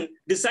woman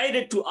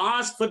decided to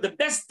ask for the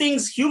best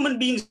things human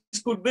beings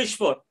could wish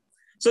for.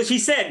 So she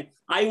said,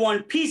 I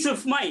want peace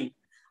of mind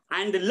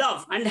and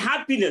love and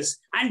happiness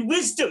and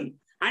wisdom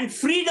and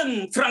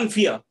freedom from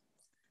fear.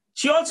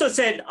 She also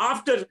said,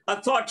 after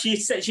a thought,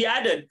 she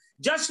added,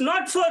 just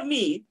not for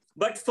me,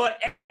 but for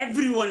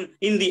everyone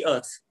in the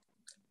earth.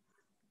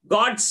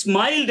 God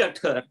smiled at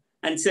her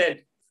and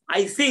said,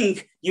 I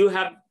think you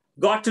have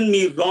gotten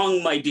me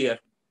wrong, my dear.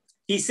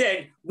 He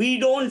said, we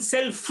don't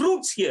sell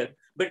fruits here,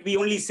 but we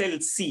only sell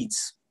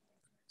seeds.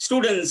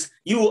 Students,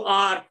 you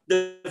are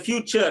the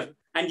future,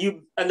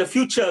 and the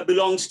future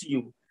belongs to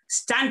you.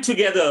 Stand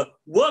together,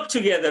 work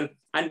together,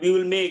 and we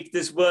will make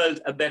this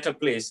world a better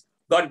place.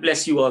 God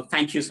bless you all.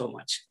 Thank you so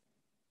much.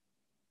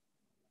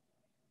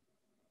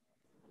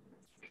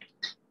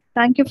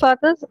 Thank you,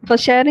 fathers, for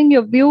sharing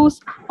your views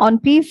on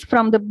peace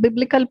from the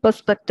biblical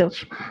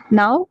perspective.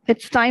 Now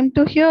it's time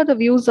to hear the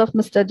views of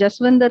Mr.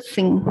 Jaswinder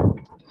Singh.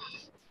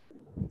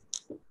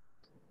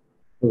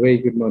 A very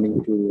good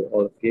morning to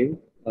all of you.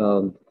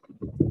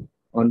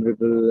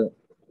 Honorable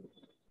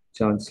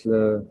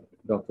Chancellor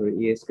Dr.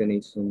 E.S.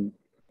 Ganesan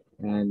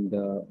and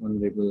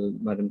Honorable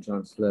Madam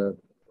Chancellor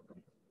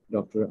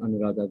Dr.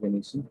 Anuradha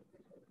Ganesan,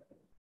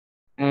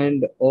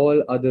 and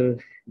all other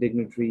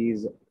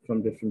dignitaries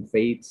from different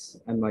faiths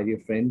and my dear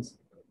friends.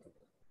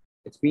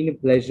 It's been a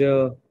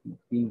pleasure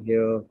being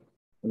here,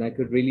 and I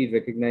could really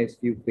recognize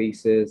few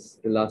faces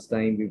the last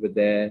time we were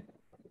there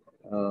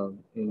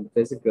in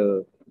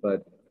physical,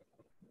 but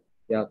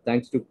yeah,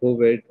 thanks to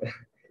COVID,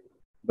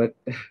 but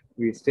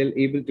we're still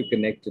able to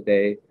connect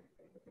today.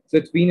 So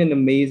it's been an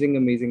amazing,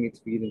 amazing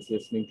experience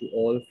listening to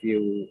all of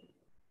you.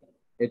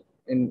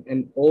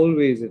 And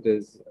always it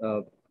is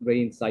a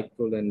very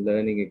insightful and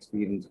learning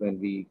experience when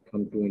we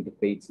come to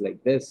interfaiths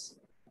like this.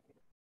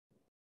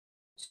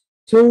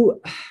 So,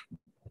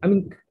 I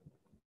mean,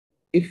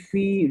 if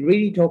we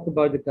really talk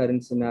about the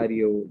current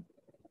scenario,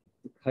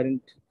 the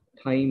current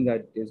time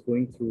that is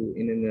going through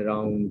in and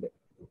around,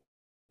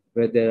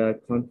 where there are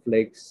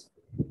conflicts,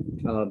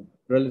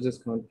 religious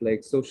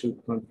conflicts, social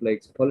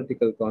conflicts,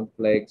 political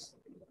conflicts,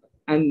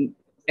 and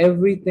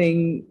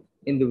everything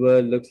in the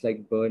world looks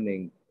like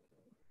burning.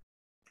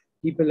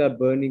 People are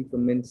burning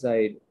from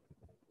inside,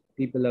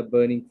 people are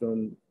burning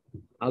from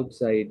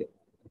outside,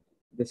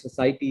 the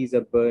societies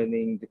are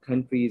burning, the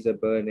countries are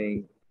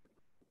burning.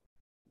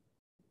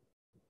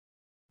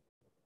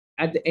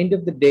 At the end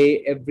of the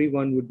day,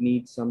 everyone would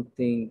need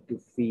something to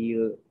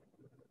feel,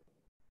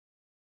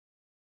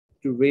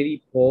 to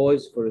really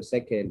pause for a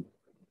second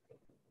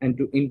and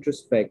to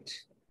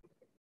introspect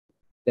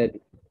that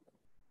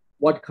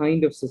what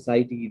kind of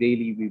society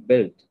really we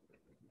built.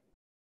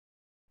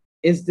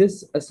 Is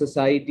this a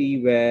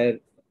society where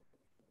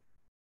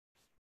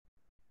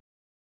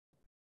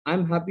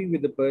I'm happy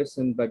with the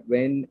person, but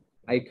when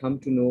I come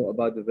to know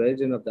about the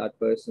religion of that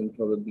person,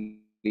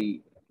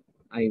 probably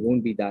I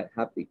won't be that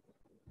happy.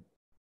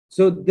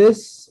 So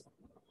this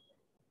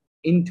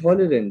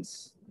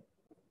intolerance,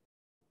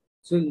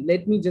 so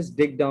let me just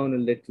dig down a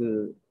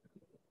little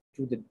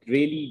to the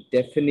really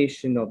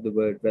definition of the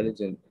word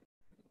religion.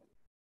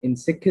 In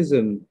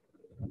Sikhism,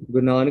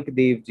 Guru Nanak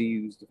Dev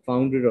Ji, who's the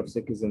founder of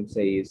Sikhism,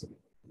 says,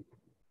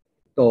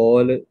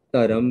 Tol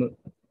Taram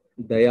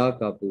Daya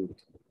Ka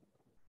Poot.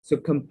 So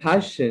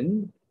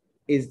compassion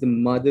is the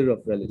mother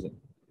of religion.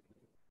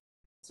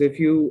 So if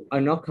you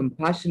are not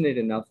compassionate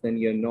enough, then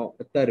you're not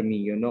a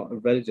Dharmi, you're not a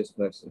religious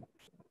person.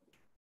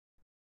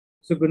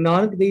 So Guru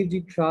Nanak Dev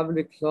Ji traveled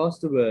across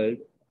the world,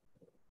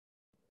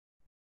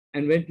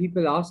 and when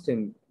people asked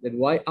him that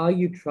why are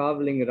you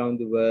traveling around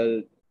the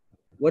world,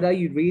 what are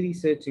you really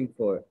searching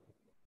for?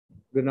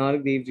 Guru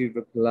Nanak Dev Ji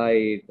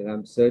replied that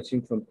I'm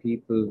searching for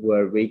people who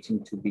are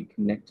waiting to be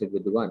connected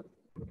with the One.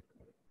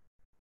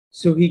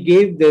 So he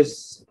gave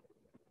this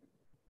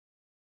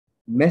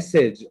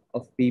message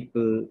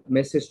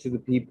to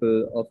the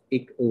people of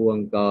Ik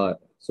Oankar.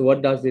 So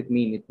what does it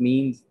mean? It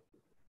means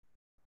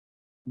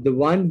the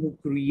One who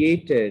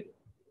created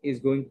is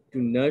going to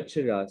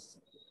nurture us,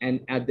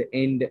 and at the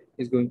end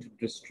is going to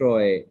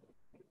destroy,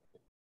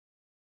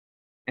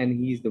 and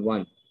he's the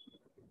One.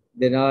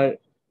 There are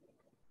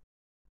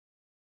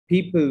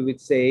people which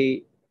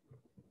say,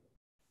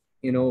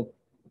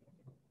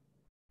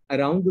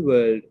 around the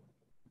world,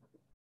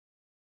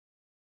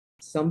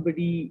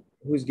 somebody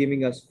who's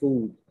giving us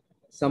food,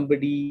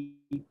 somebody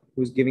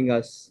who's giving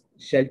us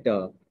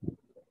shelter.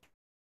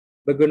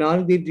 But Guru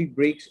Nanak Dev Ji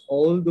breaks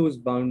all those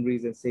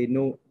boundaries and say,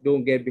 no,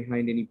 don't get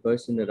behind any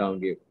person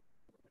around you.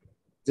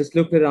 Just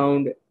look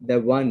around the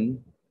One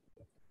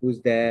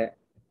who's there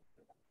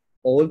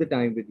all the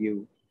time with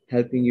you,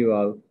 helping you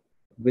out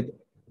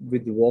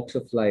with the walks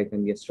of life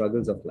and the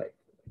struggles of life.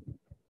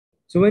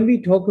 So when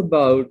we talk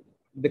about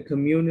the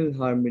communal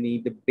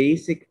harmony, the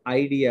basic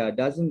idea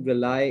doesn't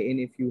rely in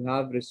if you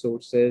have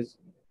resources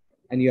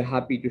and you're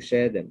happy to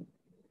share them.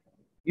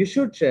 You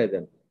should share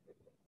them.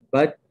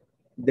 But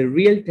the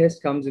real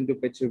test comes into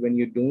picture when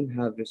you don't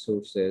have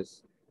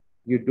resources,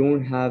 you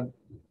don't have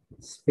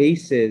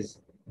spaces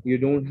You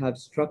don't have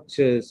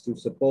structures to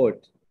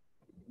support,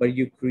 but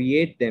you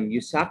create them.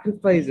 You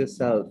sacrifice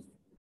yourself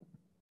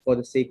for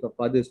the sake of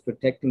others,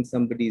 protecting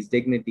somebody's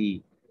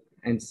dignity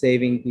and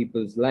saving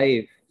people's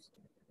lives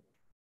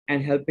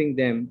and helping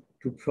them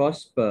to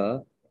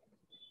prosper,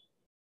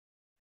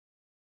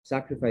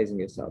 sacrificing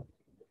yourself.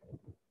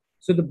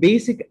 So the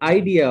basic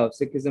idea of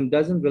Sikhism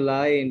doesn't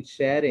rely in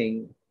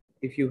sharing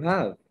if you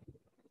have.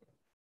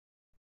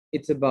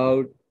 It's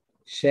about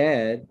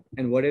share,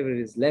 and whatever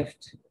is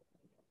left,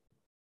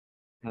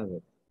 have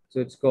it. So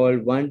it's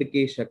called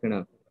Vandake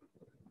Shakana.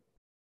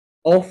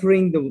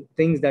 Offering the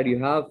things that you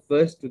have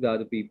first to the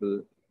other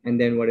people, and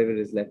then whatever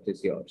is left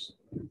is yours.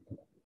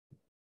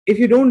 If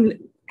you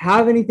don't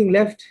have anything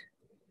left,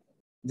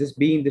 just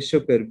be in the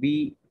shukr,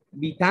 be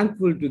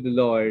thankful to the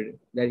Lord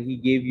that He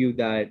gave you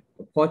that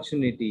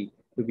opportunity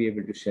to be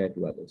able to share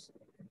to others.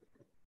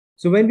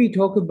 So when we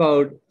talk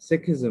about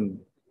Sikhism,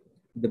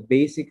 the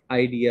basic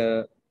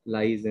idea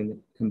lies in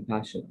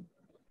compassion.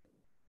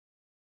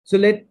 So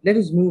let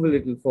us move a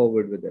little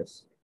forward with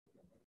this.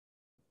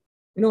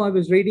 You know, I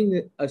was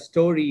reading a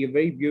story, a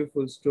very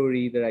beautiful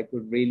story that I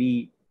could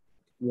really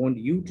want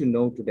you to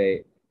know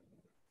today.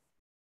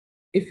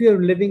 If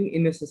you're living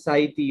in a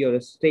society or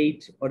a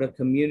state or a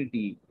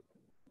community,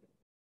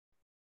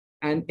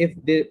 and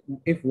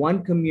if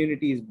one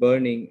community is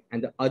burning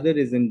and the other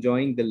is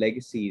enjoying the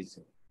legacies,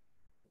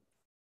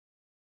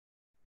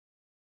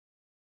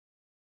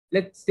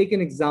 let's take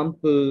an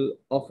example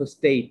of a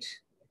state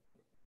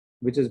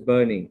which is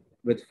burning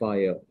with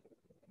fire.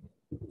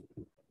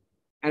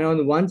 And on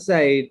the one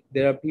side,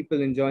 there are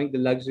people enjoying the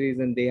luxuries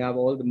and they have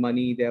all the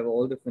money, they have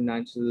all the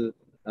financial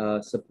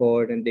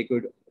support, and they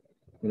could,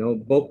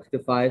 book the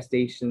fire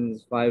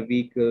stations, fire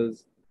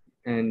vehicles,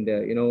 and,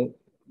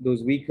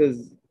 those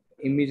vehicles,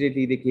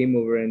 immediately they came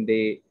over and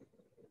they,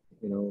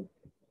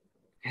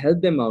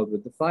 helped them out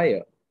with the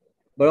fire.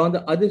 But on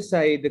the other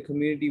side, the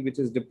community which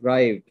is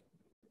deprived,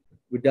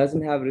 which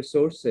doesn't have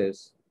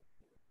resources,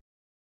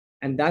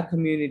 and that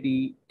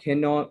community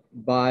cannot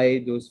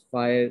buy those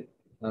fire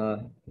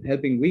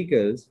helping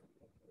vehicles,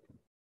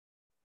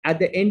 at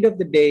the end of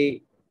the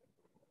day,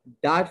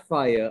 that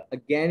fire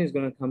again is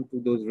going to come to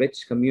those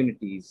rich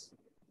communities,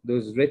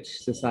 those rich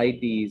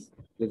societies,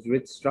 those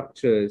rich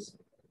structures,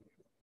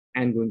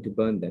 and going to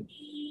burn them.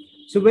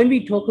 So when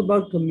we talk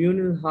about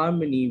communal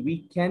harmony,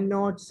 we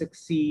cannot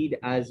succeed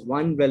as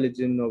one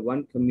religion or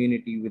one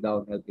community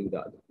without helping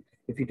the other,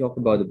 if we talk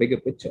about the bigger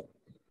picture.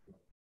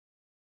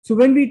 So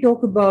when we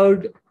talk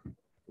about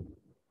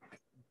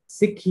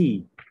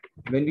Sikhi,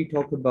 when we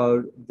talk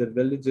about the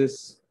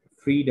religious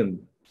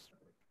freedom,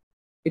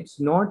 it's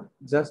not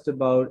just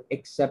about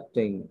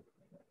accepting,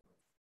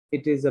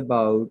 it is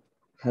about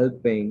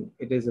helping,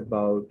 it is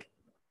about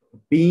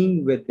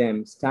being with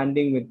them,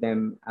 standing with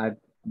them at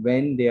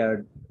when they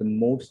are the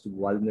most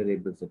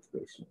vulnerable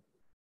situation.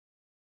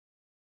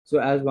 So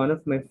as one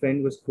of my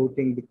friend was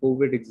quoting the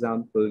COVID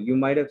example, you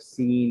might have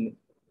seen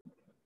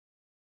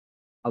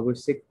our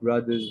Sikh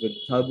brothers with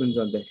turbans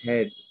on the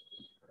head.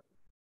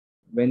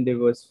 When there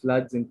was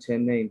floods in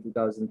Chennai in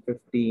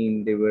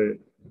 2015, there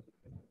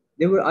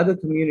were other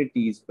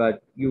communities,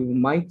 but you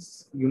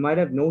might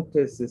have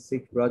noticed the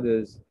Sikh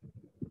brothers,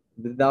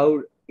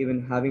 without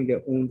even having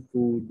their own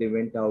food, they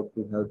went out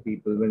to help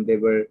people. When there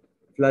were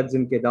floods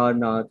in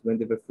Kedarnath, when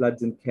there were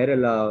floods in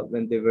Kerala,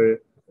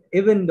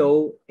 even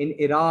though in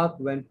Iraq,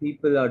 when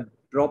people are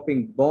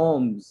dropping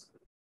bombs,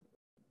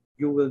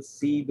 you will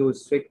see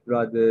those Sikh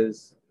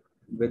brothers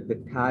with the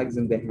tags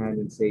in their hand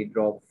and say,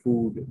 drop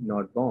food,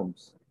 not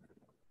bombs.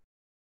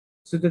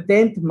 So the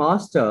 10th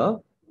master,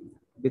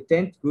 the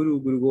 10th Guru,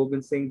 Guru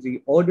Gobind Singh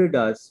Ji, ordered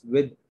us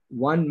with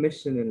one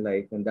mission in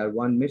life, and that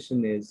one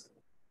mission is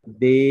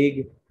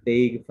Deg,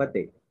 Teg,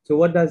 Fateh. So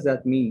what does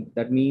that mean?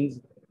 That means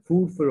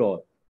food for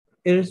all,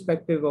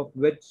 irrespective of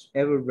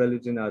whichever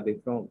religion are they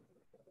from,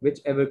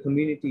 whichever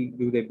community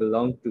do they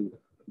belong to.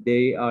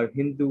 They are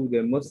Hindu,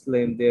 they're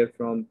Muslim, they're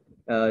from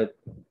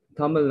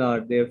Tamil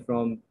Nadu, they're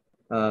from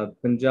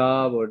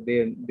Punjab, or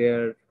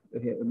they're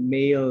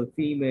male,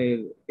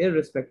 female,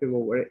 irrespective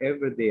of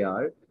wherever they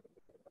are,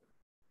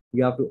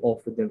 you have to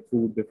offer them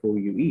food before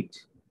you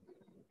eat.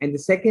 And the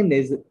second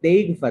is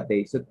Teg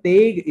Fateh. So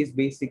Teg is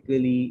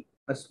basically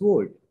a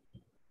sword.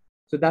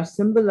 So that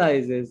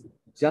symbolizes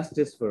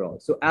justice for all.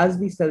 So as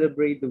we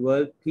celebrate the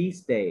World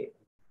Peace Day,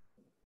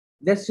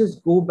 let's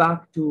just go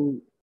back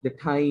to the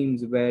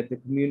times where the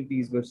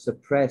communities were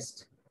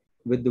suppressed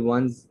with the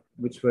ones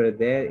which were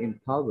there in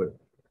power.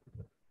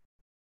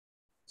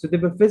 So there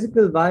were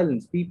physical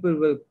violence. People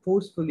were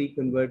forcefully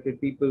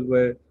converted. People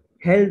were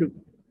held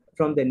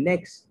from their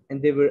necks, and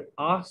they were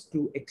asked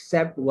to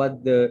accept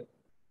what the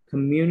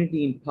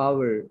community in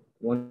power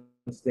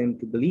wants them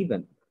to believe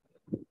in.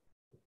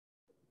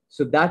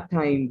 So that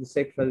time, the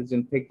Sikh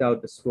religion picked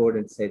out the sword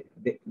and said,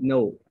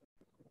 no,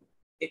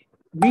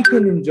 we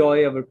can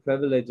enjoy our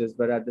privileges,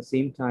 but at the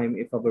same time,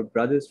 if our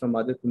brothers from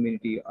other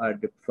community are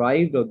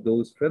deprived of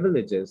those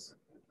privileges,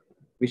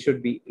 we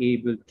should be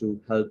able to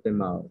help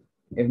them out.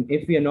 And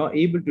if we are not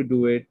able to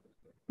do it,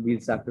 we'll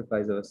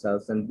sacrifice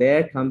ourselves. And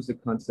there comes the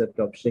concept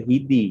of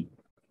Shahidi,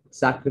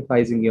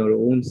 sacrificing your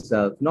own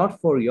self, not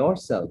for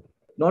yourself,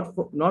 not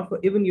for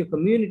even your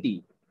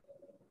community,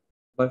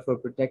 but for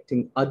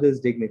protecting others'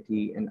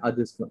 dignity and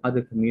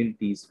other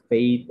communities'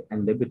 faith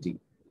and liberty.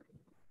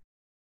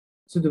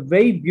 So the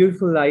very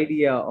beautiful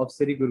idea of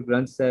Sri Guru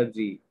Granth Sahib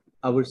Ji,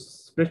 our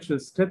spiritual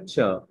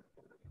scripture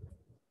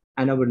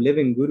and our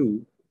living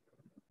Guru,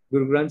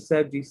 Guru Granth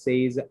Sahib Ji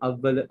says,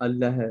 Avval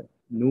Allah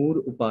Noor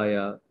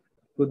Upaya,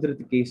 Kudrat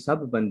ke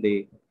sab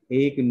bande,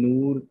 ek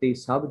noor te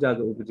sab jag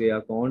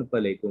upjaya, kaun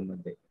pale ko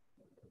mande.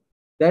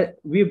 That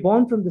we are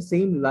born from the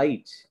same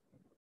light.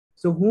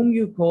 So whom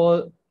you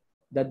call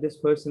that this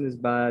person is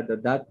bad,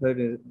 that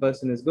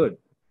person is good,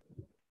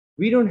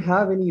 we don't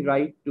have any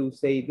right to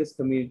say this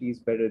community is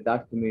better,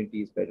 that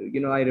community is better.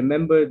 You know, I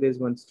remember there's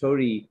one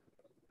story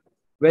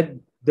where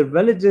the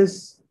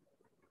religious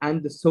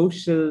and the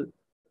social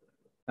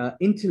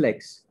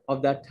intellects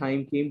of that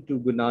time came to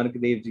Guru Nanak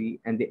Dev Ji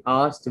and they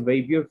asked a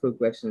very beautiful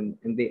question.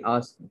 And they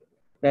asked,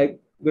 like,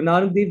 Guru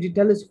Nanak Dev Ji,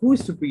 tell us who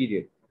is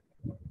superior?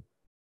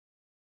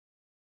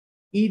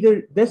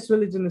 Either this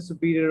religion is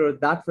superior or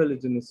that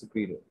religion is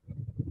superior.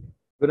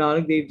 Guru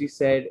Nanak Dev Ji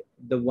said,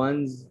 the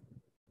ones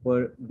who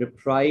are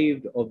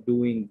deprived of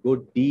doing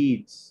good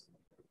deeds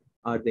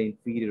are the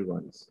inferior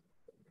ones.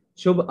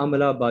 Shubh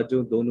amala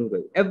bajo dono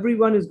rai.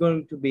 Everyone is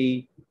going to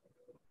be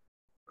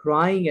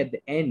crying at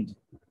the end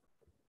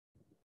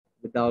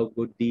without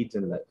good deeds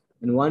in life.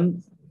 And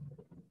one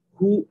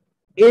who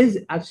is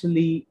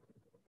actually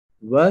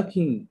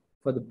working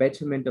for the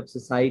betterment of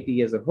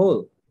society as a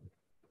whole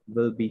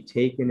will be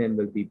taken and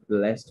will be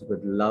blessed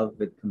with love,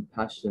 with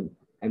compassion,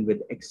 and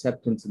with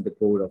acceptance in the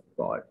code of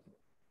God.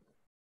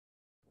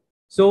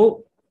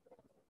 So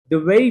the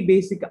very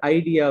basic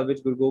idea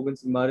which Guru Gobind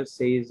Singh Maharaj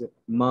says,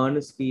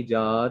 Manas ki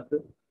jaat,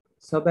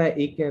 sab hai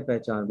ek hai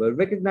pehchan, will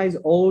recognize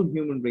all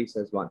human race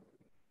as one.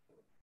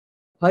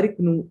 Har ek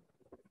nu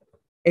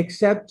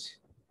accept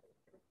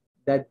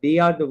that they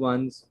are the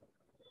ones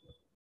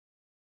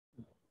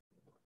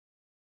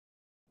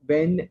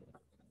when,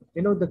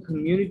 you know, the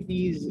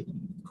communities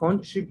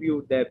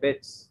contribute their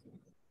bits,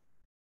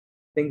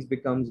 things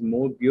becomes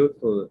more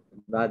beautiful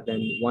rather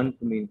than one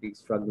community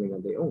struggling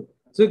on their own.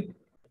 So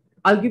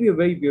I'll give you a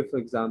very beautiful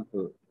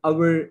example.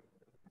 Our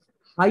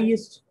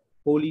highest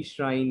holy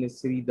shrine is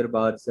Sri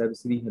Darbar Sahib,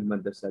 Sri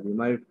Harmandir Sahib. You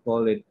might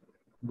call it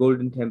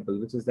Golden Temple,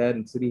 which is there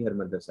in Sri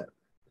Harmandir Sahib.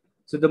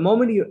 So the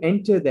moment you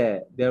enter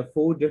there, there are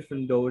 4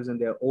 different doors and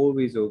they're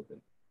always open.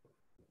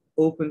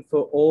 Open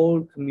for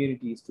all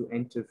communities to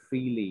enter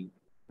freely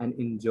and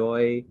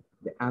enjoy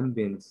the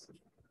ambience.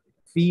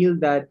 Feel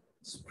that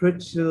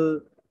spiritual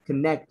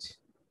connect,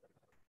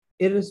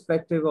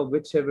 irrespective of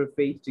whichever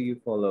faith do you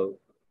follow,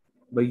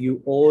 but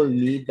you all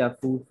need that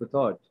food for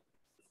thought,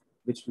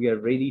 which we are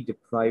really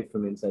deprived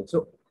from inside.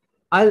 So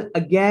I'll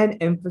again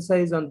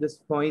emphasize on this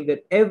point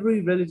that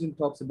every religion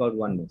talks about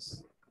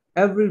oneness.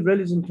 Every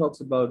religion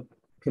talks about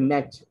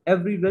connect.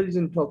 Every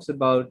religion talks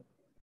about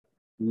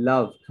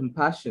love,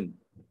 compassion.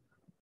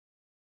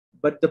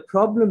 But the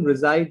problem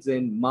resides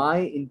in my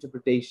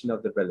interpretation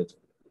of the religion.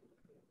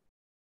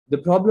 The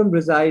problem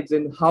resides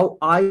in how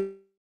I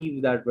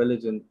believe that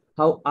religion,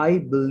 how I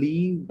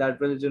believe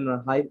that religion,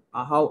 or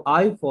how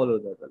I follow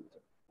that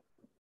religion.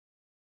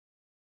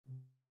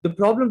 The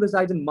problem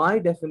resides in my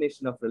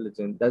definition of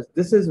religion.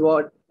 This is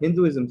what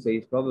Hinduism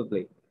says,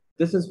 probably.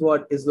 This is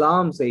what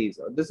Islam says,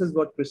 or this is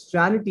what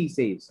Christianity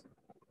says.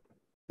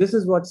 This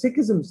is what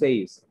Sikhism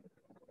says.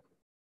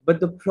 But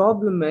the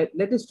problem,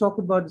 let us talk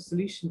about the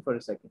solution for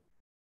a second.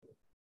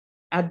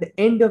 At the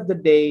end of the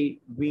day,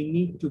 we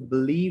need to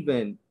believe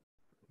in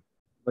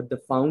what the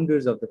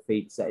founders of the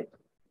faith said.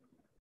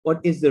 What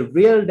is the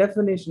real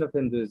definition of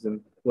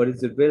Hinduism? What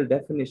is the real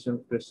definition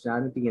of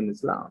Christianity and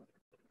Islam?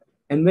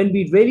 And when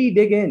we really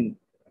dig in,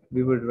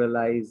 we will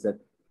realize that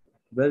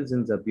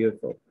religions are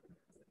beautiful.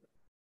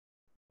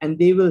 And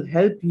they will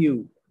help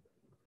you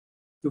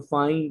to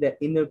find the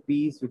inner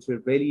peace which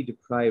we're really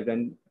deprived.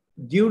 And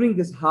during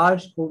this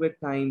harsh COVID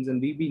times,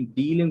 and we've been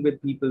dealing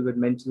with people with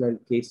mental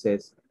health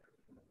cases,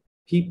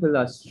 people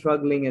are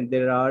struggling, and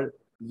there are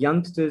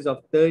youngsters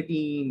of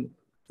 13,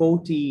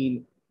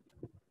 14,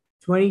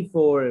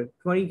 24,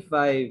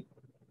 25,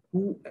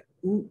 who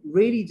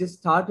really just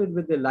started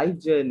with their life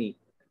journey.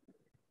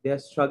 They are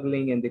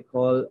struggling and they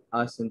call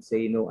us and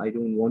say, no, I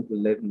don't want to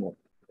live more.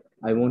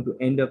 I want to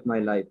end up my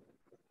life.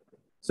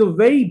 So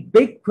very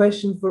big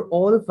question for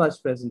all of us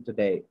present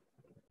today.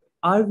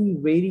 Are we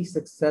really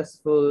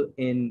successful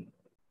in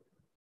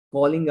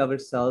calling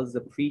ourselves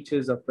the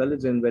preachers of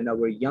religion when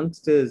our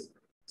youngsters,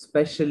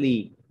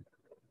 especially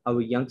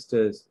our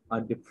youngsters,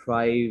 are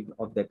deprived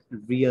of that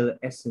real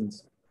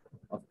essence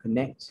of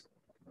connect?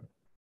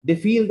 They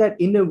feel that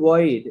inner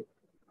void,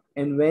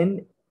 and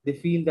when they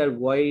feel that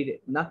void,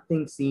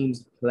 nothing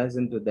seems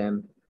pleasant to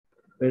them,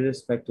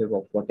 irrespective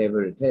of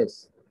whatever it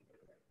is.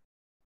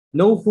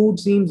 No food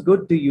seems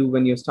good to you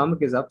when your stomach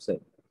is upset.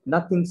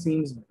 Nothing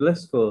seems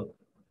blissful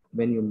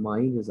when your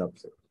mind is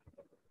upset.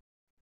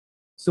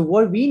 So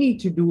what we need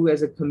to do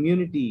as a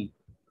community,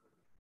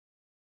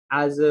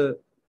 as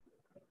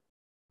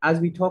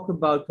we talk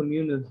about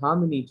communal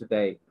harmony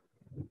today,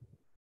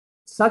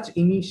 such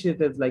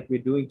initiatives like we're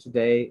doing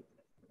today,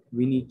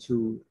 we need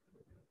to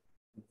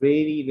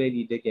really,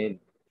 really dig in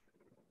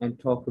and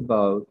talk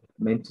about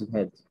mental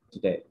health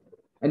today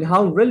and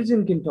how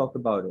religion can talk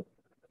about it,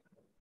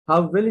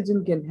 how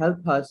religion can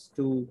help us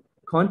to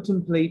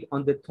contemplate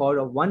on the thought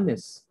of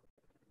oneness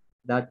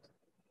that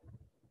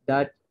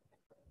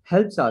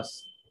helps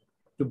us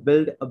to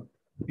build a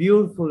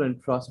beautiful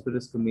and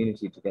prosperous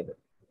community together.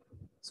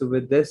 So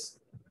with this,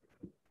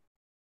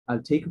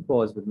 I'll take a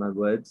pause with my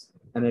words,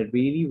 and I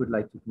really would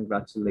like to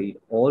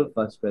congratulate all of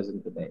us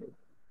present today,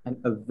 and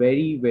a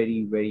very,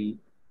 very, very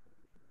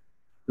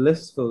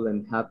blissful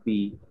and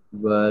happy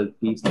World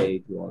Peace Day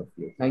to all of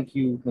you. Thank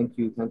you,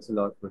 thanks a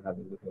lot for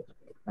having me here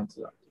today. Thanks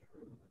a lot.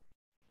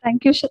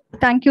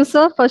 Thank you,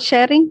 sir, for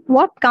sharing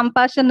what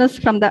compassion is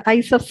from the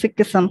eyes of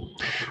Sikhism.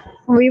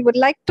 We would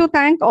like to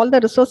thank all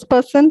the resource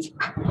persons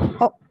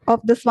of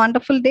this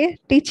wonderful day,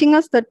 teaching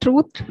us the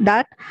truth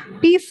that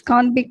peace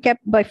can't be kept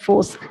by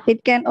force.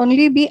 It can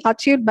only be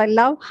achieved by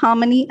love,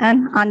 harmony,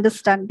 and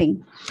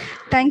understanding.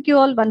 Thank you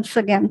all once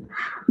again.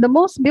 The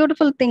most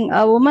beautiful thing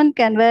a woman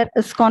can wear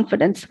is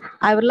confidence.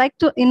 I would like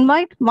to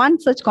invite one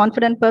such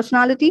confident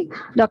personality,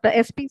 Dr.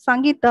 S.P.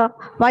 Sangeeta,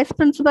 Vice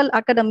Principal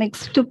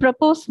Academics, to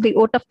propose the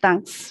vote of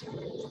thanks.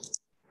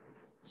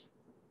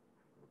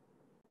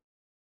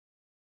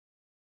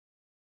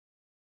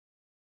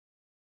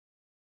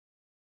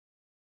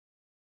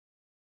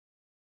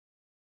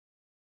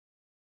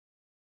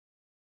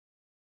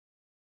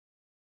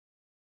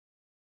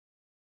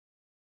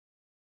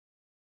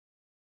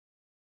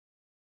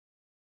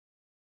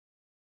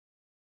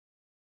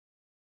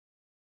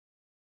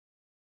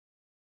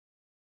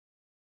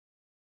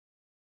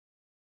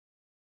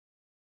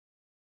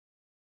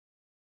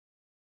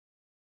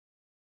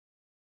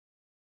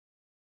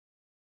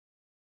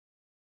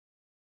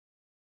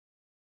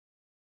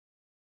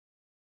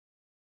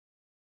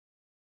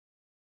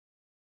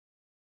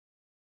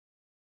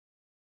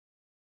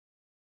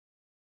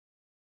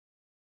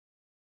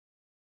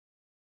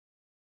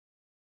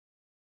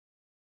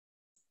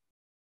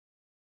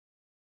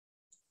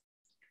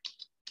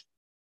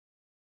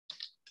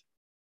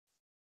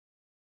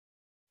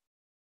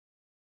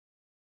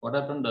 What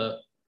happened?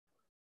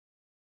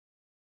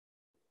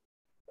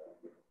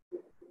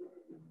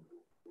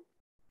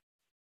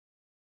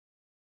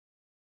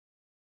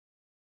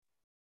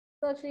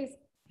 So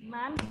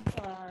ma'am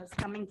is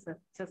coming, sir.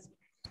 Just.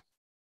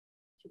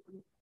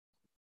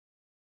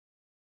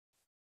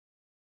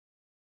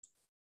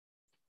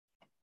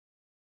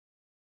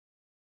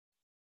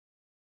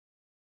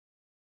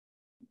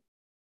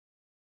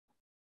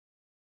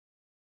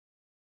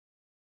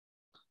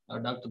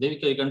 Dr.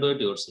 Devika, you can do it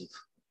yourself.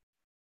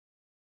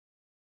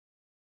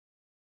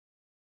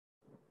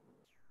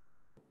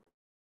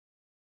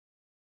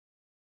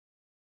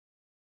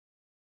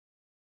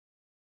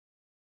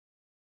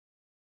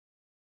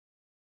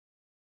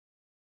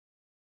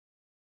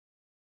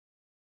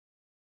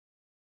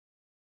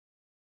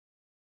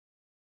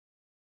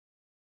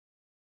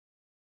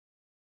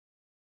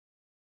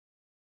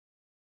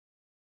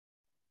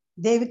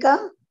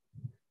 Devika?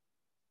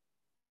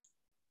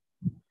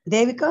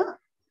 Devika?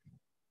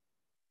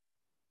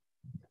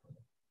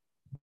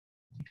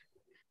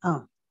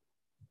 Oh.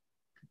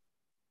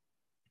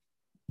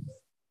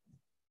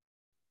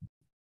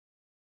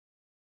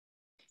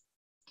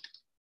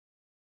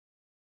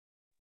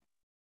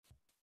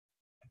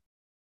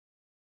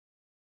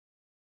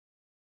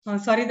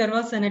 Sorry, there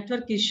was a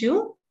network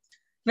issue.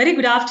 Very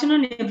good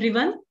afternoon,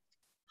 everyone.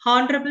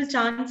 Honorable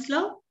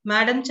Chancellor,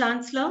 Madam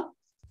Chancellor,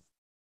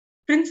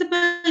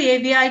 Principal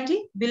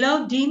AVIT,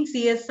 beloved Dean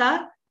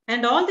CSR,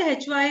 and all the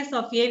HYs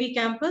of AV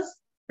campus,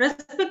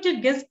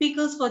 respected guest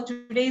speakers for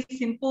today's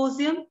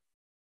symposium,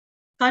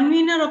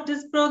 convener of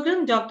this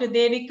program, Dr.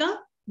 Devika,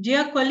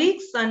 dear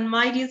colleagues and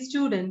my dear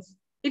students.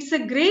 It's a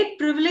great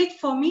privilege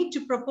for me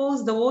to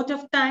propose the vote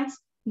of thanks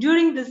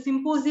during the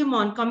symposium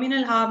on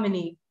communal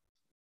harmony.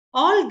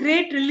 All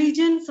great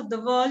religions of the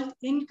world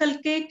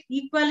inculcate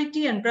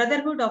equality and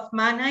brotherhood of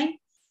mankind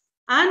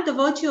and the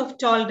virtue of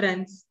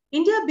tolerance.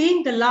 India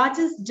being the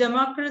largest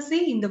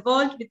democracy in the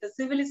world with a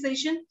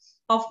civilization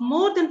of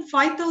more than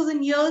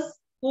 5,000 years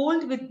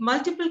old with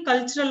multiple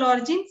cultural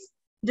origins,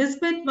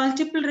 despite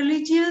multiple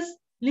religious,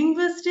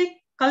 linguistic,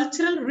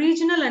 cultural,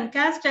 regional and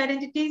caste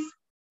identities,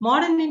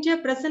 modern India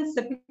presents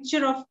a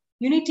picture of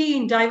unity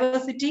in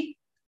diversity,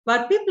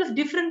 where people of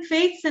different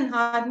faiths and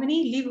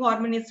harmony live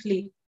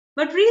harmoniously.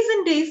 But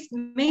recent days,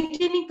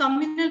 maintaining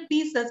communal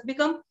peace has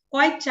become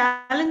quite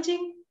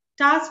challenging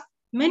task.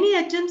 Many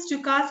attempts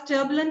to cause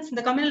turbulence in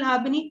the communal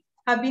harmony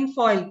have been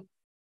foiled.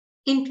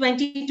 In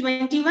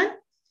 2021,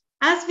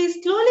 as we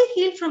slowly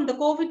heal from the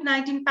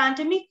COVID-19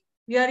 pandemic,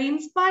 we are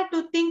inspired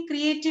to think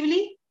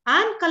creatively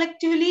and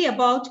collectively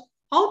about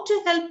how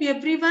to help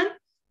everyone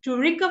to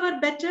recover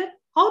better,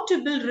 how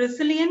to build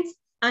resilience,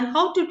 and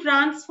how to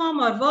transform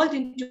our world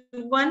into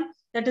one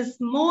that is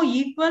more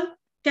equal,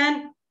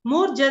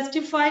 more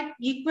justified,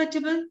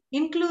 equitable,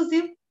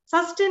 inclusive,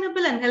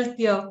 sustainable and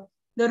healthier.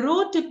 The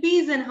road to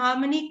peace and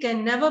harmony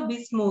can never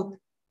be smooth.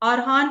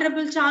 Our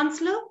Honorable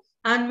Chancellor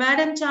and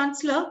Madam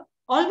Chancellor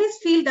always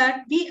feel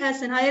that we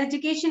as an higher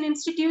education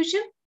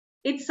institution,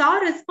 it's our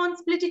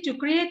responsibility to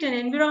create an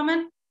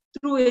environment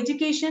through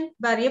education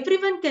where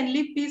everyone can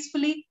live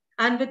peacefully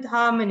and with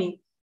harmony.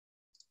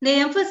 They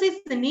emphasize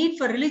the need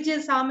for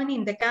religious harmony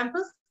in the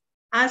campus.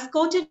 As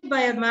quoted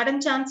by our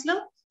Madam Chancellor,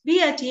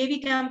 we at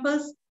AV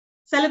Campus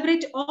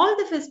celebrate all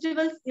the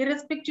festivals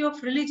irrespective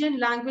of religion,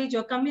 language,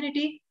 or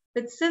community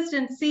with zest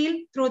and zeal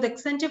through the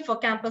Center for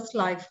Campus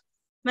Life.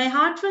 My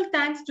heartfelt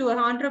thanks to our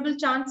Honorable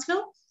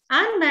Chancellor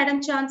and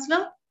Madam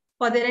Chancellor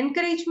for their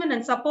encouragement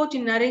and support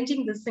in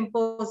arranging this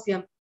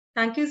symposium.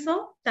 Thank you, sir.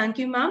 Thank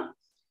you, ma'am.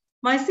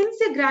 My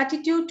sincere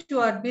gratitude to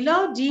our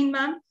beloved Dean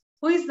ma'am,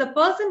 who is the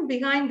person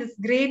behind this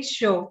great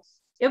show.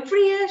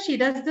 Every year she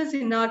does this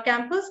in our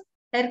campus.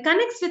 Her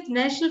connects with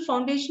National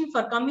Foundation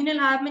for Communal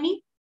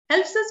Harmony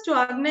helps us to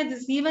organize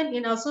this event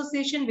in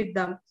association with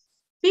them.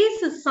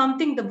 Peace is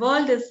something the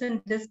world is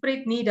in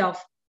desperate need of.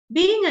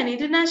 Being an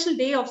International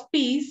Day of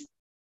Peace,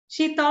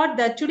 she thought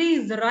that today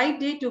is the right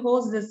day to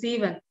host this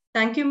event.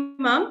 Thank you,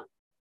 ma'am.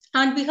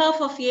 On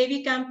behalf of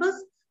AV Campus,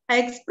 I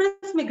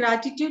express my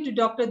gratitude to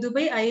Dr.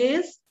 Dubai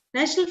IAS,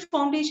 National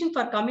Foundation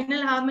for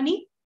Communal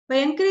Harmony, by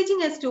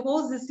encouraging us to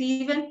host this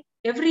event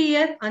every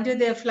year under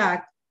their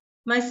flag.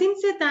 My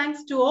sincere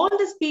thanks to all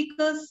the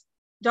speakers,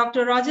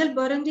 Dr. Rajal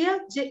Barandia,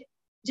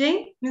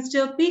 Jain,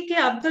 Mr. P.K.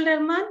 Abdul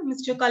Rahman,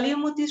 Mr.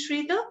 Kaliamurthy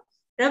Sridhar,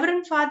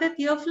 Reverend Father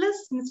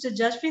Theophilus, Mr.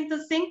 Jashwintar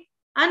Singh,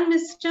 and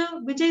Mr.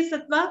 Vijay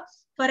Satwa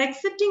for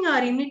accepting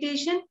our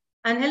invitation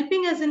and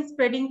helping us in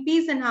spreading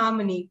peace and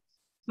harmony.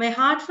 My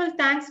heartfelt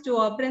thanks to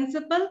our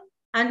principal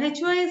and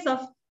HOAs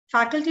of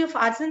Faculty of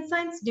Arts and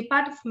Science,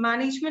 Department of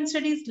Management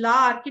Studies,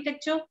 Law,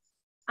 Architecture,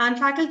 and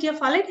Faculty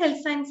of Allied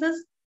Health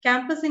Sciences,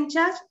 campus in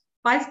charge,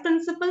 vice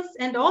principals,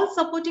 and all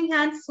supporting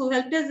hands who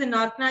helped us in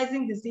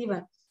organizing this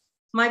event.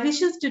 My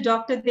wishes to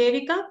Dr.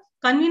 Devika,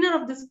 convener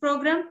of this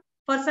program,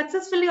 for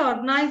successfully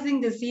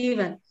organizing this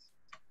event.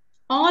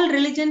 All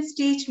religions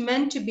teach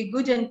men to be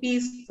good and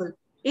peaceful.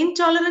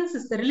 Intolerance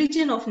is the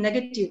religion of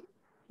negative.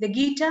 The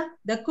Gita,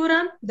 the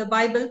Quran, the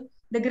Bible,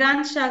 the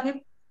Granth Sahib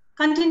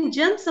contain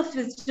gems of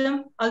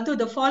wisdom, although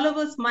the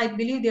followers might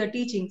believe their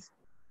teachings.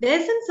 The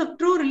essence of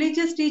true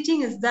religious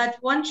teaching is that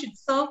one should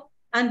serve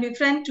and be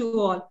friend to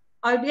all.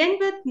 I would end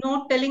with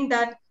note telling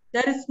that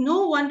there is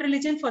no one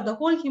religion for the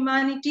whole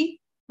humanity,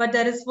 but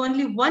there is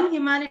only one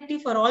humanity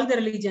for all the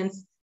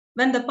religions.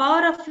 When the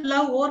power of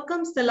love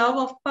overcomes the love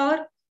of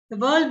power, the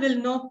world will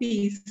know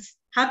peace.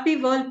 Happy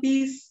World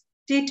Peace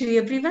Day to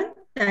everyone.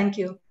 Thank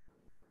you.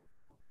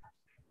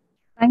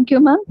 Thank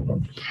you, ma'am.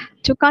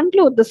 To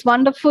conclude this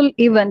wonderful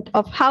event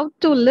of how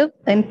to live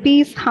in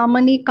peace,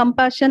 harmony,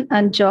 compassion,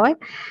 and joy,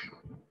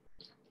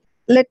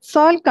 let's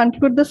all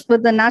conclude this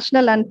with the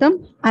national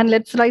anthem and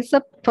let's rise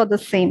up for the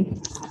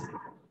same.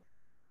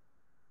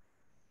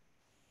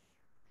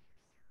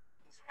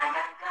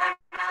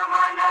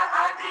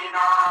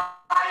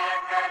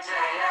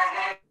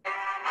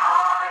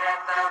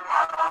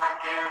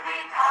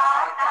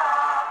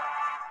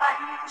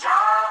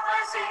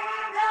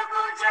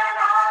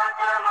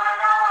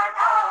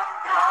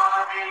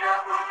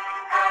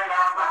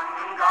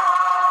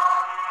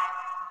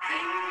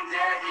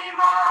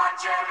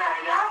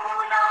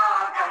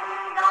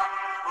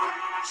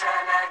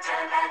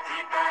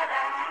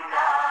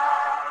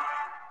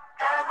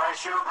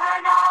 शुभ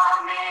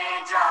नामे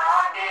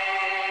जागे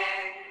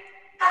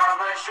तब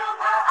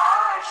शुभ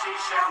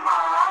आशीष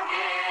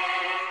मांगे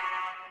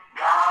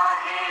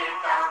गाहे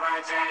तब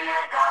जय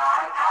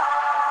गाथा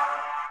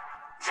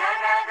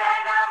जन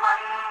गण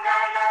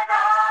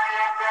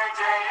मंगलदायक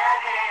जय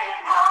हे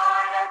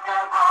भारत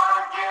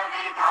भाग्य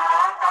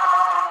विधाता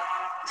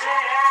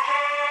जय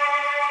हे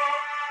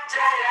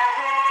जय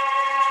हे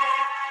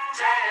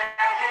जय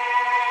हे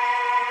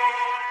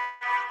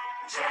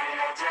जय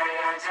जय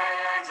जय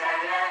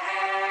जय हे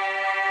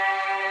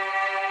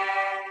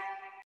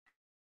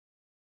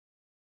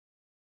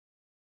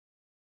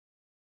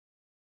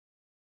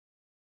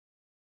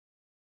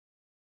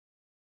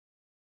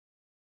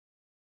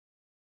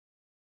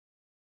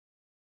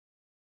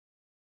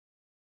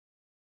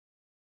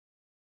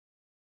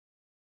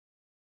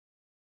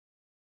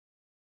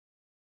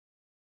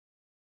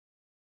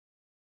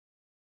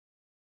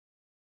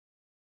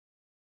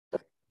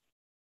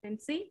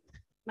Nancy,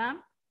 ma'am.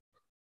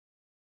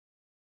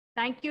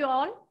 Thank you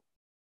all.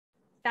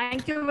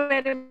 Thank you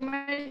very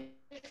much.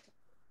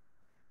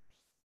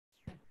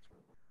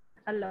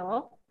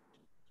 Hello.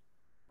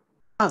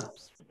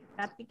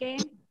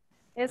 Karthikeyan.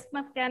 Yes,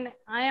 ma'am.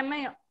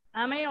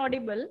 Am I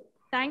audible?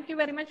 Thank you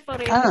very much for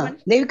everyone.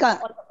 Devika.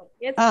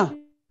 Yes,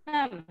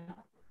 ma'am.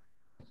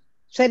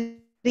 சரி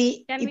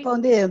இப்போ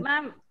வந்து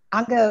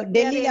அங்க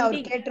டெல்லியில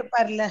அவர்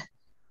கேட்டிருப்பார்ல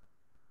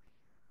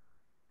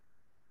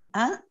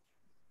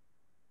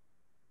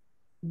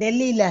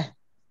டெல்லியில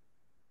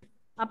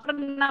அப்புறம்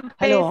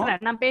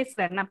நான்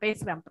பேசுறேன்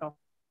அப்புறம்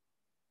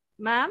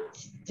மேம்.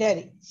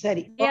 சரி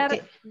சரி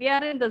we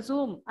are in the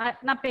zoom.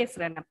 நான்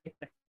பேசுறேன்.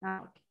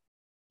 ஓகே.